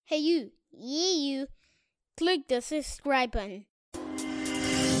Hey you, you, click the subscribe button.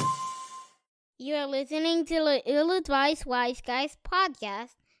 You are listening to the Ill-Advised Wise Guys podcast,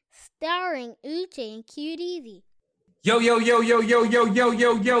 starring Uche and Cute Easy. Yo. We are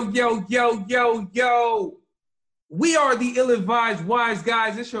the Ill-Advised Wise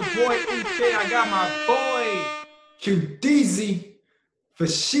Guys. It's your boy Uche. I got my boy Cute Easy for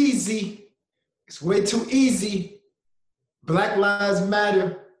Sheezy. It's way too easy. Black Lives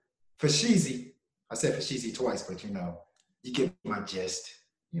Matter for Sheezy. I said for Sheezy twice, but you get my gist.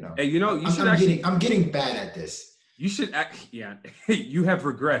 Hey, I'm getting bad at this. You should you have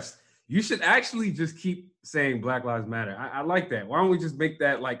regressed. You should actually just keep saying Black Lives Matter. I like that. Why don't we just make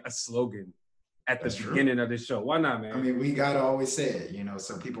that like a slogan at the beginning of this show? Why not, man? I mean, we gotta always say it,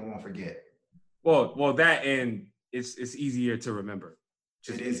 so people won't forget. Well, that and it's easier to remember.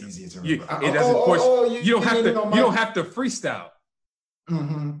 It is easier to remember. You don't have to freestyle.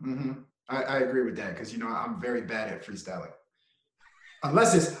 I agree with that because I'm very bad at freestyling.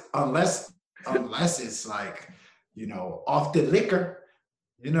 Unless it's like off the liquor.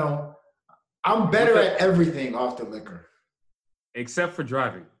 I'm better at everything off the liquor. Except for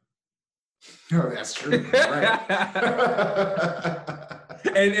driving. Oh, that's true. Right.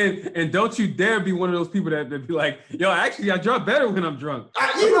 and don't you dare be one of those people that be like, yo, actually I drive better when I'm drunk.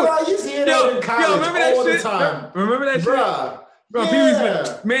 I used to hear that in college all the time. Remember that Bruh. shit? Bro,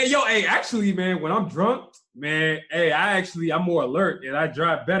 yeah. Man, yo, hey, actually, man, when I'm drunk, man, hey, I'm more alert and I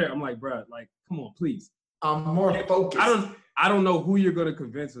drive better. I'm like, bro, like, come on, please. I'm more focused. I don't know who you're gonna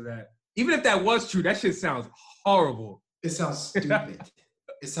convince of that. Even if that was true, that shit sounds horrible. It sounds stupid.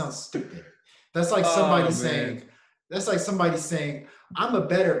 That's like somebody saying, I'm a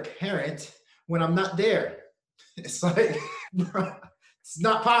better parent when I'm not there. It's like, bro, it's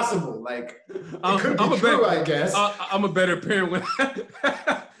not possible. Like, it could be true, I guess. I'm a better parent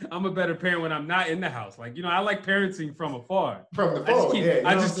when I'm not in the house. Like, I like parenting from afar. From the phone,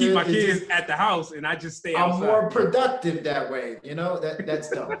 I just keep my kids at the house and I just stay outside. I'm more productive that way. That's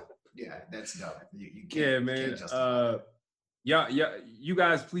dumb. Yeah, that's dumb. You can't. Yeah, man. You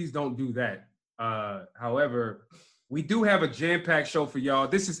guys, please don't do that. However, we do have a jam-packed show for y'all.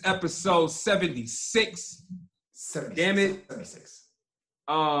 This is episode 76. Damn it. 76.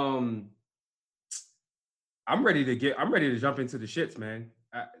 I'm ready to jump into the shits, man.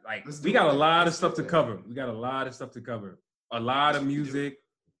 We got a lot of stuff to cover. A lot of music.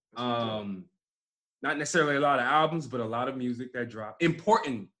 Not necessarily a lot of albums, but a lot of music that dropped.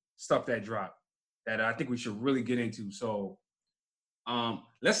 Important stuff that dropped that I think we should really get into. So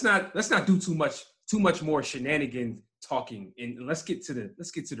let's not do too much more shenanigans talking, and let's get to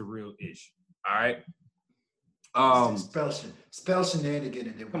the real ish. All right. Spell shenanigan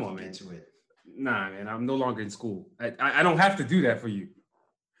and then we'll get to it. Nah, man, I'm no longer in school. I don't have to do that for you.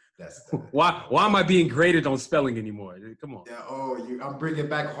 That's why am I being graded on spelling anymore? Come on. Yeah, I'm bringing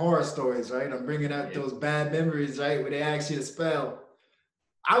back horror stories, right? I'm bringing out those bad memories, right, where they ask you to spell.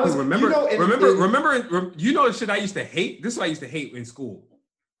 Remember, shit I used to hate? This is what I used to hate in school.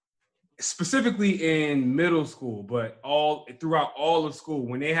 Specifically in middle school, but throughout all of school,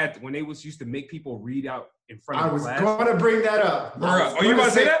 when they used to make people read out in front of class. I was going to bring that up. Are you about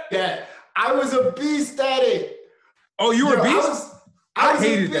to say that? Yeah. I was a beast at it. Oh, you were a beast? I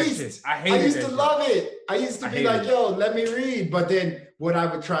hated that shit. I used to love it. I used to be like, yo, let me read. But then what I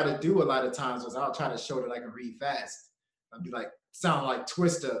would try to do a lot of times was I'll try to show that I can read fast. I'd be like, sound like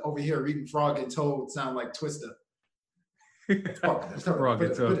Twister. Over here reading Frog and Toad sound like Twister. Frog and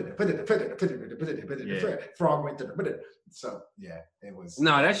Toad. Frog went to the. So, yeah, it was.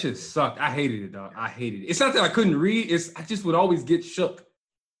 No, that shit sucked. I hated it, dog. I hated it. It's not that I couldn't read. I just would always get shook.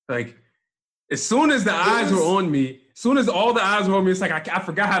 Like, as soon as the eyes were on me, it's like I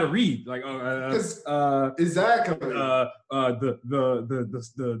forgot how to read. Like, exactly. The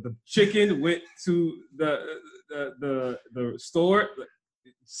chicken went to the store.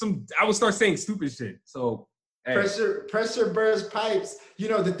 I would start saying stupid shit. So hey. Pressure burst pipes.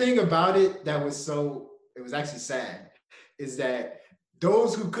 The thing about it that was it was actually sad is that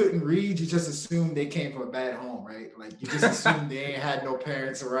those who couldn't read, you just assumed they came from a bad home, right? Like, you just assumed they ain't had no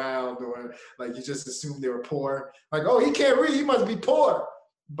parents around, or like you just assumed they were poor. Like, oh, he can't read, he must be poor.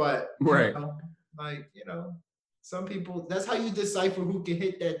 But right, some people, that's how you decipher who can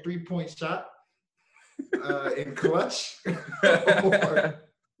hit that 3-point shot in clutch, or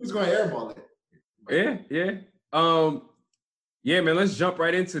who's going to airball it. Yeah. Yeah, man, let's jump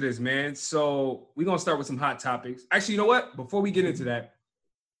right into this, man. So we're going to start with some hot topics. Actually, you know what? Before we get into that,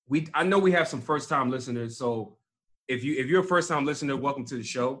 I know we have some first-time listeners. So if you're a first-time listener, welcome to the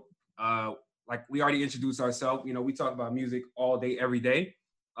show. Like we already introduced ourselves. We talk about music all day, every day.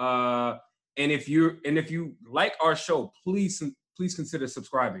 And if you like our show, please consider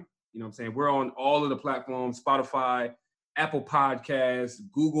subscribing. You know what I'm saying? We're on all of the platforms: Spotify, Apple Podcasts,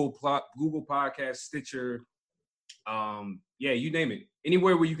 Google Podcasts, Stitcher. Yeah, you name it.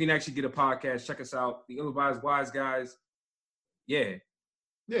 Anywhere where you can actually get a podcast, check us out. The Ill-Advised Wise Guys. Yeah.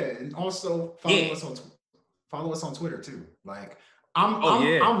 Yeah, and also follow us on Twitter too. Like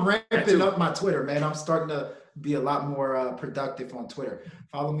I'm ramping up my Twitter, man. I'm starting to be a lot more productive on Twitter.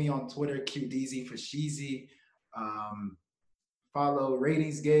 Follow me on Twitter, QDZ for Sheezy. Follow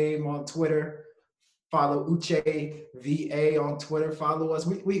Ratings Game on Twitter. Follow Uche VA on Twitter. Follow us.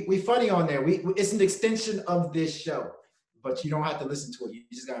 We funny on there. It's an extension of this show, but you don't have to listen to it. You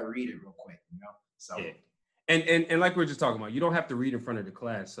just gotta read it real quick, you know. So. Yeah. And like we were just talking about, you don't have to read in front of the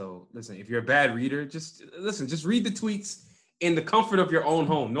class. So listen, if you're a bad reader, just read the tweets in the comfort of your own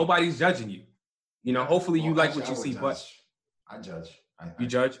home. Nobody's judging you. You know, hopefully you like what you see, but I judge. You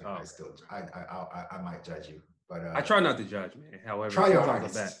judge? I might judge you, but I try not to judge, man. However, try your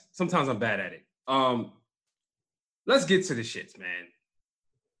hardest. Sometimes I'm bad at it. Let's get to the shits, man.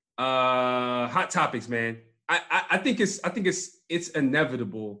 Hot topics, man. I think it's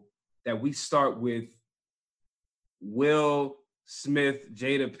inevitable that we start with Will Smith,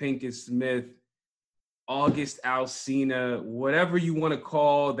 Jada Pinkett Smith, August Alsina, whatever you want to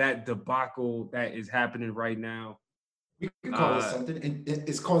call that debacle that is happening right now. We can call it something.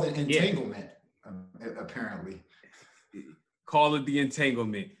 It's called an entanglement, apparently. Call it the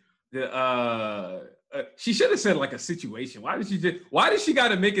entanglement. She should have said like a situation. Why did she got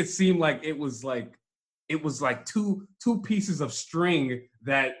to make it seem like it was like two pieces of string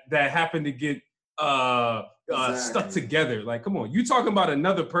that happened to get stuck together? Like, come on, you talking about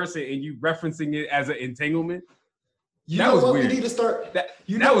another person and you referencing it as an entanglement? You know what we need to start.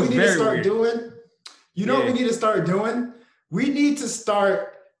 You know what we need to start doing. You know what we need to start doing. We need to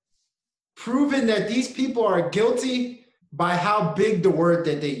start proving that these people are guilty by how big the word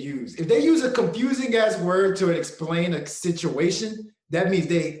that they use. If they use a confusing ass word to explain a situation, that means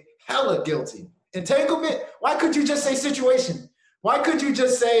they hella guilty. Entanglement. Why could you just say situation? Why could you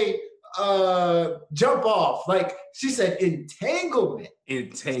just say jump off? Like she said, entanglement.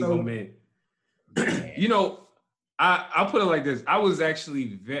 Entanglement. So, you know, I'll put it like this. I was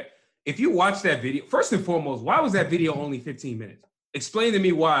actually if you watch that video, first and foremost, why was that video only 15 minutes? Explain to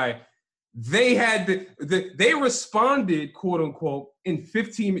me why they had they responded, quote unquote, in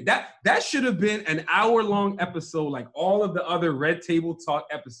 15 minutes. That should have been an hour-long episode, like all of the other Red Table Talk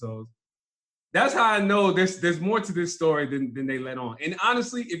episodes. That's how I know there's more to this story than they let on. And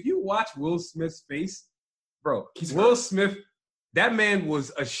honestly, if you watch Will Smith's face, bro, Will Smith, that man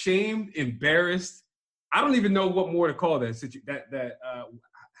was ashamed, embarrassed. I don't even know what more to call that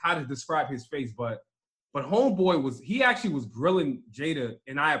how to describe his face, but homeboy he actually was grilling Jada,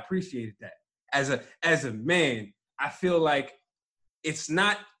 and I appreciated that. As a man, I feel like it's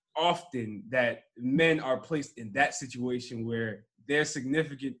not often that men are placed in that situation where their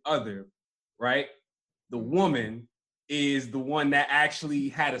significant other, right, the woman, is the one that actually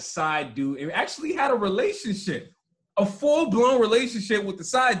had a side dude and actually had a relationship, a full-blown relationship with the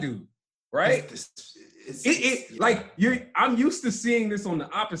side dude, right? Like I'm used to seeing this on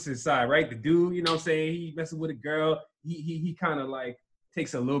the opposite side, right? The dude, you know what I'm saying, he messing with a girl, he kind of like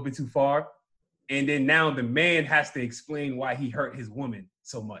takes a little bit too far. And then now the man has to explain why he hurt his woman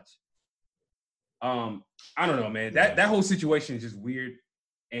so much. I don't know, man. That whole situation is just weird.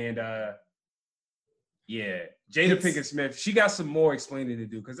 And yeah, Jada Pinkett Smith, she got some more explaining to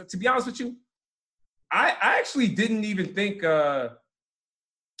do. Because to be honest with you, I actually didn't even think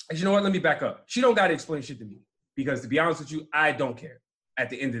you know what? Let me back up. She don't got to explain shit to me because, to be honest with you, I don't care at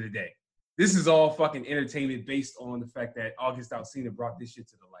the end of the day. This is all fucking entertainment based on the fact that August Alsina brought this shit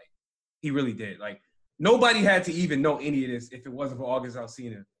to the light. He really did. Like, nobody had to even know any of this if it wasn't for August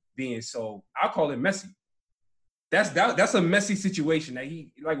Alsina being so, I'll call it messy. That's a messy situation that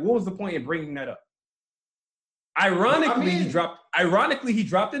what was the point in bringing that up? Ironically, he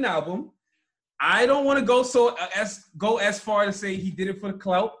dropped an album. I don't want to go as far to say he did it for the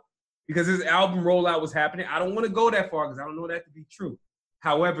clout because his album rollout was happening. I don't want to go that far because I don't know that to be true.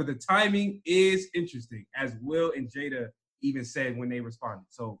 However, the timing is interesting, as Will and Jada even said when they responded.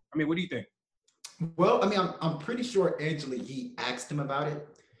 So, I mean, what do you think? Well, I mean, I'm pretty sure Angela Yee asked him about it.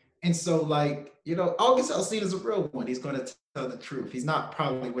 And so, like, you know, August Alsina is a real one. He's going to tell the truth. He's not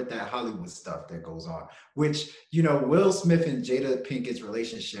probably with that Hollywood stuff that goes on, which, you know, Will Smith and Jada Pinkett's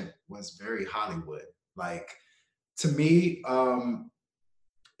relationship was very Hollywood. Like, to me,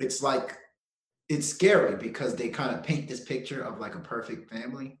 it's like, it's scary because they kind of paint this picture of like a perfect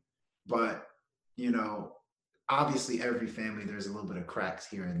family. But, you know, obviously every family there's a little bit of cracks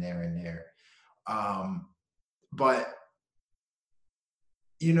here and there. But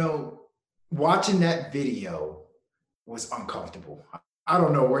you know, watching that video was uncomfortable. I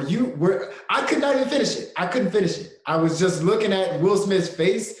don't know where you were. I could not even finish it. I couldn't finish it. I was just looking at Will Smith's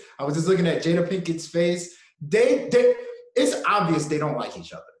face. I was just looking at Jada Pinkett's face. They it's obvious they don't like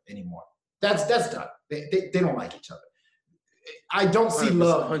each other anymore. That's done. They don't like each other. I don't see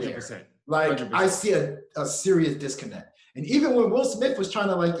love 100%. There. Like 100%. I see a serious disconnect. And even when Will Smith was trying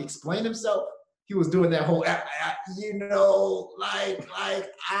to like explain himself, he was doing that whole, you know, like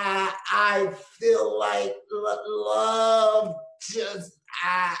I feel like love just,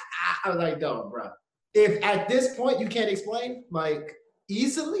 I was like, no, bro. If at this point you can't explain like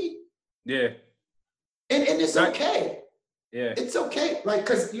easily, yeah, and it's okay. Yeah, it's okay. Like,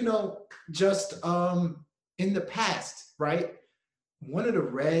 cause you know, just in the past, right? One of the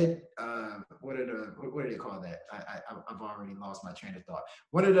red, what do they call that? I've already lost my train of thought.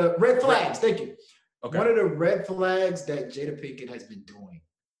 One of the red flags. Thank you. Okay. One of the red flags that Jada Pinkett has been doing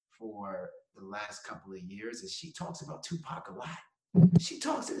for the last couple of years is she talks about Tupac a lot. She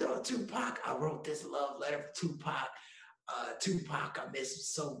talks about Tupac. I wrote this love letter for Tupac. Tupac, I miss him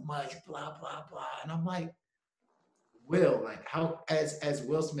so much. Blah blah blah. And I'm like, Will, like, how as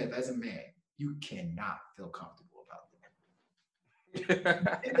Will Smith, as a man, you cannot feel comfortable about that.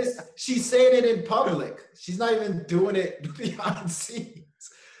 She's saying it in public. She's not even doing it behind the scenes.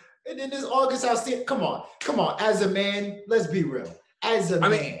 And then this August Alsina, come on. As a man, let's be real. As a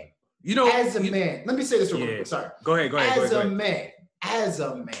man, you know, as a man, let me say this real quick. Sorry. Go ahead. As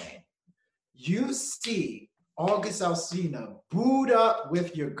a man, you see August Alsina booed up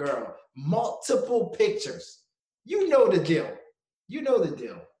with your girl, multiple pictures. You know the deal. You know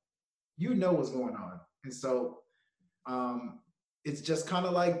what's going on. And so it's just kind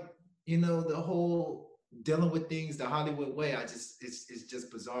of like, you know, the whole dealing with things the Hollywood way. It's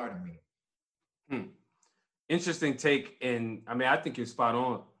just bizarre to me. Interesting take. And I mean, I think you're spot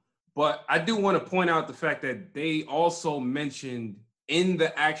on. But I do want to point out the fact that they also mentioned in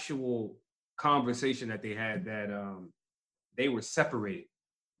the actual conversation that they had that they were separated,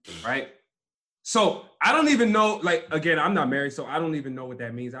 right? So I don't even know, like, again, I'm not married, so I don't even know what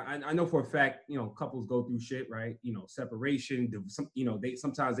that means. I know for a fact, you know, couples go through shit, right? You know, separation, you know, they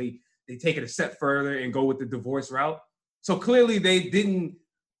sometimes they take it a step further and go with the divorce route. So clearly they didn't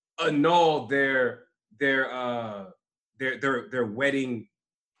annul their wedding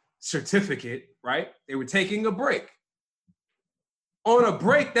certificate, right? They were taking a break. On a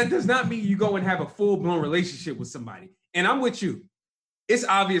break, that does not mean you go and have a full-blown relationship with somebody. And I'm with you. It's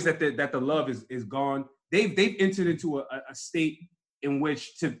obvious that the love is gone. They've entered into a state in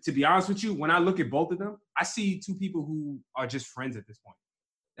which, to be honest with you, when I look at both of them, I see two people who are just friends at this point.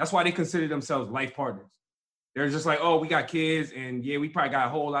 That's why they consider themselves life partners. They're just like, oh, we got kids, and yeah, we probably got a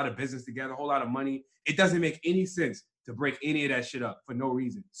whole lot of business together, a whole lot of money. It doesn't make any sense to break any of that shit up for no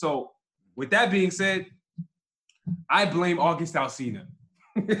reason. So with that being said, I blame August Alsina.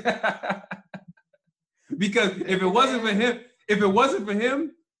 Because if it wasn't for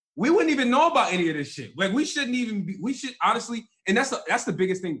him, we wouldn't even know about any of this shit. Like, we should honestly, and that's the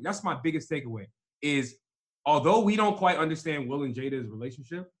biggest thing. That's my biggest takeaway is, although we don't quite understand Will and Jada's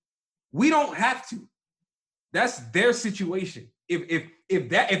relationship, we don't have to. That's their situation. If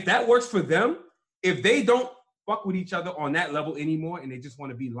that works for them, if they don't fuck with each other on that level anymore and they just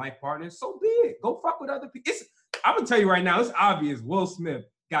want to be life partners, so be it. Go fuck with other people. I'm gonna tell you right now, it's obvious Will Smith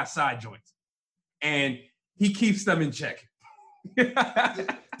got side joints, and he keeps them in check. Do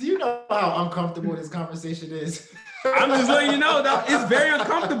you know how uncomfortable this conversation is? I'm just letting you know that it's very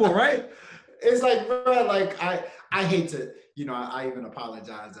uncomfortable, right? It's like, bro, like I hate to, you know, I even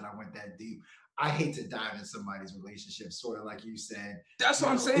apologize that I went that deep. I hate to dive in somebody's relationship, sort of like you said. That's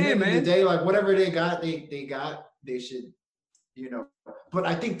what I'm saying, man. At the end of the day, like, whatever they got, they should, you know. But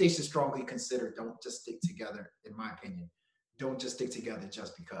I think they should strongly consider, don't just stick together, in my opinion. Don't just stick together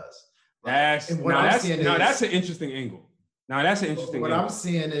just because. Like, that's an interesting angle. Now that's an interesting angle. I'm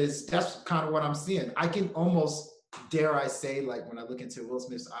seeing is, that's kind of what I'm seeing. I can almost, dare I say, like, when I look into Will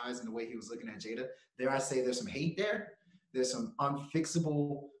Smith's eyes and the way he was looking at Jada, dare I say there's some hate there. There's some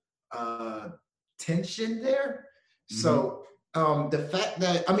unfixable tension there. Mm-hmm. So the fact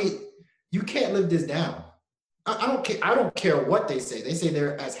that, I mean, you can't live this down. I don't care. I don't care what they say. They say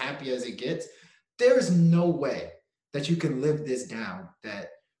they're as happy as it gets. There's no way that you can live this down. That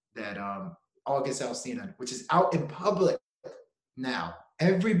August Alsina, which is out in public now,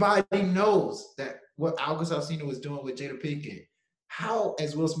 everybody knows that what August Alsina was doing with Jada Pinkett. How,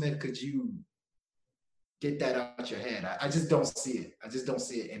 as Will Smith, could you get that out your head. I just don't see it. I just don't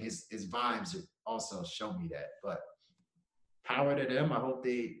see it. And his vibes also show me that. But power to them. I hope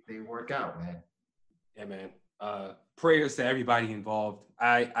they work out, man. Yeah, man. Prayers to everybody involved.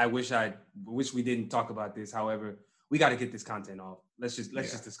 I wish we didn't talk about this. However, we got to get this content off. Let's just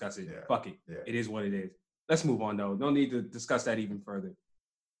discuss it. Yeah. Fuck it. Yeah. It is what it is. Let's move on though. No need to discuss that even further.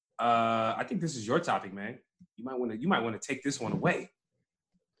 I think this is your topic, man. You might want to take this one away.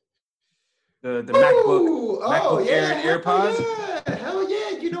 The MacBook Air and AirPods. Hell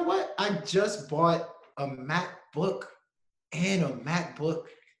yeah. You know what? I just bought a MacBook and a MacBook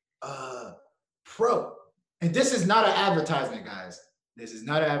Pro. And this is not an advertisement, guys. This is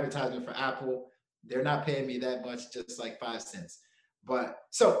not an advertisement for Apple. They're not paying me that much, just like 5 cents. But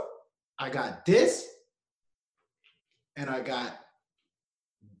so I got this, and I got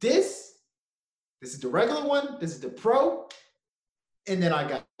this. This is the regular one. This is the Pro. And then I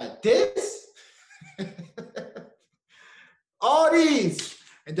got this. All these.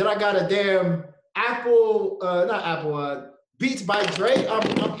 And then I got a damn Beats by Dre.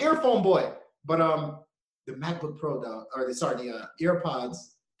 I'm earphone boy. But the MacBook Pro though, the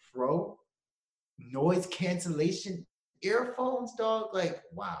AirPods Pro, noise cancellation earphones, dog. Like,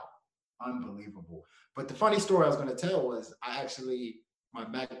 wow, unbelievable. But the funny story I was gonna tell was my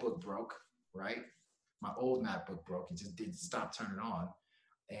MacBook broke, right? My old MacBook broke. It just didn't stop turning on.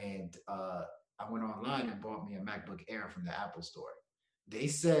 And I went online and bought me a MacBook Air from the Apple store. They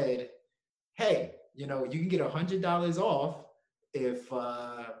said, hey, you can get $100 off if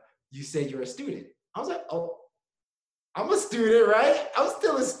you say you're a student. I was like, oh, I'm a student, right? I'm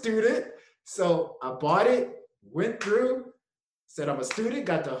still a student. So I bought it, went through, said I'm a student,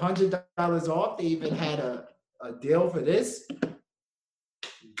 got the $100 off. They even had a deal for this.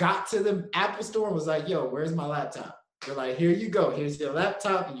 Got to the Apple store and was like, yo, where's my laptop? They're like, here you go. Here's your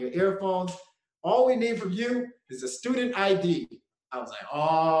laptop and your earphones. All we need from you is a student ID. I was like,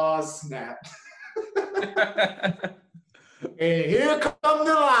 oh, snap. And here come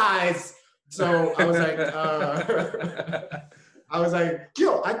the lies. So I was like,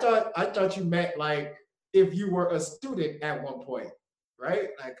 yo, I thought you meant like if you were a student at one point, right?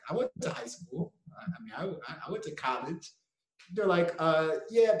 Like I went to high school. I went to college. They're like,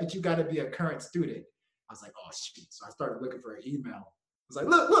 yeah, but you got to be a current student. I was like, oh shit. So I started looking for an email. I was like,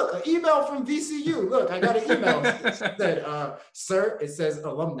 look, an email from VCU. Look, I got an email. It said, sir, it says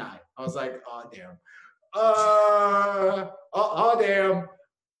alumni. I was like, oh damn. Oh damn.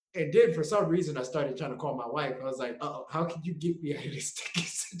 And then for some reason I started trying to call my wife. I was like, how can you get me out of this sticky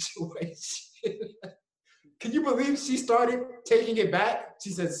situation? Can you believe she started taking it back? She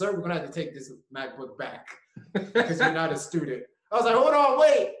said, sir, we're gonna have to take this MacBook back because you're not a student. I was like, hold on,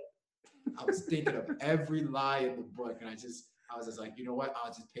 wait. I was thinking of every lie in the book, and I was just like, you know what?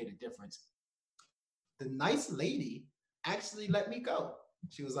 I'll just pay the difference. The nice lady actually let me go.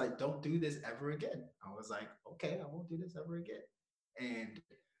 She was like, don't do this ever again. I was like, okay, I won't do this ever again. And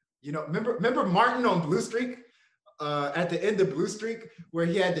remember Martin on Blue Streak? At the end of Blue Streak, where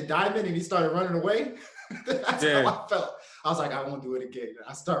he had the diamond and he started running away? That's how I felt. I was like, I won't do it again.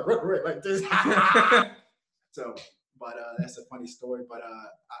 I started running away like this. So, but that's a funny story. But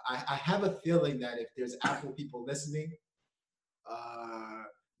I have a feeling that if there's Apple people listening,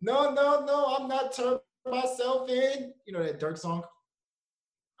 no, I'm not turning myself in. You know that Dirk song?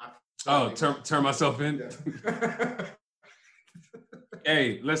 Turn myself in. Yeah.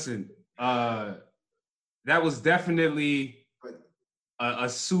 Hey, listen. That was definitely a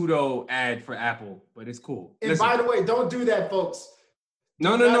pseudo ad for Apple, but it's cool. And listen, by the way, don't do that, folks.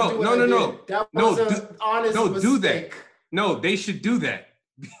 No. That was an honest mistake. Do that. No, they should do that.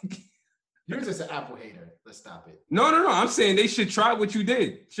 You're just an Apple hater. Let's stop it. No. I'm saying they should try what you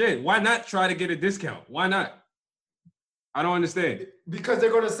did. Shit, why not try to get a discount? Why not? I don't understand. Because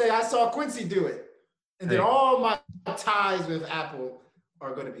they're going to say, I saw Quincy do it. And then all my ties with Apple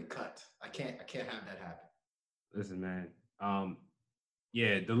are going to be cut. I can't have that happen. Listen, man.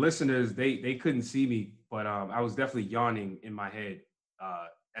 The listeners, they couldn't see me, but I was definitely yawning in my head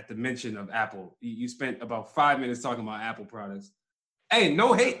at the mention of Apple. You spent about 5 minutes talking about Apple products. Hey,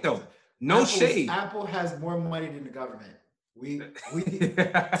 no hate though. No shade. Apple has more money than the government. We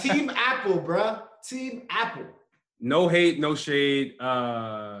Team Apple, bruh. Team Apple. No hate, no shade.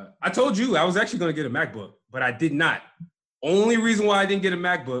 I told you I was actually going to get a MacBook, but I did not. Only reason why I didn't get a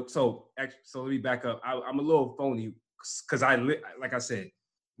MacBook. So let me back up. I'm a little phony because like I said,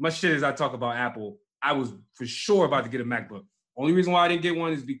 much shit as I talk about Apple, I was for sure about to get a MacBook. Only reason why I didn't get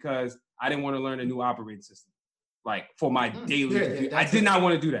one is because I didn't want to learn a new operating system, like for my daily. I did not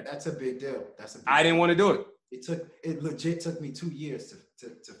want to do that. That's a big deal. I didn't want to do it. It legit took me 2 years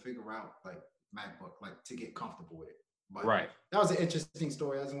to figure out like MacBook, like to get comfortable with it. But Right. that was an interesting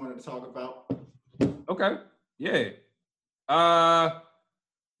story I just wanted to talk about. Okay. Yeah.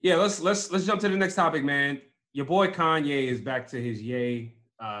 Yeah, let's jump to the next topic, man. Your boy Kanye is back to his Ye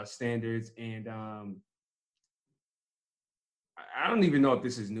standards, and I don't even know if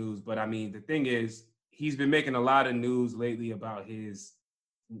this is news, but I mean the thing is he's been making a lot of news lately about his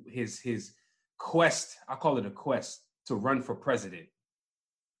quest. I call it a quest to run for president.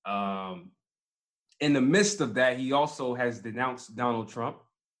 In the midst of that, he also has denounced Donald Trump,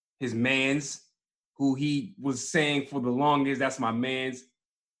 his mans, who he was saying for the longest, that's my mans.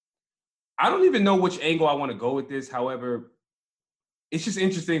 I don't even know which angle I want to go with this. However, it's just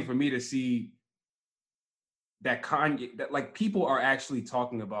interesting for me to see that Kanye, that like people are actually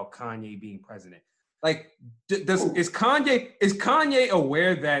talking about Kanye being president. Like, is Kanye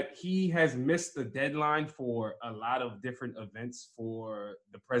aware that he has missed the deadline for a lot of different events for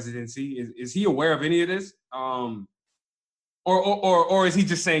the presidency? Is he aware of any of this? Or is he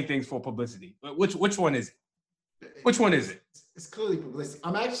just saying things for publicity? Which one is it? Which one is it? It's clearly publicity.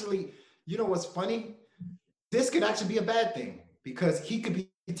 I'm actually, you know what's funny? This could actually be a bad thing because he could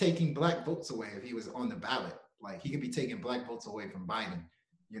be taking black votes away if he was on the ballot. Like he could be taking black votes away from Biden,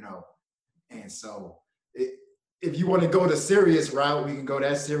 you know. And so if you want to go the serious route, we can go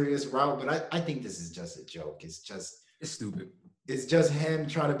that serious route. But I think this is just a joke. It's stupid. It's just him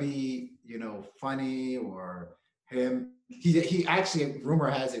trying to be, you know, funny, or him. He actually, rumor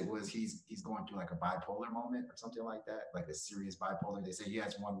has it was he's going through like a bipolar moment or something like that, like a serious bipolar. They say he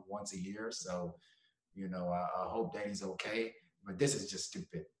has one once a year. So, you know, I hope that he's okay. But this is just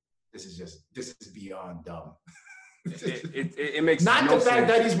stupid. This is beyond dumb. It makes not no the fact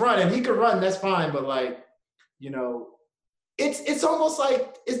sense. that he's running. He could run, that's fine. But like, you know, it's almost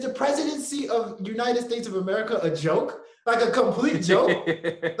like, is the presidency of United States of America a joke? Like a complete joke?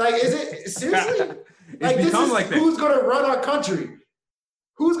 Like, is it seriously? Like this is like who's gonna run our country?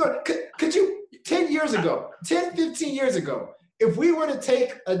 Who's gonna could you 10 years ago, 10, 15 years ago, if we were to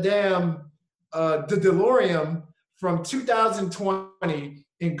take a damn the DeLorean from 2020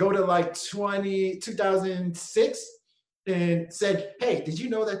 and go to like 2006 and said, hey, did you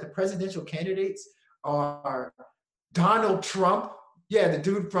know that the presidential candidates are Donald Trump? Yeah, the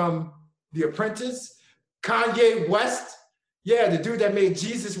dude from The Apprentice. Kanye West. Yeah, the dude that made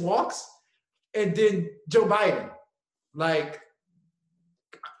Jesus Walks. And then Joe Biden. Like,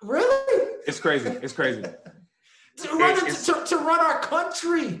 really? It's crazy. It's crazy. to run our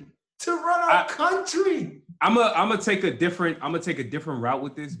country. To run our country. I'm gonna take a different route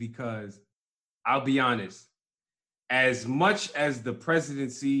with this because I'll be honest. As much as the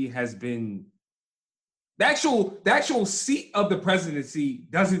presidency has been, the actual seat of the presidency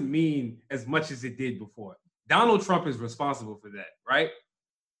doesn't mean as much as it did before. Donald Trump is responsible for that, right?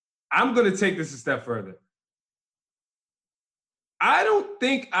 I'm gonna take this a step further. I don't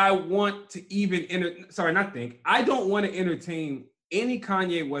think I want to even I don't want to entertain any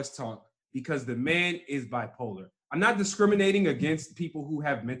Kanye West talk because the man is bipolar. I'm not discriminating against people who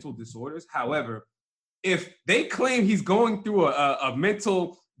have mental disorders. However, if they claim he's going through a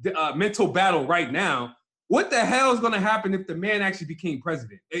mental battle right now, what the hell is going to happen if the man actually became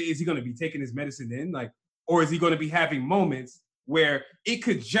president? Is he going to be taking his medicine then, or is he going to be having moments where it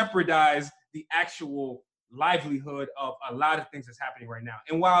could jeopardize the actual livelihood of a lot of things that's happening right now?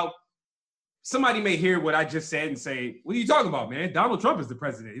 And while somebody may hear what I just said and say, what are you talking about, man? Donald Trump is the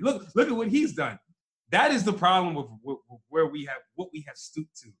president. Look at what he's done. That is the problem with what we have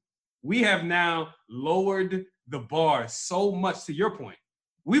stooped to. We have now lowered the bar so much, to your point.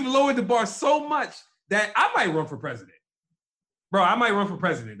 We've lowered the bar so much that I might run for president. Bro, I might run for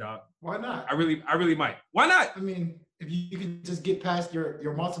president, dog. Why not? I really might. Why not? I mean, if you can just get past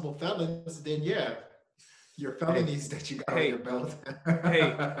your multiple felons, then yeah. Your felonies that you got on your belt.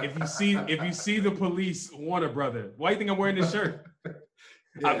 Hey, if you see the police, Warner brother, why do you think I'm wearing this shirt?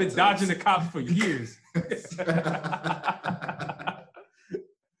 Yeah, I've been dodging the cops for years.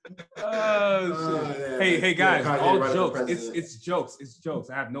 Oh, shit. Hey guys, all jokes. It's jokes. It's jokes.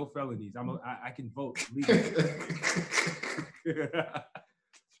 I have no felonies. I can vote legally.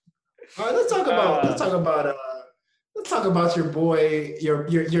 All right, let's talk about your boy,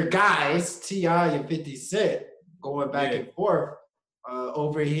 your guys, T.I. and 50 Cent going back and forth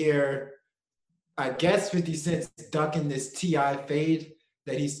over here. I guess 50 Cent's ducking this T.I. fade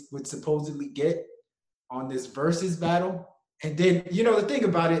that he would supposedly get on this versus battle. And then, you know, the thing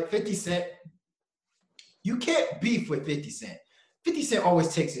about it, 50 Cent, you can't beef with 50 Cent. 50 Cent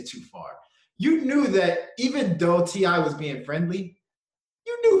always takes it too far. You knew that even though T.I. was being friendly,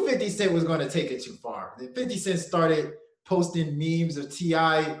 you knew 50 Cent was going to take it too far. Then 50 Cent started posting memes of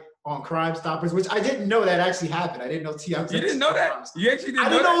T.I. on Crime Stoppers, which I didn't know that actually happened. I didn't know T.I. You didn't know that? You actually didn't I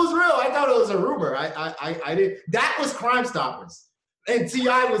didn't know it was real. I thought it was a rumor. I didn't. That was Crime Stoppers. And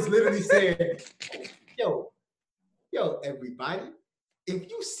T.I. was literally saying, yo, everybody, if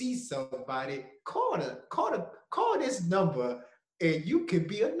you see somebody, call this number and you can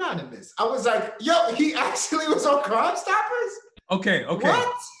be anonymous. I was like, yo, he actually was on Crime Stoppers? Okay.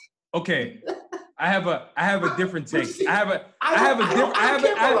 What? Okay. I have a different take. I have a I don't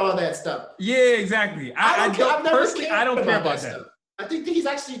care about all that stuff. Yeah, exactly. I don't care about that stuff. I think he's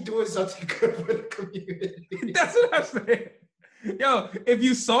actually doing something good for the community. That's what I'm saying. Yo, if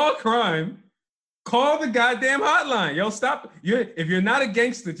you saw a crime, call the goddamn hotline. Yo, stop. If you're not a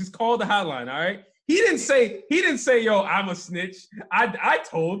gangster, just call the hotline. All right. He didn't say, yo, I'm a snitch. I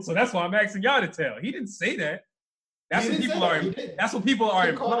told, so that's why I'm asking y'all to tell. He didn't say that. That's what people are. That's what people are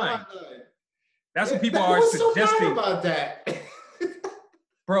implying. That's what people are suggesting. So about that?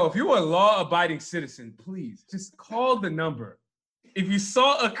 Bro, if you're a law-abiding citizen, please just call the number. If you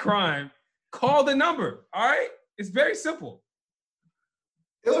saw a crime, call the number. All right? It's very simple.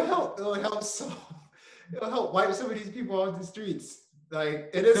 It'll help. It'll help wipe some of these people off the streets. Like,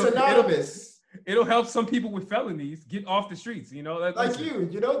 it is anonymous. It'll help some people with felonies get off the streets. You know, like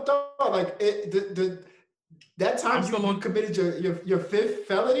you know, like that time you committed your fifth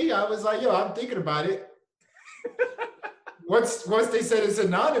felony, I was like, yo, I'm thinking about it. Once they said it's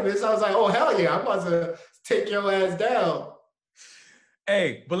anonymous, I was like, oh hell yeah, I'm about to take your ass down.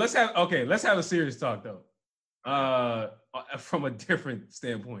 Hey, but let's have a serious talk though. From a different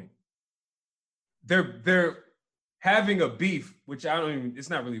standpoint. They're having a beef, which it's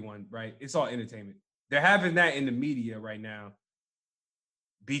not really one, right? It's all entertainment. They're having that in the media right now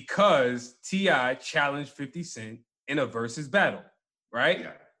because T.I. challenged 50 Cent in a versus battle, right?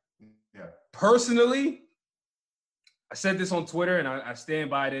 Yeah. Personally, I said this on Twitter and I stand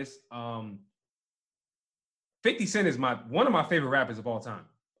by this. 50 Cent is one of my favorite rappers of all time.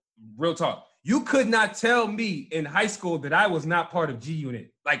 Real talk. You could not tell me in high school that I was not part of G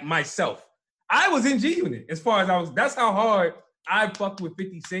Unit, like myself. I was in G Unit as far as that's how hard I fucked with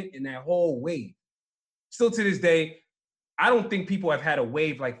 50 Cent in that whole wave. Still to this day, I don't think people have had a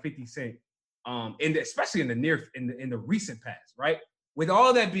wave like 50 Cent, especially in the recent past, right? With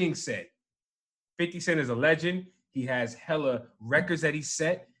all that being said, 50 Cent is a legend. He has hella records that he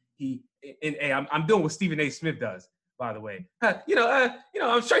set. I'm doing what Stephen A. Smith does, by the way.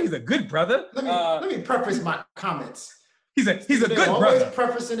 I'm sure he's a good brother. Let me preface my comments. He's a good brother. Always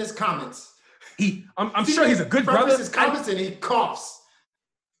prefacing his comments. I'm sure he's a good brother. Preface his comments and he coughs.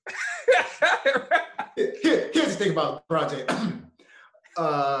 Here's the thing about the project.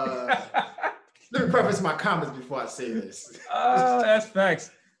 Let me preface my comments before I say this. That's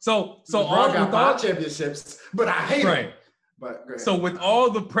facts. So all got 5 championships, but I hate him. But so with all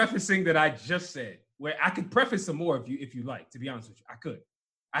the prefacing that I just said, where I could preface some more if you like, to be honest with you, I could.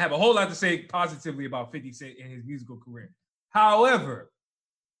 I have a whole lot to say positively about 50 Cent and his musical career. However,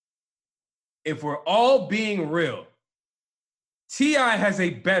 if we're all being real, T.I. has a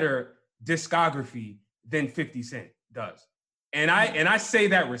better discography than 50 Cent does. And I say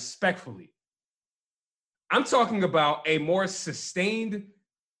that respectfully. I'm talking about a more sustained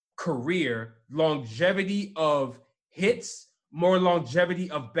career, longevity of hits, more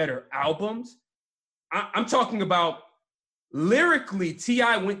longevity of better albums. I'm talking about lyrically,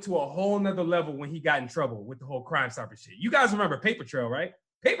 T.I. went to a whole nother level when he got in trouble with the whole Crime Stopper shit. You guys remember Paper Trail, right?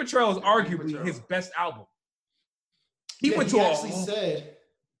 Paper Trail is arguably his best album. He said,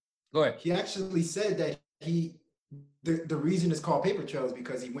 go ahead. He actually said that the reason it's called Paper Trail is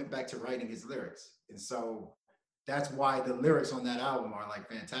because he went back to writing his lyrics. And so that's why the lyrics on that album are like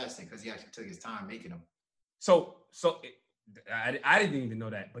fantastic, because he actually took his time making them. I didn't even know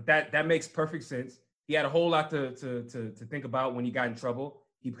that, but that makes perfect sense. He had a whole lot to think about when he got in trouble.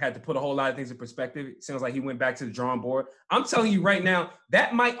 He had to put a whole lot of things in perspective. It sounds like he went back to the drawing board. I'm telling you right now,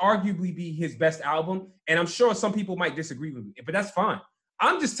 that might arguably be his best album, and I'm sure some people might disagree with me, but that's fine.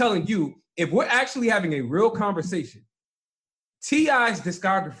 I'm just telling you, if we're actually having a real conversation, T.I.'s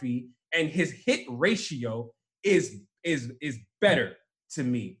discography and his hit ratio is better to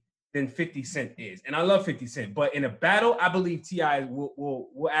me than 50 Cent is. And I love 50 Cent, but in a battle, I believe T.I.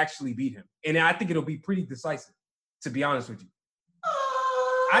 will actually beat him. And I think it'll be pretty decisive, to be honest with you.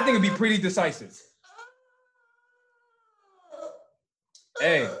 I think it'll be pretty decisive.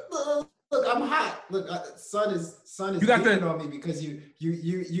 Hey. Look, I'm hot. Look, sun is beating on me because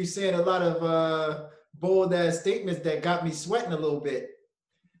you said a lot of bold ass statements that got me sweating a little bit.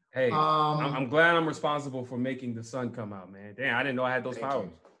 Hey, I'm glad I'm responsible for making the sun come out, man. Damn, I didn't know I had those powers.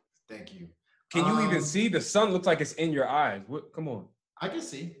 Thank you. Can you even see? The sun looks like it's in your eyes. Come on. I can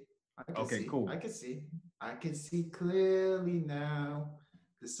see. Okay, cool. I can see clearly now.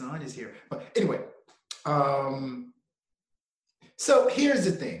 The sun is here. But anyway, so here's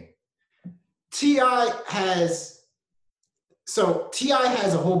the thing. T.I. has a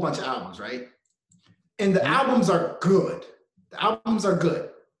whole bunch of albums, right? And the albums are good.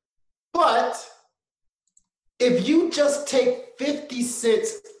 But if you just take 50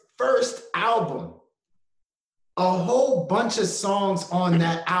 Cent's first album, a whole bunch of songs on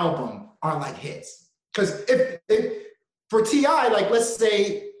that album are like hits. Because if for T.I., like let's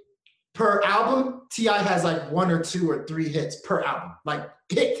say per album, T.I. has like 1 or 2 or 3 hits per album, like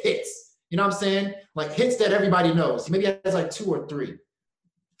hits. You know what I'm saying? Like hits that everybody knows. Maybe he has like 2 or 3.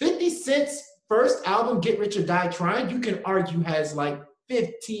 50 Cent's first album, Get Rich or Die Trying, you can argue has like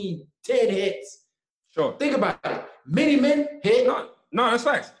 15, 10 hits. Sure. Think about it. Many Men hit. No, that's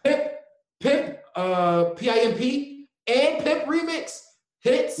facts. Pimp, P-I-M-P, and Pimp Remix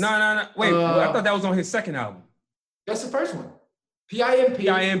hits. No. Wait, I thought that was on his second album. That's the first one. P-I-M-P.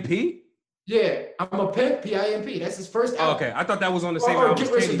 P-I-M-P? Yeah, I'm a Pimp, P-I-M-P. That's his first album. Okay, I thought that was on the same album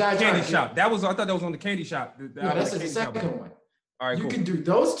as Candy Shop. I thought that was on the Candy Shop. No, that's the second one. All right, you cool. can do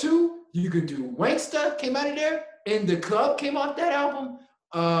those two. You can do Wanksta came out of there. In the Club came off that album.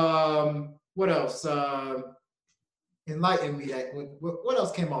 What else? Enlighten me. What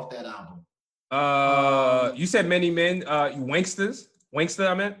else came off that album? You said Many Men. Wanksters. Wanksta,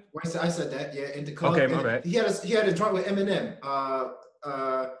 I meant. Wanksta, I said that. Yeah, in the Club. Okay, my bad. He had a joint with Eminem.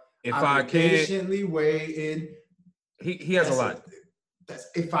 If I can't patiently waiting. He has a lot. That's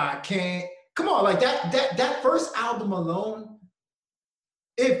If I Can't. Come on, like that first album alone.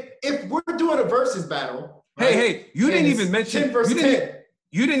 If we're doing a versus battle, right, hey, you didn't even mention 10 versus 10.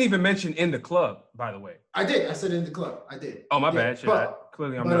 You didn't even mention In the Club, by the way. I did. I said In the Club. I did. Oh, my bad.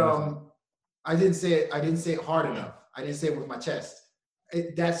 Clearly, I'm not listening. I didn't say it. I didn't say it hard enough. I didn't say it with my chest.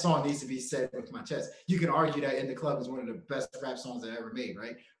 That song needs to be said with my chest. You can argue that In the Club is one of the best rap songs I ever made,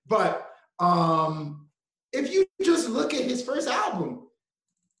 right? But if you just look at his first album,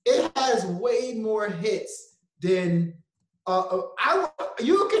 it has way more hits than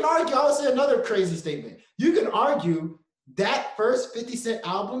you can argue. I'll say another crazy statement. You can argue that first 50 Cent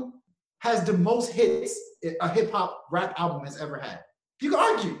album has the most hits a hip hop rap album has ever had. You can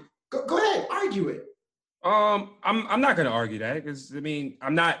argue. Go ahead, argue it. I'm not gonna argue that because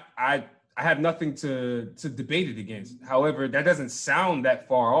I have nothing to debate it against. However, that doesn't sound that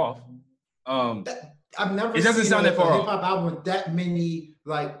far off. I've never it doesn't seen sound a that far hip hop album with that many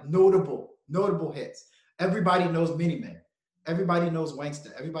like notable hits. Everybody knows Many Men. Everybody knows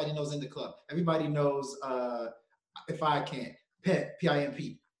Wanksta. Everybody knows In the Club. Everybody knows If I Can't, Pimp,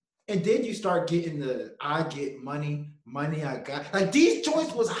 P-I-M-P. And then you start getting the I Get Money I Got. Like these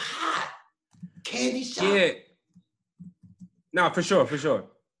joints was hot. Candy Shop. Yeah. No, for sure.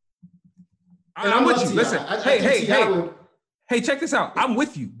 And I'm with you. Listen, hey. Hey, check this out. I'm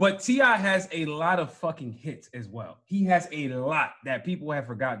with you, but T.I. has a lot of fucking hits as well. He has a lot that people have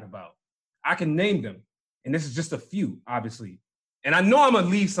forgotten about. I can name them, and this is just a few, obviously. And I know I'm gonna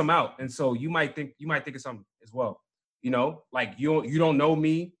leave some out, and so you might think of something as well. You know, like you don't know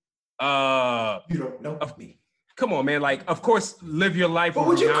me. You don't know me. Come on, man. Like, of course, Live Your Life. What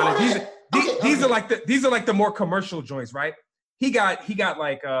would you call that? These are like the more commercial joints, right? He got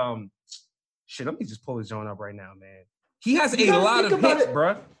like shit. Let me just pull his joint up right now, man. He has a lot of hits,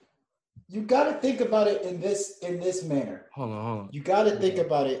 bruh. You got to think about it in this manner. Hold on. You got to think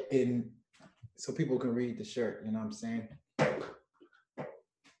about it so people can read the shirt. You know what I'm saying?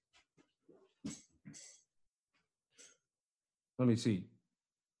 Let me see.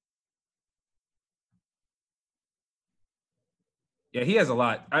 Yeah, he has a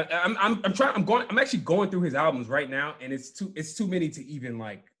lot. I'm actually going through his albums right now, and it's too many to even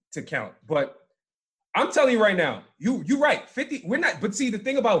like to count. But I'm telling you right now, you're right. 50. We're not. But see, the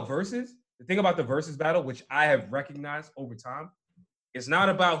thing about the versus battle, which I have recognized over time, it's not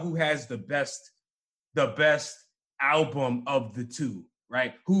about who has the best album of the two,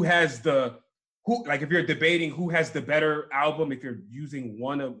 right? Who like if you're debating who has the better album, if you're using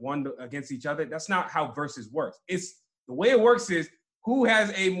one against each other, that's not how versus works. It's the way it works is who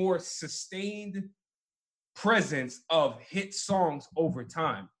has a more sustained presence of hit songs over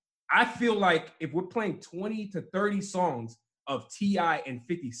time. I feel like if we're playing 20 to 30 songs of T.I. and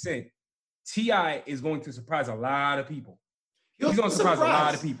 50 Cent, T.I. is going to surprise a lot of people. He's going to surprise a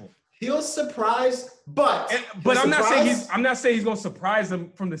lot of people. He'll surprise, but I'm not saying he's going to surprise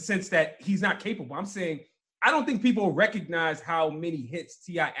them from the sense that he's not capable. I'm saying I don't think people recognize how many hits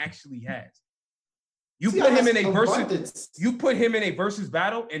T.I. actually has. You put him in a versus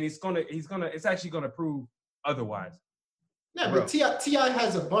battle, and it's actually gonna prove otherwise. Yeah, but T.I.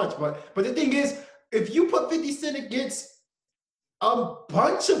 has a bunch. But the thing is, if you put 50 Cent against a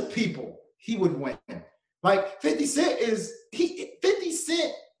bunch of people, he would win. Like 50 Cent 50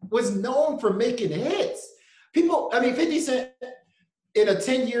 Cent was known for making hits. 50 Cent in a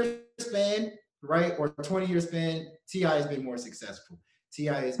 10-year span, right, or 20-year span, T.I. has been more successful.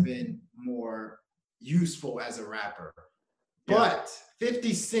 T.I. has been more useful as a rapper. Yeah. But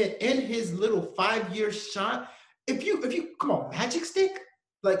 50 Cent in his little 5-year shot, if you come on, Magic Stick,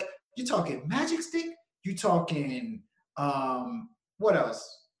 like you're talking Magic Stick, you talking what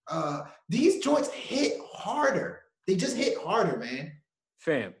else? These joints hit harder. They just hit harder, man.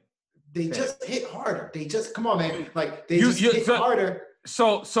 Fam. They just hit harder. They just come on, man. Like they just hit harder.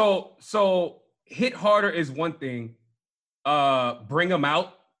 So hit harder is one thing. Bring them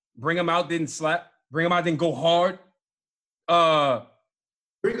out. Bring them out didn't slap. Bring them out didn't go hard.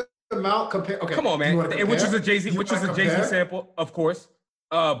 Bring them out. Compare. Okay. Come on, man. Which is a Jay-Z. Which is a Jay-Z sample, of course.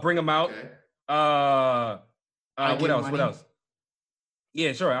 Bring them out. Okay. What else? Money. What else?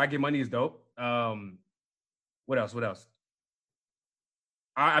 Yeah, sure. I Get Money is dope. What else?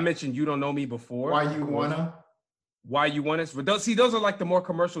 I mentioned You Don't Know Me before. Why You Wanna? But those are like the more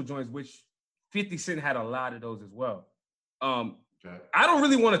commercial joints, which 50 Cent had a lot of those as well. Okay. I don't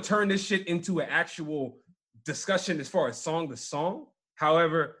really want to turn this shit into an actual discussion as far as song to song.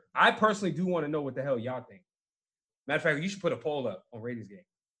 However, I personally do want to know what the hell y'all think. Matter of fact, you should put a poll up on Ratings Game.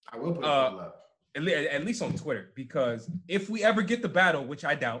 I will put a poll up. At least on Twitter, because if we ever get the battle, which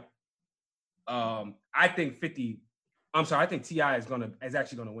I doubt, I think T.I. is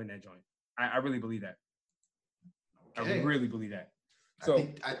actually gonna win that joint. I really believe that. Okay. I really believe that. So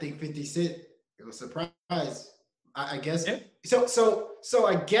I think 50 Cent, it was a surprise. I guess. Yeah. So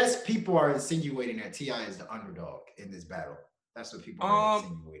I guess people are insinuating that T.I. is the underdog in this battle. That's what people are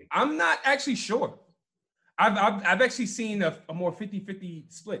insinuating. I'm not actually sure. I've actually seen a more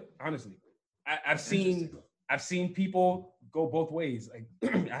 50-50 split, honestly. I've seen people go both ways. Like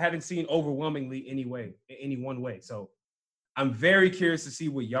I haven't seen overwhelmingly any one way. So I'm very curious to see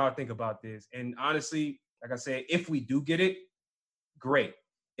what y'all think about this. And honestly, like I said, if we do get it, great.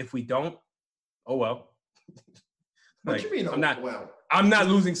 If we don't, oh well. What you mean? I'm not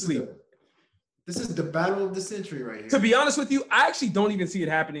losing sleep. This is the battle of the century right here. To be honest with you, I actually don't even see it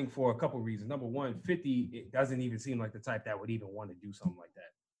happening for a couple of reasons. Number one, 50, it doesn't even seem like the type that would even want to do something like that.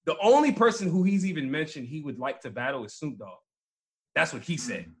 The only person who he's even mentioned he would like to battle is Snoop Dogg. That's what he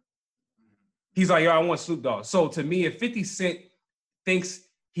said. He's like, yo, I want Snoop Dogg. So to me, if 50 Cent thinks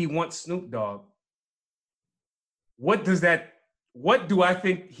he wants Snoop Dogg, what do I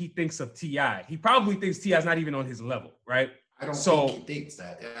think he thinks of T.I.? He probably thinks T.I.'s not even on his level, right? I don't think he thinks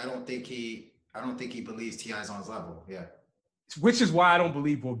that. I don't think he believes T.I.'s on his level. Yeah. Which is why I don't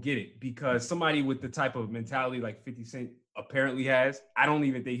believe we'll get it, because somebody with the type of mentality like 50 Cent apparently has, I don't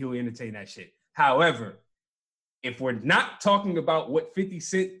even think he'll entertain that shit. However, if we're not talking about what 50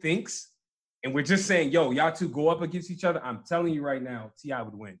 Cent thinks, and we're just saying, yo, y'all two go up against each other, I'm telling you right now, T.I.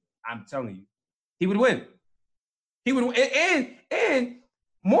 would win. I'm telling you. He would win. He would, and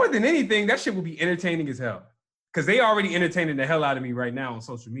more than anything, that shit would be entertaining as hell. Because they already entertaining the hell out of me right now on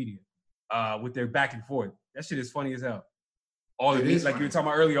social media with their back and forth. That shit is funny as hell. All the memes, like you were talking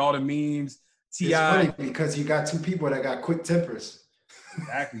about earlier, all the memes, T.I. It's funny because you got two people that got quick tempers.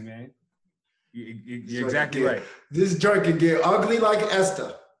 Exactly, man. You're exactly right. This joint can get ugly like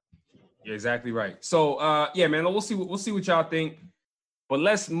Esther. You're exactly right. So, yeah, man, we'll see what y'all think. But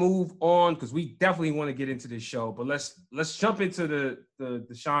let's move on, because we definitely want to get into this show. But let's jump into the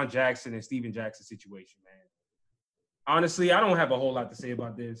Sean Jackson and Steven Jackson situation, man. Honestly, I don't have a whole lot to say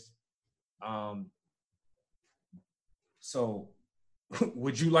about this. So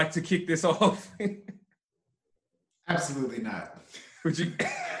would you like to kick this off? Absolutely not. Would you?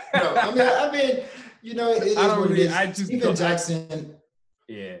 No, I mean, you know, it is what it is. Steven Jackson.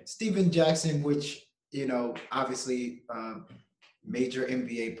 Yeah. Steven Jackson, which, you know, obviously major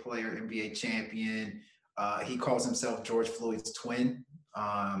NBA player, NBA champion. He calls himself George Floyd's twin.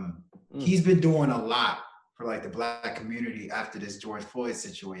 He's been doing a lot for like the Black community after this George Floyd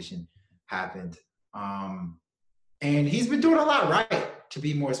situation happened. And he's been doing a lot right, to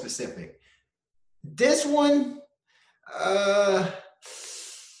be more specific. This one,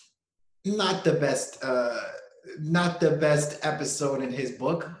 not the best episode in his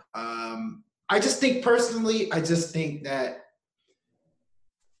book. I just think that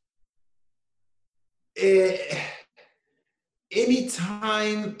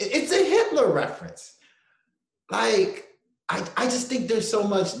anytime it's a Hitler reference. Like, I just think there's so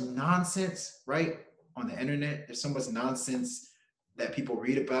much nonsense, right, on the internet. There's so much nonsense that people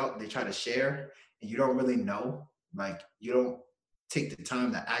read about, they try to share, and you don't really know Like, you don't take the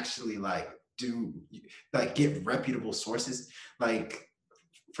time to actually get reputable sources. Like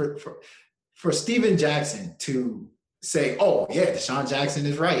for Steven Jackson to say, "Oh yeah, Deshaun Jackson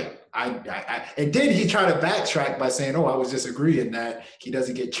is right," and then he tried to backtrack by saying, "Oh, I was just agreeing that he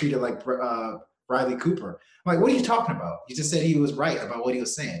doesn't get treated like Riley Cooper." I'm like, what are you talking about? You just said he was right about what he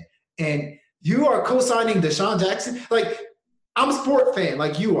was saying, and you are co-signing Deshaun Jackson. Like, I'm a sport fan,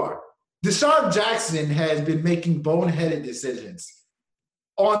 like you are. Deshaun Jackson has been making boneheaded decisions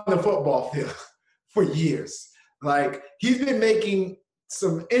on the football field for years. Like, he's been making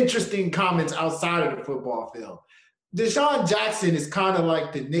some interesting comments outside of the football field. Deshaun Jackson is kind of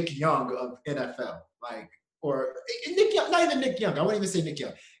like the Nick Young of NFL, or Nick Young, not even Nick Young. I wouldn't even say Nick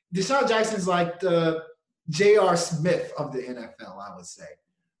Young. Deshaun Jackson's like the J.R. Smith of the NFL, I would say.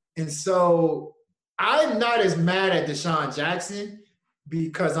 And so I'm not as mad at Deshaun Jackson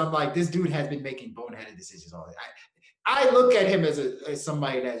because I'm like, this dude has been making boneheaded decisions all day. I look at him as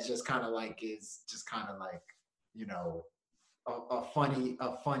somebody that's just kind of like a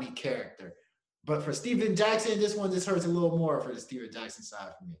funny character. But for Steven Jackson, this one just hurts a little more for the Steven Jackson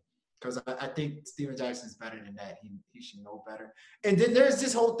side for me, because I think Steven Jackson's better than that. He should know better. And then there's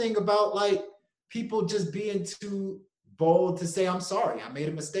this whole thing about like people just being too bold to say, "I'm sorry, I made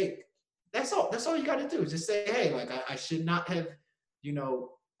a mistake." That's all. That's all you got to do. Just say, "Hey, like I should not have,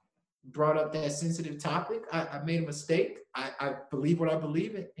 brought up that sensitive topic. I made a mistake. I believe what I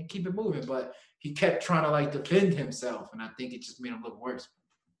believe in and keep it moving." But he kept trying to like defend himself, and I think it just made him look worse.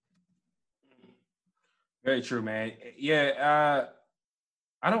 Very true, man. Yeah,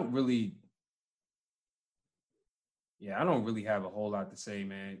 I don't really have a whole lot to say,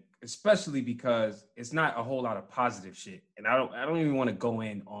 man. Especially because it's not a whole lot of positive shit, and I don't even want to go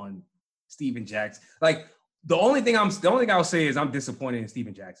in on Steven Jackson. Like, the only thing I'll say is I'm disappointed in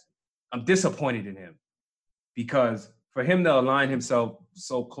Steven Jackson. I'm disappointed in him because for him to align himself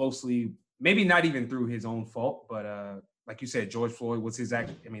so closely, maybe not even through his own fault, but like you said, George Floyd was his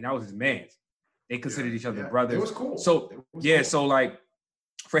act. I mean, that was his man's. They considered each other brothers. It was cool. So so like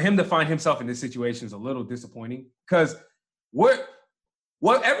for him to find himself in this situation is a little disappointing because what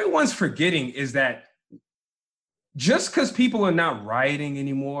everyone's forgetting is that just because people are not rioting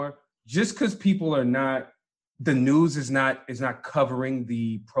anymore, just because people are not, the news is not covering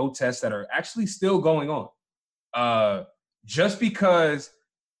the protests that are actually still going on. Just because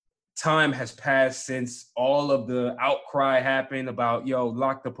time has passed since all of the outcry happened about,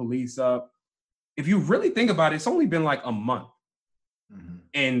 lock the police up. If you really think about it, it's only been like a month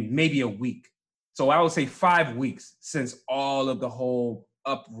and maybe a week. So I would say 5 weeks since all of the whole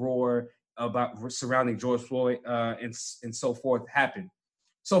uproar about surrounding George Floyd and so forth happened.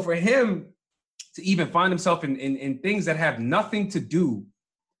 So for him to even find himself in things that have nothing to do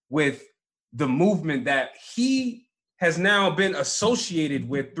with the movement that he has now been associated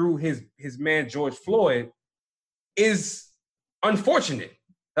with through his man George Floyd is unfortunate.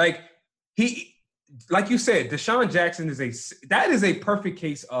 Like you said, Deshaun Jackson is a perfect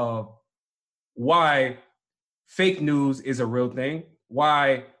case of why fake news is a real thing,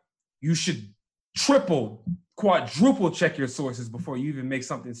 why you should quadruple check your sources before you even make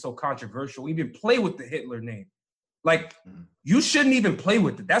something so controversial, even play with the Hitler name. Like, you shouldn't even play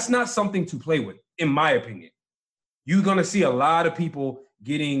with it. That's not something to play with, in my opinion. You're going to see a lot of people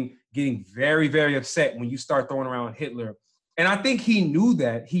getting very, very upset when you start throwing around Hitler. And I think he knew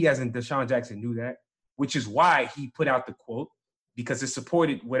that. Deshaun Jackson knew that, which is why he put out the quote, because it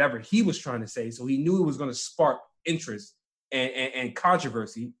supported whatever he was trying to say. So he knew it was going to spark interest and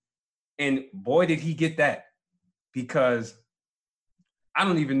controversy. And boy, did he get that, because I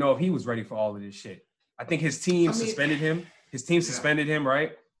don't even know if he was ready for all of this shit. I think his team suspended him. His team suspended him,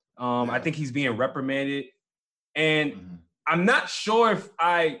 right? I think he's being reprimanded. And I'm not sure if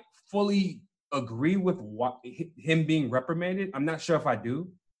I fully agree with him being reprimanded. I'm not sure if I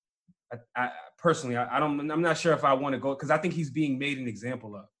do. I personally, I'm not sure if I want to go, because I think he's being made an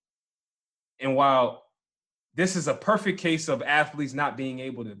example of. And while this is a perfect case of athletes not being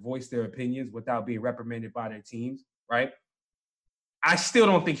able to voice their opinions without being reprimanded by their teams, right? I still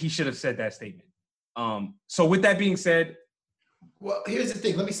don't think he should have said that statement. So with that being said, well, here's the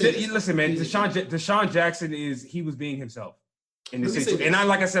thing. Let me say this. Listen, man, Deshaun Jackson he was being himself in this situation. And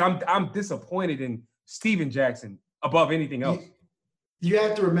like I said, I'm disappointed in Steven Jackson above anything else. You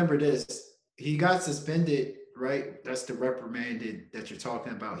have to remember this. He got suspended, right? That's the reprimanded that you're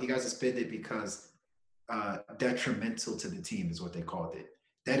talking about. He got suspended because detrimental to the team is what they called it.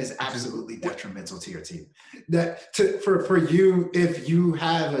 That is absolutely detrimental to your team. For you, if you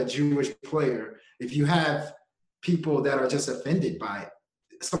have a Jewish player, if you have people that are just offended by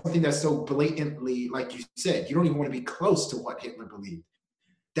it, something that's so blatantly, like you said, you don't even want to be close to what Hitler believed.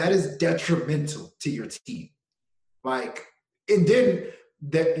 That is detrimental to your team. Like, and then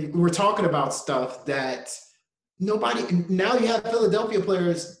that we're talking about stuff that nobody, now you have Philadelphia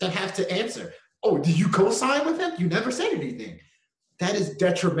players that have to answer. Oh, did you co-sign with him? You never said anything. That is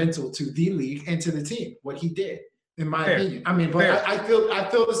detrimental to the league and to the team, what he did, in my opinion. I mean, but I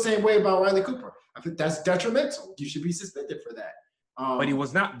feel the same way about Riley Cooper. I think that's detrimental. You should be suspended for that. But he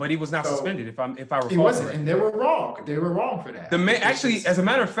was not suspended. If I recall, he wasn't, and they were wrong. They were wrong for that. The man, actually, as a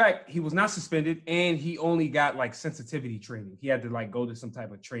matter of fact, he was not suspended, and he only got like sensitivity training. He had to like go to some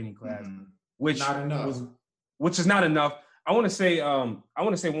type of training class, which is not enough. I want to say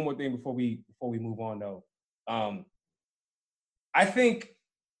one more thing before we move on though. I think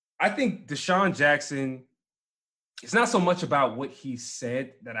Deshaun Jackson, it's not so much about what he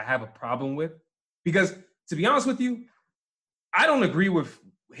said that I have a problem with, because to be honest with you, I don't agree with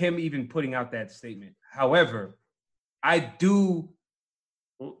him even putting out that statement. However, I do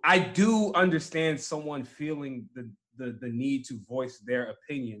understand someone feeling the need to voice their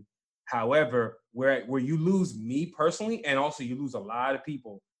opinion. However, where you lose me personally, and also you lose a lot of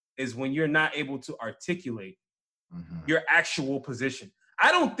people, is when you're not able to articulate your actual position.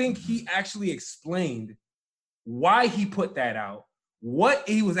 I don't think he actually explained why he put that out, what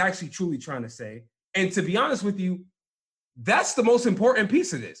he was actually truly trying to say. And to be honest with you, that's the most important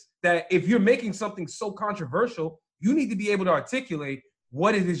piece of this, that if you're making something so controversial, you need to be able to articulate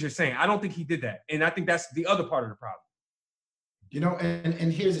what it is you're saying. I don't think he did that. And I think that's the other part of the problem. You know,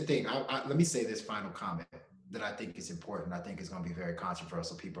 and here's the thing. Let me say this final comment that I think is important. I think it's going to be very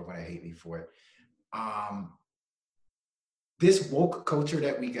controversial. People are going to hate me for it. This woke culture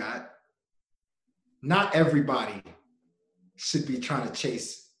that we got, not everybody should be trying to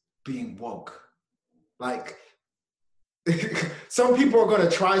chase being woke. Like, some people are going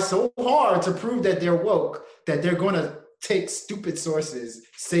to try so hard to prove that they're woke that they're going to take stupid sources,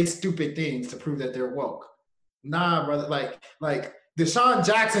 say stupid things to prove that they're woke. Nah, brother. Like Deshaun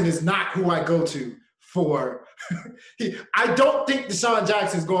Jackson is not who I go to for. I don't think Deshaun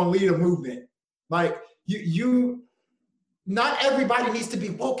Jackson is going to lead a movement. Like you. Not everybody needs to be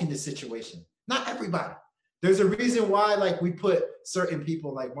woke in this situation. Not everybody. There's a reason why, like, we put certain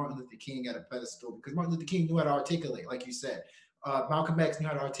people like Martin Luther King at a pedestal, because Martin Luther King knew how to articulate, like you said. Malcolm X knew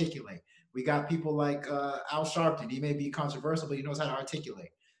how to articulate. We got people like Al Sharpton. He may be controversial, but he knows how to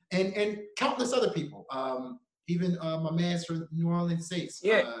articulate. And countless other people. Even my man's from New Orleans Saints.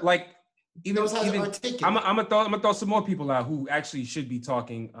 Yeah, he knows how to articulate. I'm gonna throw some more people out who actually should be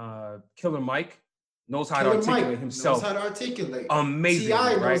talking. Killer Mike knows how to articulate himself. Knows how to articulate. Amazing.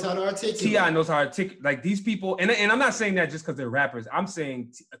 T.I. right? knows how to articulate. T.I. knows how to articulate. Like, these people, and I'm not saying that just because they're rappers. I'm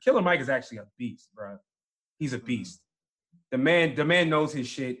saying Killer Mike is actually a beast, bro. He's a beast. The man knows his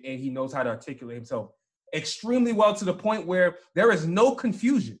shit, and he knows how to articulate himself extremely well, to the point where there is no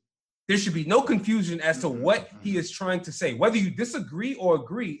confusion. There should be no confusion as to what he is trying to say. Whether you disagree or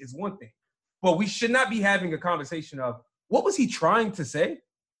agree is one thing, but we should not be having a conversation of what was he trying to say.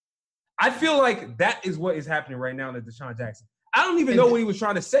 I feel like that is what is happening right now to Deshaun Jackson. I don't even know what he was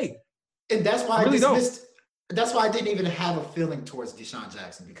trying to say. And that's why that's why I didn't even have a feeling towards Deshaun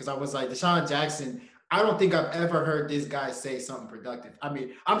Jackson, because I was like, Deshaun Jackson, I don't think I've ever heard this guy say something productive. I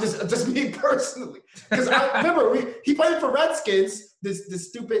mean, I'm just me personally. Because I remember he played for Redskins, this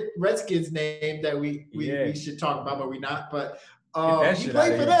stupid Redskins name that we should talk about, but we not. But he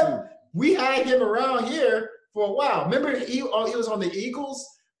played for them. We had him around here for a while. Remember he was on the Eagles,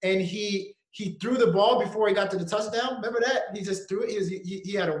 and he threw the ball before he got to the touchdown. Remember that? He just threw it.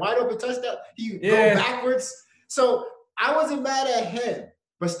 He had a wide open touchdown. He go backwards. So I wasn't mad at him.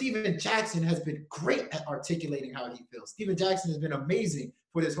 But Steven Jackson has been great at articulating how he feels. Steven Jackson has been amazing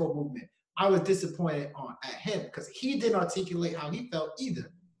for this whole movement. I was disappointed at him because he didn't articulate how he felt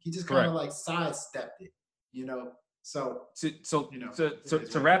either. He just kind of like sidestepped it, you know. So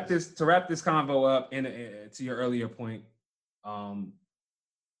to wrap this convo up, and to your earlier point,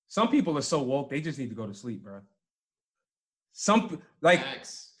 some people are so woke they just need to go to sleep, bro.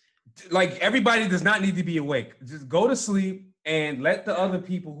 Like everybody does not need to be awake. Just go to sleep and let the other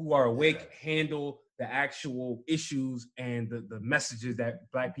people who are awake handle the actual issues and the messages that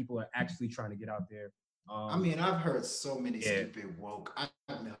Black people are actually trying to get out there. I mean, I've heard so many stupid woke.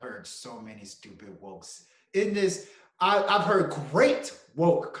 I've heard so many stupid wokes in this. I've heard great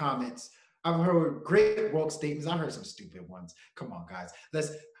woke comments. I've heard great woke statements. I heard some stupid ones. Come on, guys.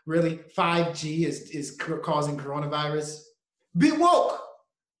 Let's really 5G is causing coronavirus. Be woke.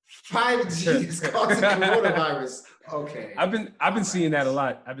 5G is causing coronavirus. Okay. I've been seeing that a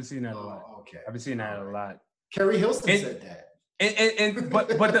lot. Okay. I've been seeing that a lot. Kerry Hilson said that.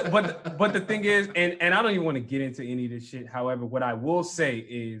 But the thing is, and I don't even want to get into any of this shit. However, what I will say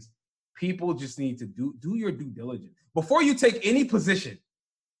is people just need to do your due diligence. Before you take any position,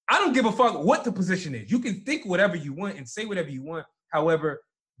 I don't give a fuck what the position is. You can think whatever you want and say whatever you want. However,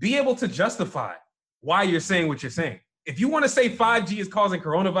 be able to justify why you're saying what you're saying. If you want to say 5G is causing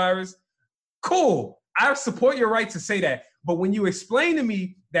coronavirus, cool. I support your right to say that. But when you explain to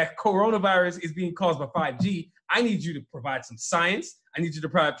me that coronavirus is being caused by 5G, I need you to provide some science. I need you to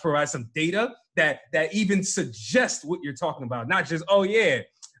provide some data that even suggests what you're talking about. Not just, oh yeah,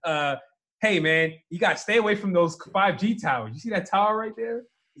 hey man, you got to stay away from those 5G towers. You see that tower right there?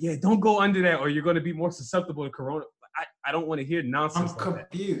 Yeah, don't go under that or you're going to be more susceptible to corona. I don't want to hear nonsense. I'm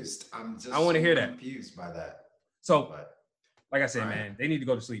confused. I want to hear that. Confused by that. So, like I said, man, they need to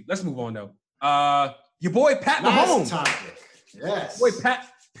go to sleep. Let's move on though. Your boy Pat Mahomes. Topic. Yes. Boy Pat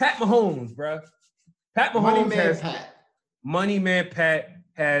Mahomes, bro. Pat Mahomes Money Man Pat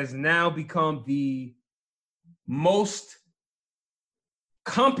has now become the most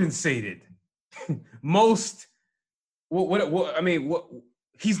compensated, most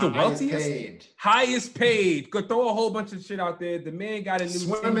he's the wealthiest, highest paid. Could throw a whole bunch of shit out there. The man got a new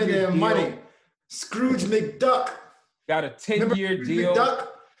swimming in money. Scrooge McDuck got a 10-year deal. McDuck?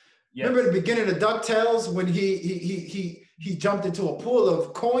 Yes. Remember the beginning of DuckTales when he jumped into a pool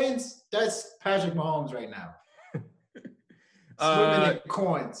of coins? That's Patrick Mahomes right now. Swimming in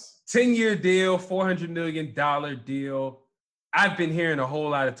coins. 10-year deal, $400 million deal. I've been hearing a whole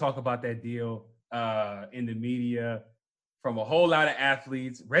lot of talk about that deal in the media from a whole lot of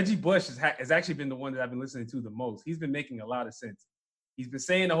athletes. Reggie Bush has actually been the one that I've been listening to the most. He's been making a lot of sense. He's been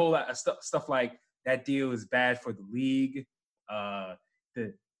saying a whole lot of stuff like that deal is bad for the league. I've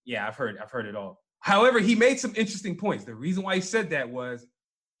heard it all. However, he made some interesting points. The reason why he said that was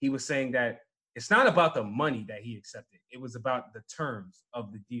he was saying that it's not about the money that he accepted. It was about the terms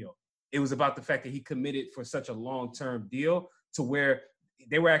of the deal. It was about the fact that he committed for such a long-term deal to where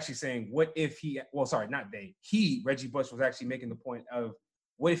they were actually saying, what if Reggie Bush was actually making the point of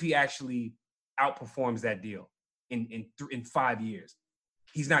what if he actually outperforms that deal in 5 years?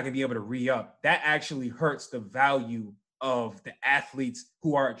 He's not going to be able to re-up. That actually hurts the value of the athletes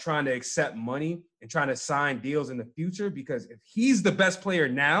who are trying to accept money and trying to sign deals in the future, because if he's the best player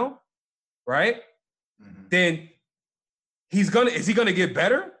now, right, then is he gonna get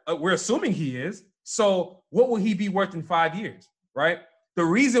better? We're assuming he is. So what will he be worth in 5 years, right? The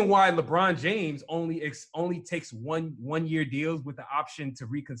reason why LeBron James only takes one year deals with the option to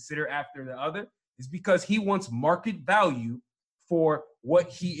reconsider after the other is because he wants market value for what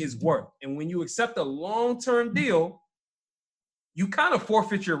he is worth. And when you accept a long-term deal, you kind of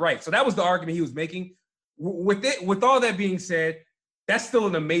forfeit your right. So that was the argument he was making. With all that being said, that's still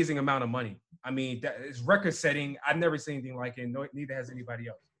an amazing amount of money. I mean, that is record-setting. I've never seen anything like it. Neither has anybody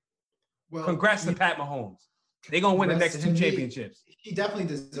else. Well, congrats to Pat Mahomes. They're going to win the next 2 championships. He definitely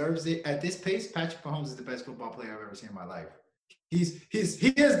deserves it. At this pace, Patrick Mahomes is the best football player I've ever seen in my life. He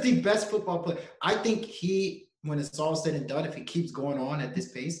is the best football player. I think when it's all said and done, if he keeps going on at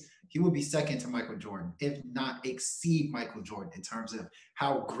this pace, he will be second to Michael Jordan, if not exceed Michael Jordan in terms of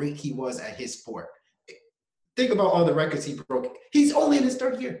how great he was at his sport. Think about all the records he broke. He's only in his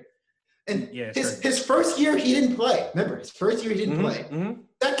 3rd year. And his first year, he didn't play. Remember, his first year, he didn't play.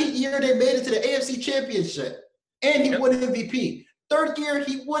 Second year, they made it to the AFC Championship. And he won MVP. 3rd year,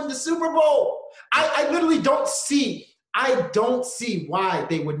 he won the Super Bowl. I literally don't see why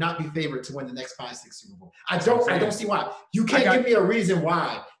they would not be favored to win the next 5-6 Super Bowl. I don't see why. You can't give me a reason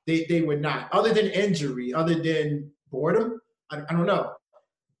why they would not, other than injury, other than boredom. I don't know.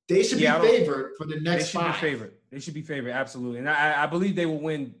 They should be favored for the next 5. They should be favored, absolutely. And I believe they will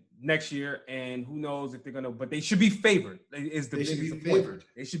win next year, and who knows if they're going to, but they should be favored. They should be favored.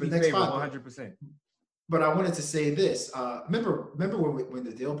 They should be favored 100%. But I wanted to say this. Remember when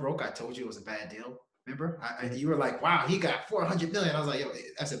the deal broke, I told you it was a bad deal? Remember? You were like, wow, he got $400 million. I was like, yo,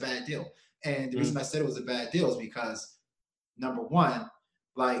 that's a bad deal. And the reason I said it was a bad deal is because, number one,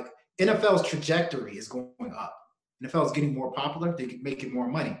 like NFL's trajectory is going up. NFL is getting more popular. They're making more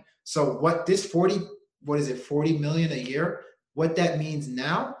money. So what this 40 million a year, what that means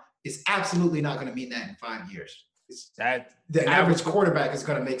now is absolutely not going to mean that in 5 years. The average quarterback is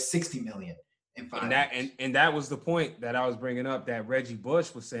going to make 60 million in 5 years. And that was the point that I was bringing up, that Reggie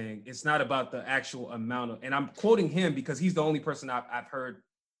Bush was saying. It's not about the actual amount of, and I'm quoting him because he's the only person I've heard,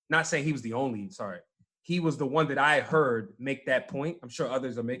 not saying he was the only, sorry. He was the one that I heard make that point. I'm sure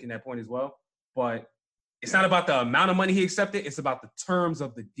others are making that point as well, but it's not about the amount of money he accepted. It's about the terms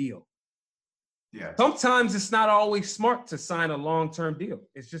of the deal. Yeah. Sometimes it's not always smart to sign a long-term deal.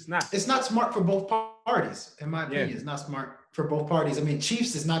 It's just not. It's not smart for both parties, in my opinion. It's not smart for both parties. I mean,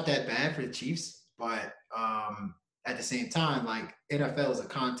 Chiefs is not that bad for the Chiefs, but at the same time, like NFL is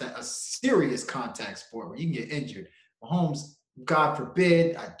a serious contact sport where you can get injured. Mahomes, God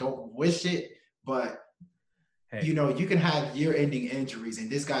forbid, I don't wish it, but Hey. you know, you can have year-ending injuries, and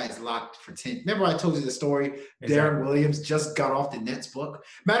this guy is locked for 10. Remember I told you the story? Exactly. Darren Williams just got off the Nets book.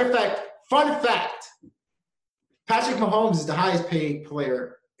 Matter of fact, fun fact, Patrick Mahomes is the highest paid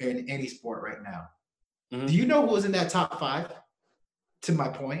player in any sport right now. Mm-hmm. Do you know who was in that top 5? To my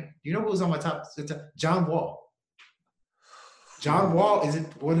point, do you know who was on my top? John Wall. John Wall is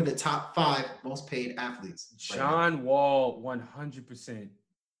one of the top 5 most paid athletes. John Wall, 100%.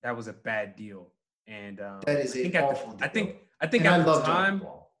 That was a bad deal. And that is an awful deal. I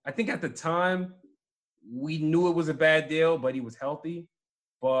think at the time we knew it was a bad deal, but he was healthy.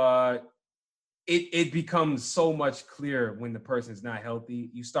 But it becomes so much clearer when the person's not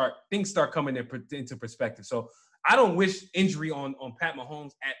healthy. Things start coming into perspective. So I don't wish injury on Pat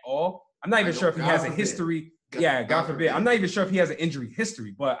Mahomes at all. I'm not even sure if he has a history. God forbid. I'm not even sure if he has an injury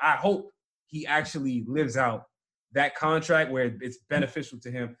history, but I hope he actually lives out that contract where it's beneficial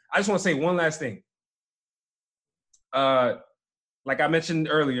to him. I just want to say one last thing. Like I mentioned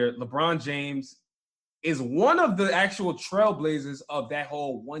earlier, LeBron James is one of the actual trailblazers of that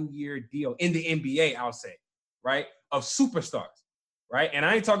whole 1-year deal in the NBA, I'll say, right? Of superstars, right? And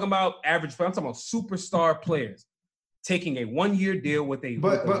I ain't talking about average players. I'm talking about superstar players taking a 1-year deal with a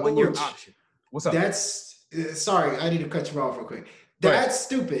 1-year option. What's up? Sorry, I need to cut you off real quick. That's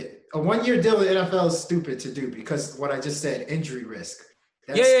stupid. A 1-year deal in the NFL is stupid to do because what I just said, injury risk.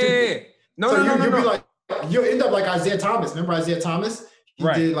 That's stupid. No. You'll end up like Isaiah Thomas. Remember Isaiah Thomas? He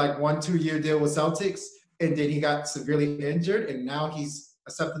did like 1-2 year deal with Celtics, and then he got severely injured, and now he's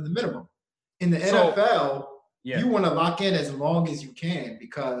accepting the minimum. In the NFL, you want to lock in as long as you can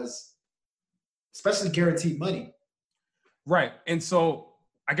because, especially guaranteed money. Right, and so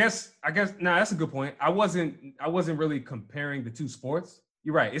I guess that's a good point. I wasn't really comparing the two sports.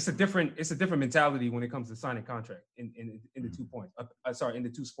 You're right. It's a different mentality when it comes to signing contract in the 2 points. In the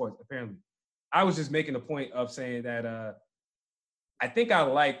two sports. Apparently, I was just making a point of saying that I think I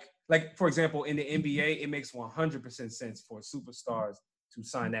like for example in the NBA, it makes 100% sense for superstars to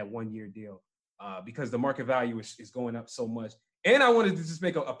sign that 1-year deal because the market value is going up so much. And I wanted to just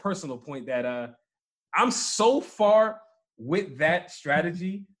make a personal point that I'm so far with that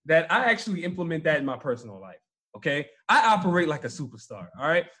strategy that I actually implement that in my personal life. Okay, I operate like a superstar. All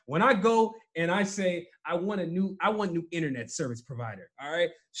right, when I go and I say I want new internet service provider. All right,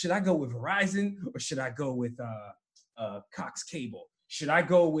 should I go with Verizon or should I go with Cox Cable? Should I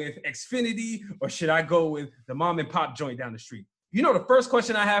go with Xfinity or should I go with the mom and pop joint down the street? You know, the first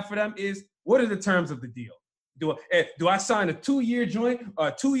question I have for them is, what are the terms of the deal? Do I sign a 2-year joint,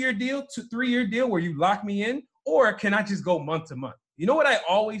 a 2-year deal, 3-year deal where you lock me in, or can I just go month to month? You know what I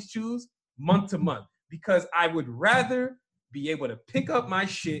always choose? Month to month. Because I would rather be able to pick up my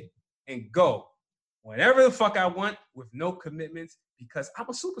shit and go whenever the fuck I want with no commitments because I'm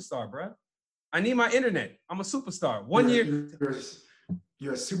a superstar, bro. I need my internet. I'm a superstar.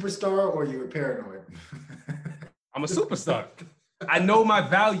 You're a superstar or you're paranoid? I'm a superstar. I know my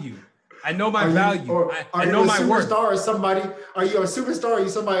value. I know my value. I know my worth. Are you a superstar or are you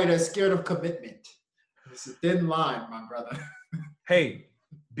somebody that's scared of commitment? It's a thin line, my brother. Hey,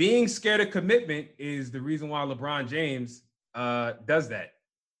 being scared of commitment is the reason why LeBron James does that.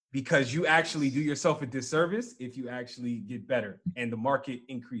 Because you actually do yourself a disservice if you actually get better and the market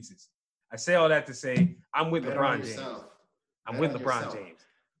increases. I say all that to say I'm with LeBron James. I'm with LeBron James.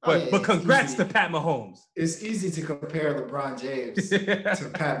 But congrats to Pat Mahomes. It's easy to compare LeBron James to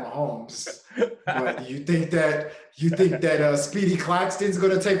Pat Mahomes. But you think that Speedy Claxton's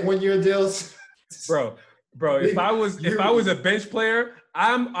gonna take 1-year deals? Bro, if I was a bench player,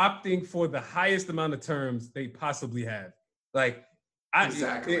 I'm opting for the highest amount of terms they possibly have. Like,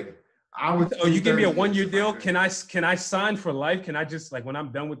 exactly. You give me a 1-year deal? Can I sign for life? Can I just when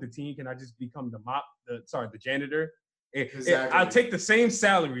I'm done with the team? Can I just become the janitor? Exactly. I'll take the same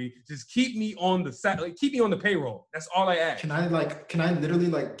salary. Just keep me on the payroll. That's all I ask. Can I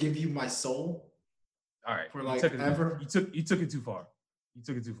literally give you my soul? All right. For ever? You took it too far.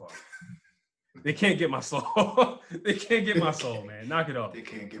 They can't get my soul. They can't get my soul, man. Knock it off. They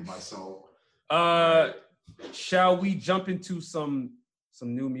can't get my soul. Shall we jump into some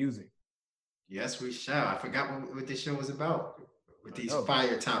new music? Yes, we shall. I forgot what this show was about with these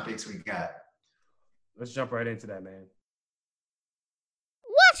fire topics we got. Let's jump right into that, man.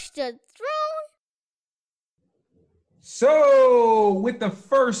 Watch the Throne. So, with the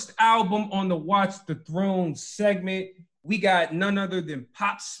first album on the Watch the Throne segment, we got none other than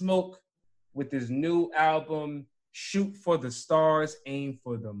Pop Smoke with his new album, Shoot for the Stars, Aim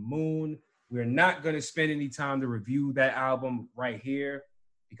for the Moon. We're not going to spend any time to review that album right here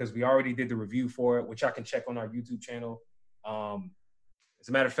because we already did the review for it, which I can check on our YouTube channel. As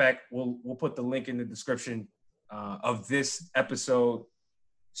a matter of fact, we'll put the link in the description of this episode.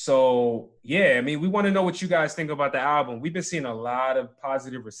 So yeah, I mean, we want to know what you guys think about the album. We've been seeing a lot of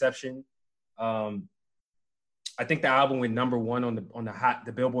positive reception. I think the album went number one on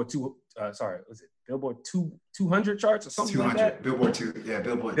the Billboard Billboard 200 charts or something like that. Billboard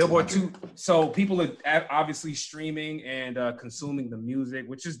 2. So people are obviously streaming and consuming the music,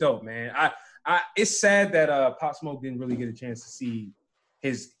 which is dope, man. It's sad that Pop Smoke didn't really get a chance to see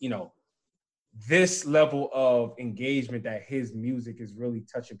his, this level of engagement that his music is really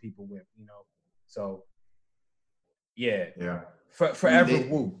touching people with, So yeah.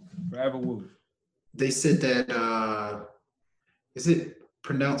 Forever woo. They said that is it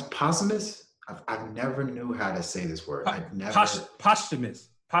pronounced posthumous? I've never knew how to say this word. Posthumous.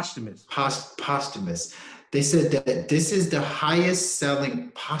 Posthumous. They said that this is the highest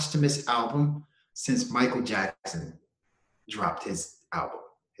selling posthumous album since Michael Jackson dropped his album.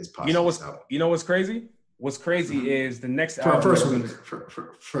 His posthumous album. You know what's crazy? What's crazy is the next album. First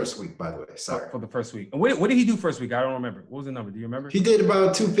week, by the way. Sorry. For the first week. And what did he do first week? I don't remember. What was the number? Do you remember? He did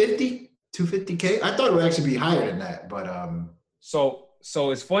about 250K. I thought it would actually be higher than that, but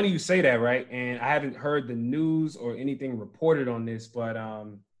So it's funny you say that, right? And I haven't heard the news or anything reported on this, but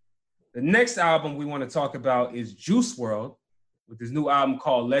the next album we want to talk about is Juice WRLD with his new album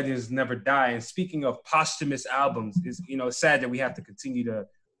called Legends Never Die. And speaking of posthumous albums, it's sad that we have to continue to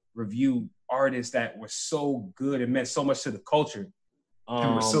review artists that were so good and meant so much to the culture.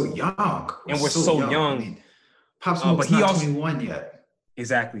 And we're so young. We're so young. I mean, Pop Smoke's not 21 yet.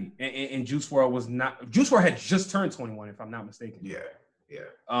 Exactly. And Juice WRLD was not. Juice WRLD had just turned 21, if I'm not mistaken. Yeah.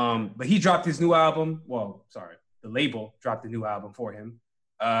 But he dropped his new album. Well, sorry, the label dropped a new album for him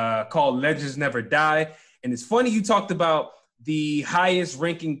called Legends Never Die. And it's funny you talked about the highest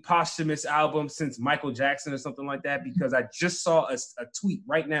ranking posthumous album since Michael Jackson or something like that, because I just saw a tweet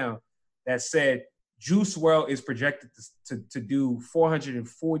right now that said Juice WRLD is projected to do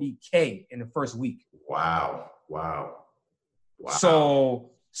 440K in the first week. Wow. So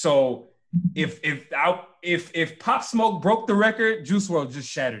if Pop Smoke broke the record, Juice WRLD just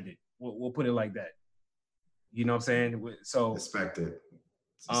shattered it. We'll put it like that. You know what I'm saying? So Suspected.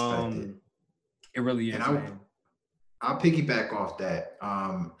 It really is. And I'll piggyback off that.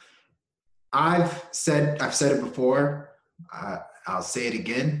 I've said it before. I'll say it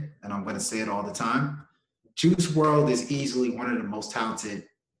again, and I'm going to say it all the time. Juice WRLD is easily one of the most talented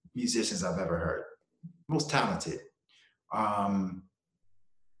musicians I've ever heard. Most talented.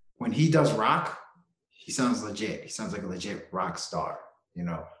 When he does rock, he sounds legit. He sounds like a legit rock star.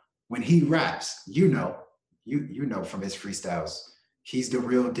 When he raps, you know from his freestyles, he's the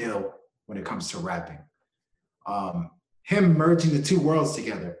real deal when it comes to rapping. Him merging the two worlds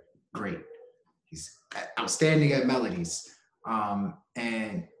together, great. He's outstanding at melodies.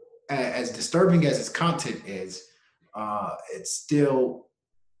 And as disturbing as his content is, it's still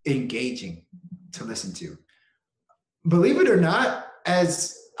engaging to listen to. Believe it or not,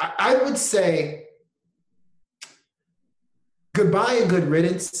 as I would say, Goodbye and Good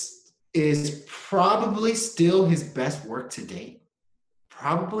Riddance is probably still his best work to date.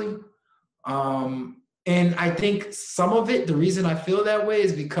 Probably. And I think some of it, the reason I feel that way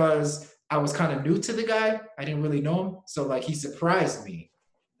is because I was kind of new to the guy. I didn't really know him. So he surprised me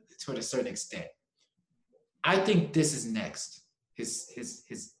to a certain extent. I think this is next, his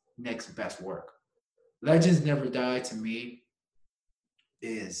next best work. Legends Never Die to me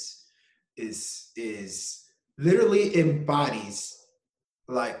is literally embodies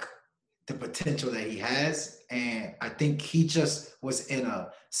the potential that he has. And I think he just was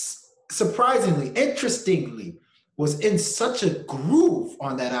interestingly, was in such a groove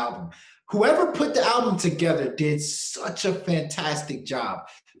on that album. Whoever put the album together did such a fantastic job,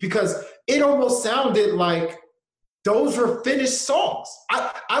 because it almost sounded like those were finished songs.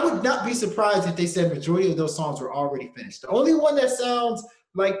 I would not be surprised if they said majority of those songs were already finished. The only one that sounds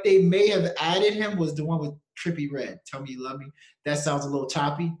like they may have added him was the one with Trippie Redd, Tell Me You Love Me. That sounds a little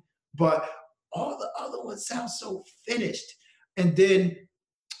choppy, but all the other ones sound so finished. And then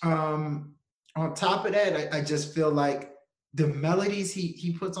on top of that, I just feel like the melodies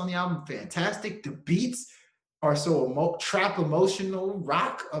he puts on the album, fantastic. The beats are so trap emotional,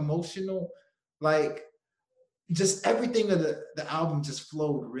 rock emotional, just everything of the album just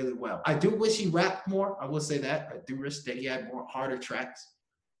flowed really well. I do wish he rapped more. I will say that. I do wish that he had more harder tracks.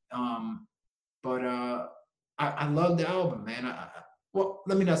 But I love the album, man. Well,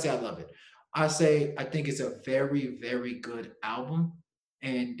 let me not say I love it. I say I think it's a very, very good album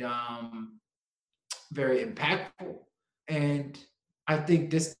and very impactful. And I think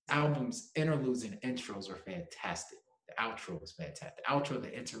this album's interludes and intros are fantastic. The outro was fantastic. The outro,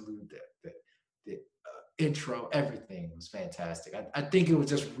 the interlude, the intro, everything was fantastic. I think it was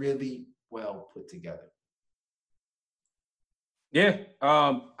just really well put together. Yeah,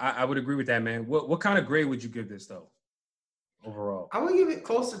 I would agree with that, man. What kind of grade would you give this though, overall? I would give it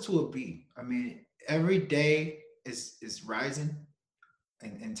closer to a B. I mean, every day is rising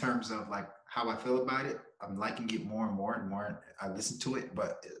in terms of like how I feel about it. I'm liking it more and more and more. I listen to it,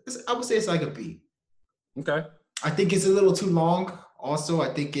 but I would say it's like a B. Okay. I think it's a little too long. Also,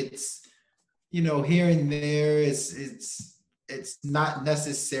 I think it's here and there. It's not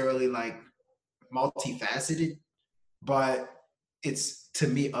necessarily like multifaceted, but it's to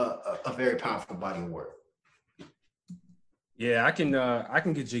me a very powerful body of work. Yeah, I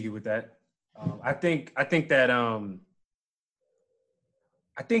can get jiggy with that. I think that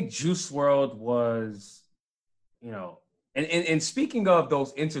I think Juice World was, and speaking of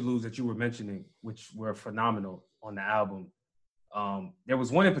those interludes that you were mentioning, which were phenomenal on the album, there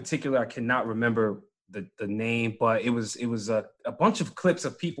was one in particular I cannot remember the name, but it was a bunch of clips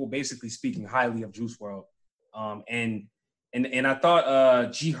of people basically speaking highly of Juice World, and I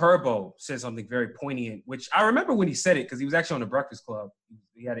thought G Herbo said something very poignant, which I remember when he said it because he was actually on the Breakfast Club.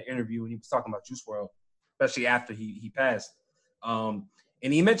 He had an interview and he was talking about Juice World, especially after he passed. And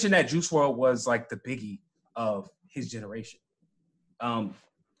he mentioned that Juice World was like the Biggie of his generation.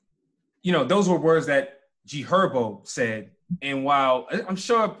 Those were words that G Herbo said. And while I'm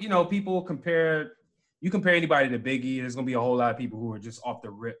sure, people compare anybody to Biggie, there's going to be a whole lot of people who are just off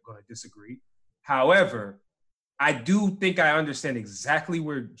the rip going to disagree. However, I do think I understand exactly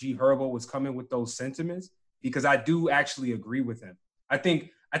where G Herbo was coming with those sentiments because I do actually agree with him. I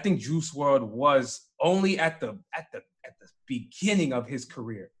think Juice WRLD was only at the beginning of his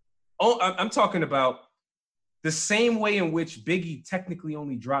career. Oh, I'm talking about the same way in which Biggie technically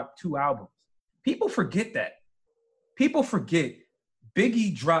only dropped 2 albums. People forget that. People forget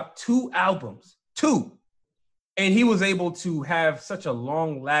Biggie dropped 2 albums, 2, and he was able to have such a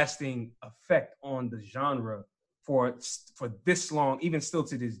long-lasting effect on the genre for this long, even still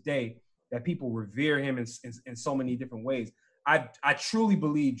to this day, that people revere him in so many different ways. I truly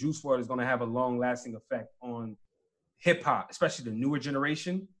believe Juice WRLD is going to have a long-lasting effect on hip-hop, especially the newer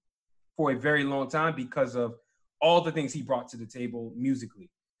generation, for a very long time because of all the things he brought to the table musically.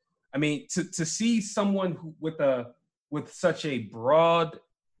 I mean, to see someone who with such a broad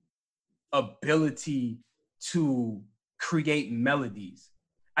ability to create melodies,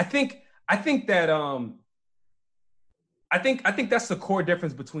 I think that's the core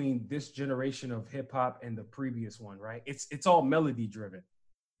difference between this generation of hip hop and the previous one, right? It's all melody driven.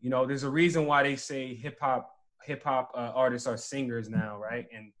 There's a reason why they say hip hop artists are singers now, right?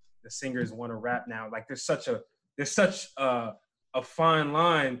 And the singers want to rap now. Like there's such a fine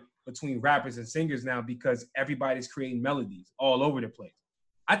line between rappers and singers now because everybody's creating melodies all over the place.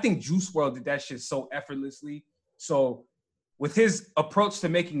 I think Juice WRLD did that shit so effortlessly. So with his approach to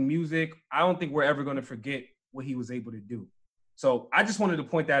making music, I don't think we're ever going to forget what he was able to do. So I just wanted to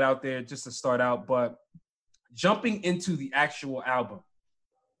point that out there just to start out. But jumping into the actual album,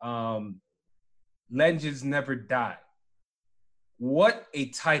 Legends Never Die. What a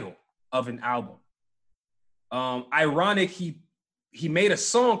title of an album. Ironic, he made a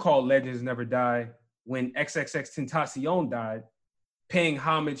song called Legends Never Die when XXXTentacion died, paying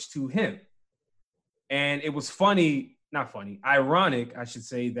homage to him. And it was ironic, I should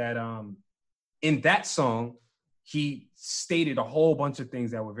say, that in that song, he stated a whole bunch of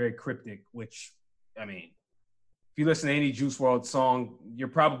things that were very cryptic, which, I mean, if you listen to any Juice WRLD song, you're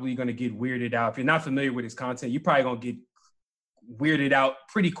probably going to get weirded out. If you're not familiar with his content, you're probably going to get weirded out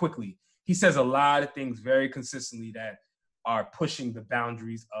pretty quickly. He says a lot of things very consistently that are pushing the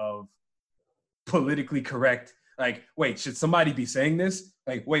boundaries of politically correct. Like, wait, should somebody be saying this?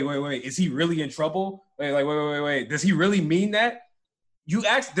 Like, wait, is he really in trouble? Wait, does he really mean that?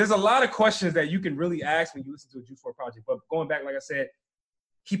 There's a lot of questions that you can really ask when you listen to a Juice WRLD project. But going back, like I said,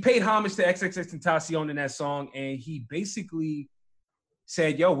 he paid homage to XXXTentacion in that song, and he basically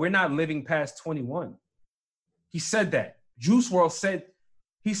said, yo, we're not living past 21. He said that. Juice WRLD said,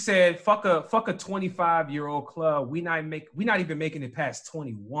 he said, fuck a 25-year-old club. We not even making it past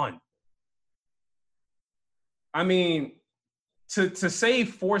 21. I mean, to say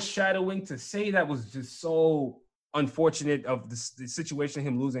foreshadowing, to say that was just so unfortunate of the situation of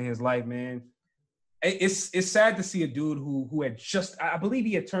him losing his life, man. It's sad to see a dude who had just, I believe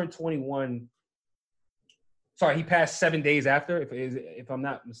he had turned 21 sorry, he passed 7 days after, if I'm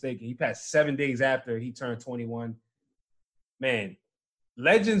not mistaken. He passed 7 days after he turned 21. Man,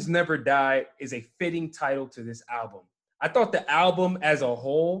 Legends Never Die is a fitting title to this album. I thought the album as a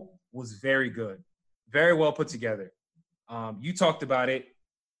whole was very good, very well put together. You talked about it.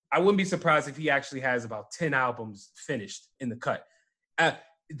 I wouldn't be surprised if he actually has about 10 albums finished in the cut.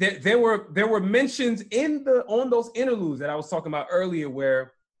 There were mentions on those interludes that I was talking about earlier,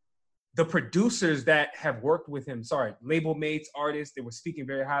 where the producers that have worked with him, label mates, artists, they were speaking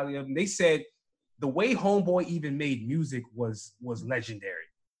very highly of him. They said the way Homeboy even made music was legendary.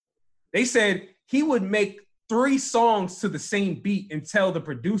 They said he would make 3 songs to the same beat and tell the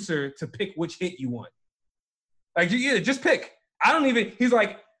producer to pick which hit you want. Like, yeah, just pick. He's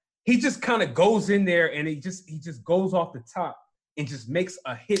like, he just kind of goes in there and he just goes off the top and just makes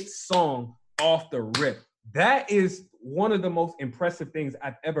a hit song off the rip. That is one of the most impressive things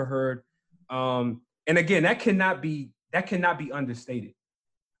I've ever heard. And again, that cannot be understated.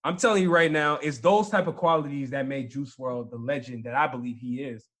 I'm telling you right now, it's those type of qualities that made Juice WRLD the legend that I believe he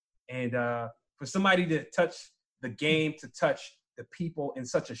is. And for somebody to touch the game, to touch the people in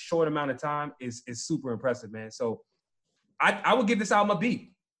such a short amount of time is super impressive, man. So I would give this album a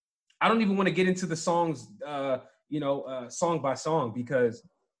B. I don't even want to get into the songs, song by song, because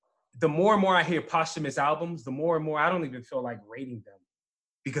the more and more I hear posthumous albums, the more and more I don't even feel like rating them,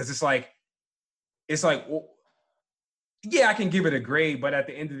 because it's like, well, yeah, I can give it a grade, but at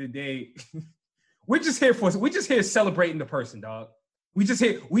the end of the day, we're just here celebrating the person, dog. We just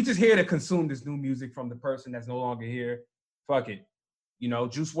here to consume this new music from the person that's no longer here. Fuck it.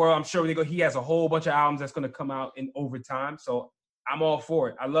 Juice WRLD, I'm sure he has a whole bunch of albums that's going to come out in over time. So I'm all for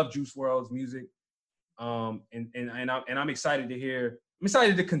it. I love Juice WRLD's music. And I'm excited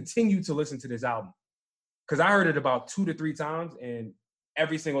to continue to listen to this album, because I heard it about 2 to 3 times, and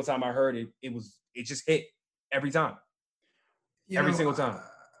every single time I heard it, it just hit every time. Every single time.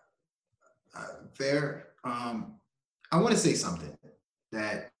 Fair. I want to say something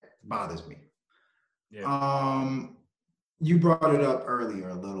that bothers me. Yeah. You brought it up earlier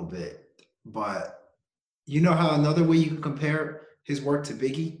a little bit, but you know how another way you can compare his work to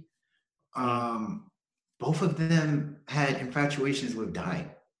Biggie? Both of them had infatuations with dying.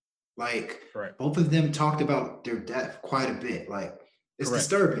 Like, Correct. Both of them talked about their death quite a bit. Like, it's Correct.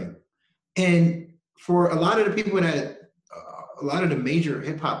 disturbing. And for a lot of the people a lot of the major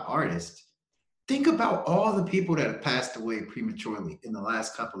hip hop artists, think about all the people that have passed away prematurely in the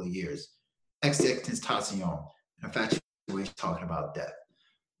last couple of years. XXXTentacion, infatuation, talking about death.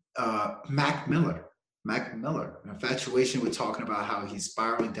 Mac Miller, infatuation with talking about how he's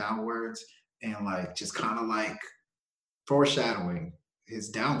spiraling downwards and like just kind of like foreshadowing his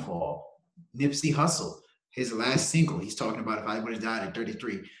downfall. Nipsey Hussle, his last single, he's talking about if I would have died at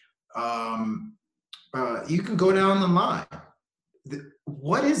 33. You can go down the line.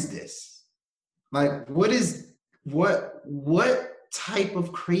 What is this? Like, what type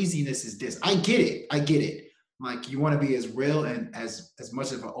of craziness is this? I get it. Like, you want to be as real and as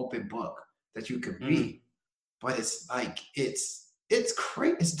much of an open book that you could be, but it's like it's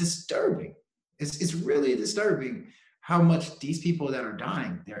crazy. It's disturbing. It's really disturbing how much these people that are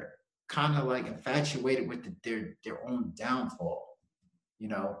dying, they're kind of like infatuated with their own downfall,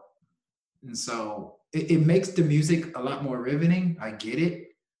 And so it makes the music a lot more riveting. I get it,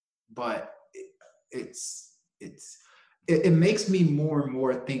 but it makes me more and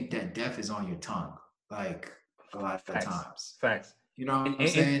more think that death is on your tongue, like a lot of times. Facts. You know what I'm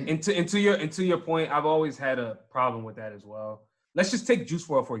saying? And to your point, I've always had a problem with that as well. Let's just take Juice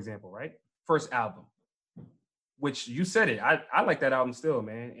WRLD, for example, right? First album, which you said it. I like that album still,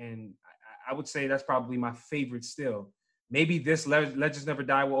 man. And I would say that's probably my favorite still. Maybe this Legends Never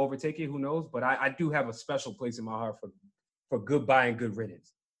Die will overtake it. Who knows? But I do have a special place in my heart for Goodbye and Good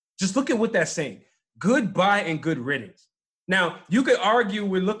Riddance. Just look at what that's saying. Goodbye and good riddance. Now, you could argue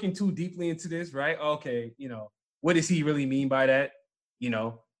we're looking too deeply into this, right? Okay, what does he really mean by that?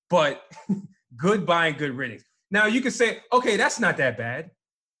 But goodbye and good riddance. Now, you could say, okay, that's not that bad.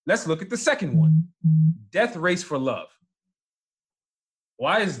 Let's look at the second one. Death Race for Love.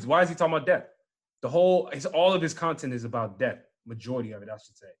 Why is he talking about death? All of his content is about death. Majority of it, I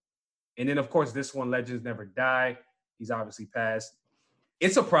should say. And then, of course, this one, Legends Never Die. He's obviously passed.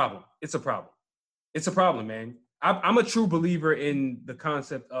 It's a problem. It's a problem, man. I'm a true believer in the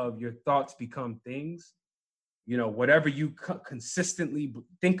concept of your thoughts become things. Whatever you consistently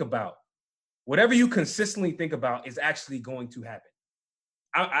think about is actually going to happen.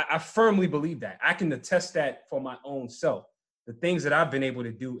 I firmly believe that. I can attest that for my own self. The things that I've been able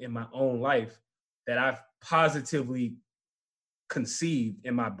to do in my own life that I've positively conceived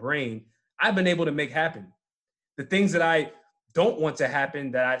in my brain, I've been able to make happen. the things that I don't want to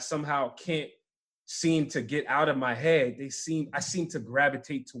happen, that I somehow can't seem to get out of my head, I seem to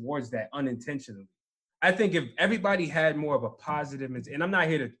gravitate towards that unintentionally. I think if everybody had more of a positive, and I'm not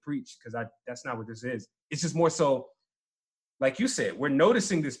here to preach because that's not what this is. It's just more so, like you said, we're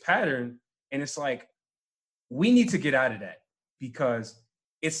noticing this pattern, and it's like, we need to get out of that, because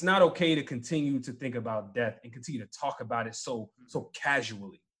it's not okay to continue to think about death and continue to talk about it so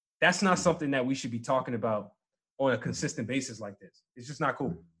casually. That's not something that we should be talking about on a consistent basis like this. It's just not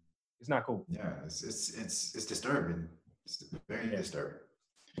cool. It's not cool. Yeah, it's disturbing. It's very disturbing.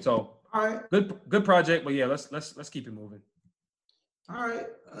 So, all right, good project, but yeah, let's keep it moving. All right,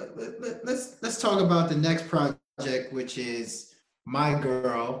 let's talk about the next project, which is my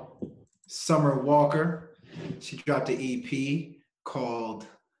girl, Summer Walker. She dropped an EP called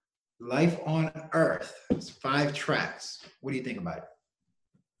Life on Earth. It's 5 tracks. What do you think about it?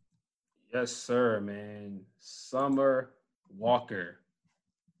 Yes, sir, man. Summer Walker.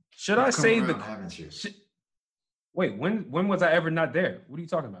 Should I say around, haven't you? Wait, when was I ever not there? What are you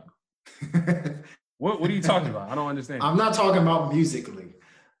talking about? What are you talking about? I don't understand. I'm not talking about musically.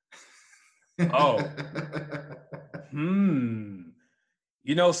 Oh.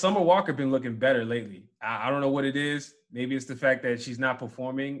 You know, Summer Walker been looking better lately. I don't know what it is. Maybe it's the fact that she's not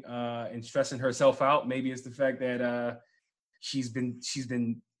performing and stressing herself out. Maybe it's the fact that she's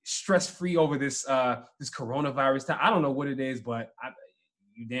been stress-free over this coronavirus time. I don't know what it is, but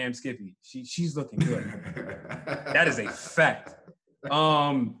you damn Skippy. She's looking good. That is a fact.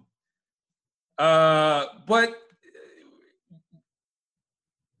 But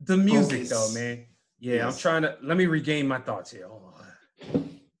the music though, man. Yeah, yes. I'm trying to, let me regain my thoughts here. Hold on.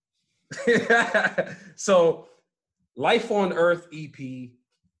 So, Life on Earth EP,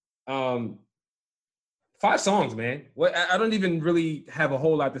 5 songs, man. What I don't even really have a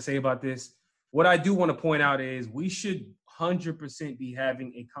whole lot to say about this. What I do want to point out is we should 100% be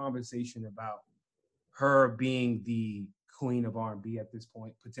having a conversation about her being the queen of R&B at this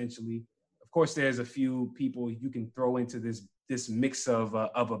point, potentially. Of course, there's a few people you can throw into this mix of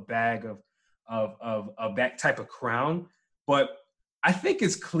a bag of that type of crown, but I think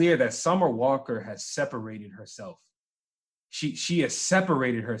it's clear that Summer Walker has separated herself. She has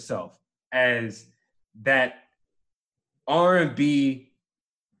separated herself as that R&B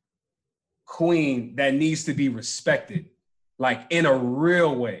queen that needs to be respected, like in a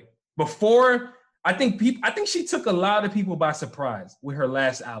real way. Before, I think she took a lot of people by surprise with her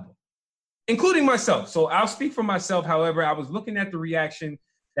last album, including myself. So I'll speak for myself. However, I was looking at the reaction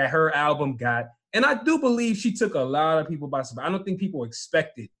that her album got, and I do believe she took a lot of people by surprise. I don't think people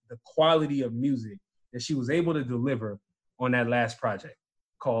expected the quality of music that she was able to deliver on that last project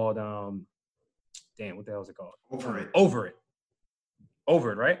called, damn, what the hell is it called? Over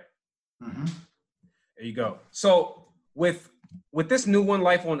It, right? Mm-hmm. There you go. So with this new one,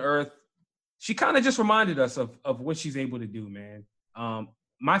 Life on Earth, she kind of just reminded us of what she's able to do, man.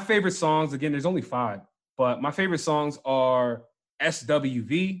 My favorite songs, again, there's only 5, but my favorite songs are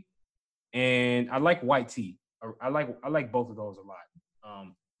SWV and I like White Tea. I like both of those a lot.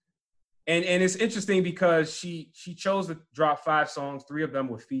 And it's interesting because she chose to drop 5 songs. 3 of them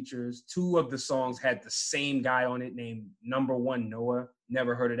were features. 2 of the songs had the same guy on it named Number One Noah.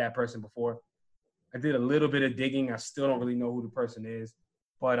 Never heard of that person before. I did a little bit of digging. I still don't really know who the person is,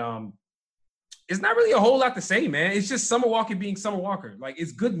 but it's not really a whole lot to say, man. It's just Summer Walker being Summer Walker. Like,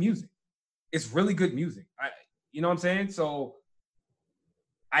 it's good music. It's really good music. You know what I'm saying? So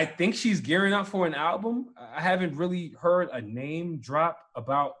I think she's gearing up for an album. I haven't really heard a name drop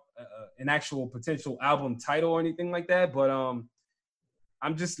about an actual potential album title or anything like that. But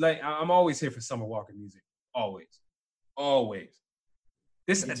I'm just like, I'm always here for Summer Walker music. Always.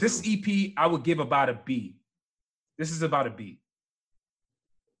 This EP, I would give about a B. This is about a B.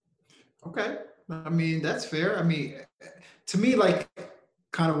 Okay. I mean, that's fair. I mean, to me, like,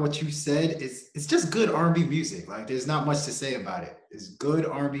 kind of what you said is it's just good R&B music. Like, there's not much to say about it. It's good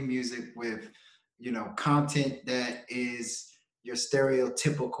R&B music with, content that is your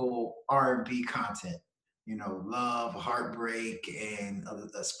stereotypical R&B content. Love, heartbreak, and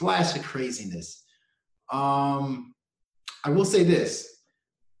a splash of craziness. I will say this.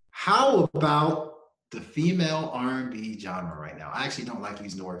 How about the female R&B genre right now? I actually don't like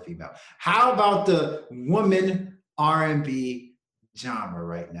using the word female. How about the woman R&B genre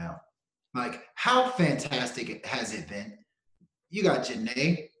right now? Like, how fantastic has it been? You got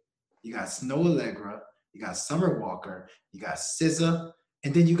Janae, you got Snow Allegra, you got Summer Walker, you got SZA,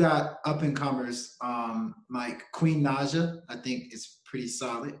 and then you got up-and-comers like Queen Naja. I think it's pretty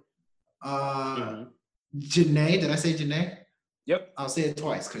solid. Janae, did I say Janae? Yep. I'll say it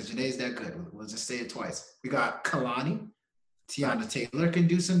twice because Janae's that good. We'll just say it twice. We got Kalani. Tiana Taylor can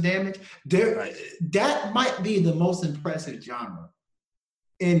do some damage. That might be the most impressive genre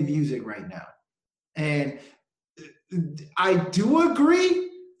in music right now. And I do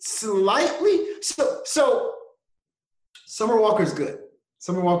agree slightly. So Summer Walker's good.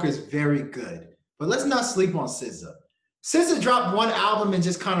 Summer Walker is very good. But let's not sleep on SZA. SZA dropped one album and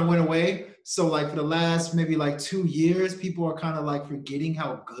just kind of went away. So like for the last maybe like 2 years, people are kind of like forgetting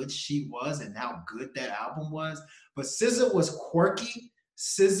how good she was and how good that album was. But SZA was quirky.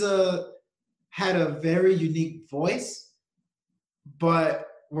 SZA had a very unique voice. But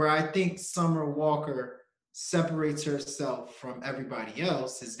where I think Summer Walker separates herself from everybody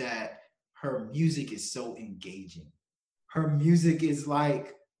else is that her music is so engaging. Her music is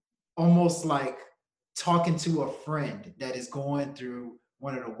like almost like talking to a friend that is going through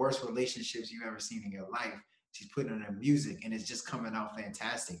one of the worst relationships you've ever seen in your life. She's putting on her music and it's just coming out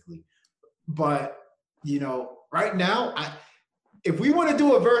fantastically. But, you know, right now, if we want to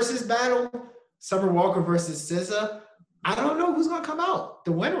do a versus battle, Summer Walker versus SZA, I don't know who's going to come out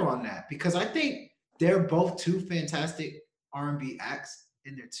the winner on that because I think they're both two fantastic R&B acts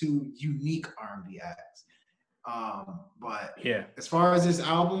and they're two unique R&B acts. But yeah, as far as this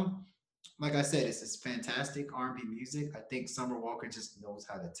album, like I said, it's fantastic R&B music. I think Summer Walker just knows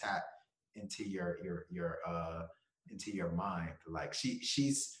how to tap into your into your mind. Like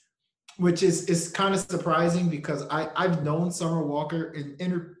she's which is kind of surprising because I've known Summer Walker in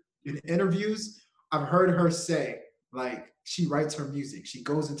interviews. I've heard her say like she writes her music. She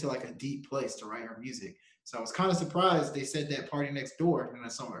goes into like a deep place to write her music. So I was kind of surprised they said that Party Next Door, and I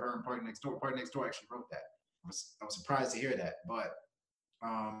saw her in Party Next Door. Party Next Door actually wrote that. I was surprised to hear that. But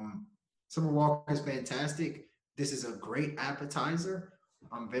Summer Walker is fantastic. This is a great appetizer.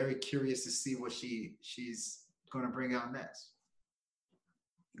 I'm very curious to see what she's going to bring out next.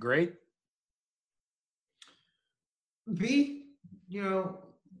 Great. B, you know,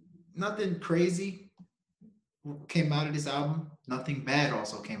 nothing crazy came out of this album. Nothing bad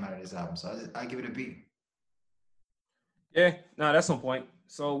also came out of this album. So I give it a B. Yeah, no, that's on point.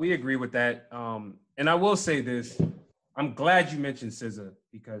 So we agree with that. And I will say this. I'm glad you mentioned SZA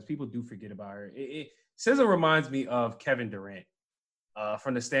because people do forget about her. SZA reminds me of Kevin Durant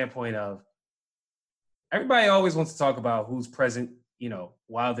from the standpoint of everybody always wants to talk about who's present, you know,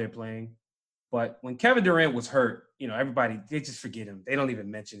 while they're playing. But when Kevin Durant was hurt, you know, they just forget him. They don't even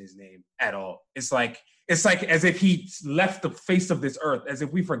mention his name at all. It's like as if he left the face of this earth, as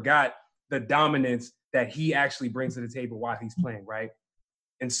if we forgot the dominance that he actually brings to the table while he's playing, right?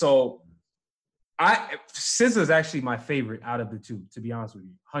 And so SZA is actually my favorite out of the two, to be honest with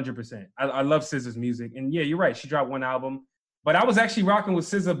you, 100%. I love SZA's music. And yeah, you're right. She dropped one album, but I was actually rocking with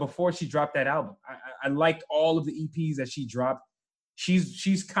SZA before she dropped that album. I liked all of the EPs that she dropped.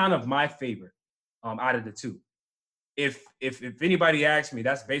 She's kind of my favorite out of the two. If anybody asks me,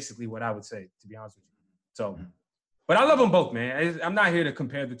 that's basically what I would say, to be honest with you. So, but I love them both, man. I'm not here to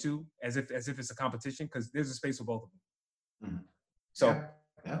compare the two as if it's a competition because there's a space for both of them. So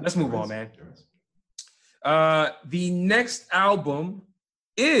let's move on, man. The next album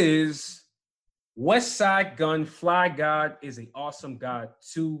is West Side Gun, Fly God is an Awesome God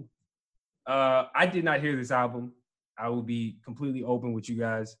 2. I did not hear this album. I will be completely open with you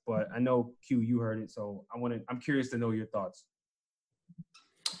guys, but I know Q, you heard it, so I'm curious to know your thoughts.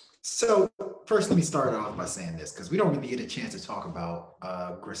 So first, let me start off by saying this because we don't really get a chance to talk about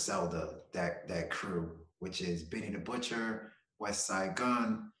Griselda, that crew, which is Benny the Butcher, West Side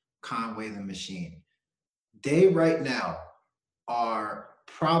Gun, Conway the Machine. They right now are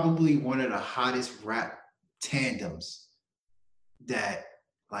probably one of the hottest rap tandems that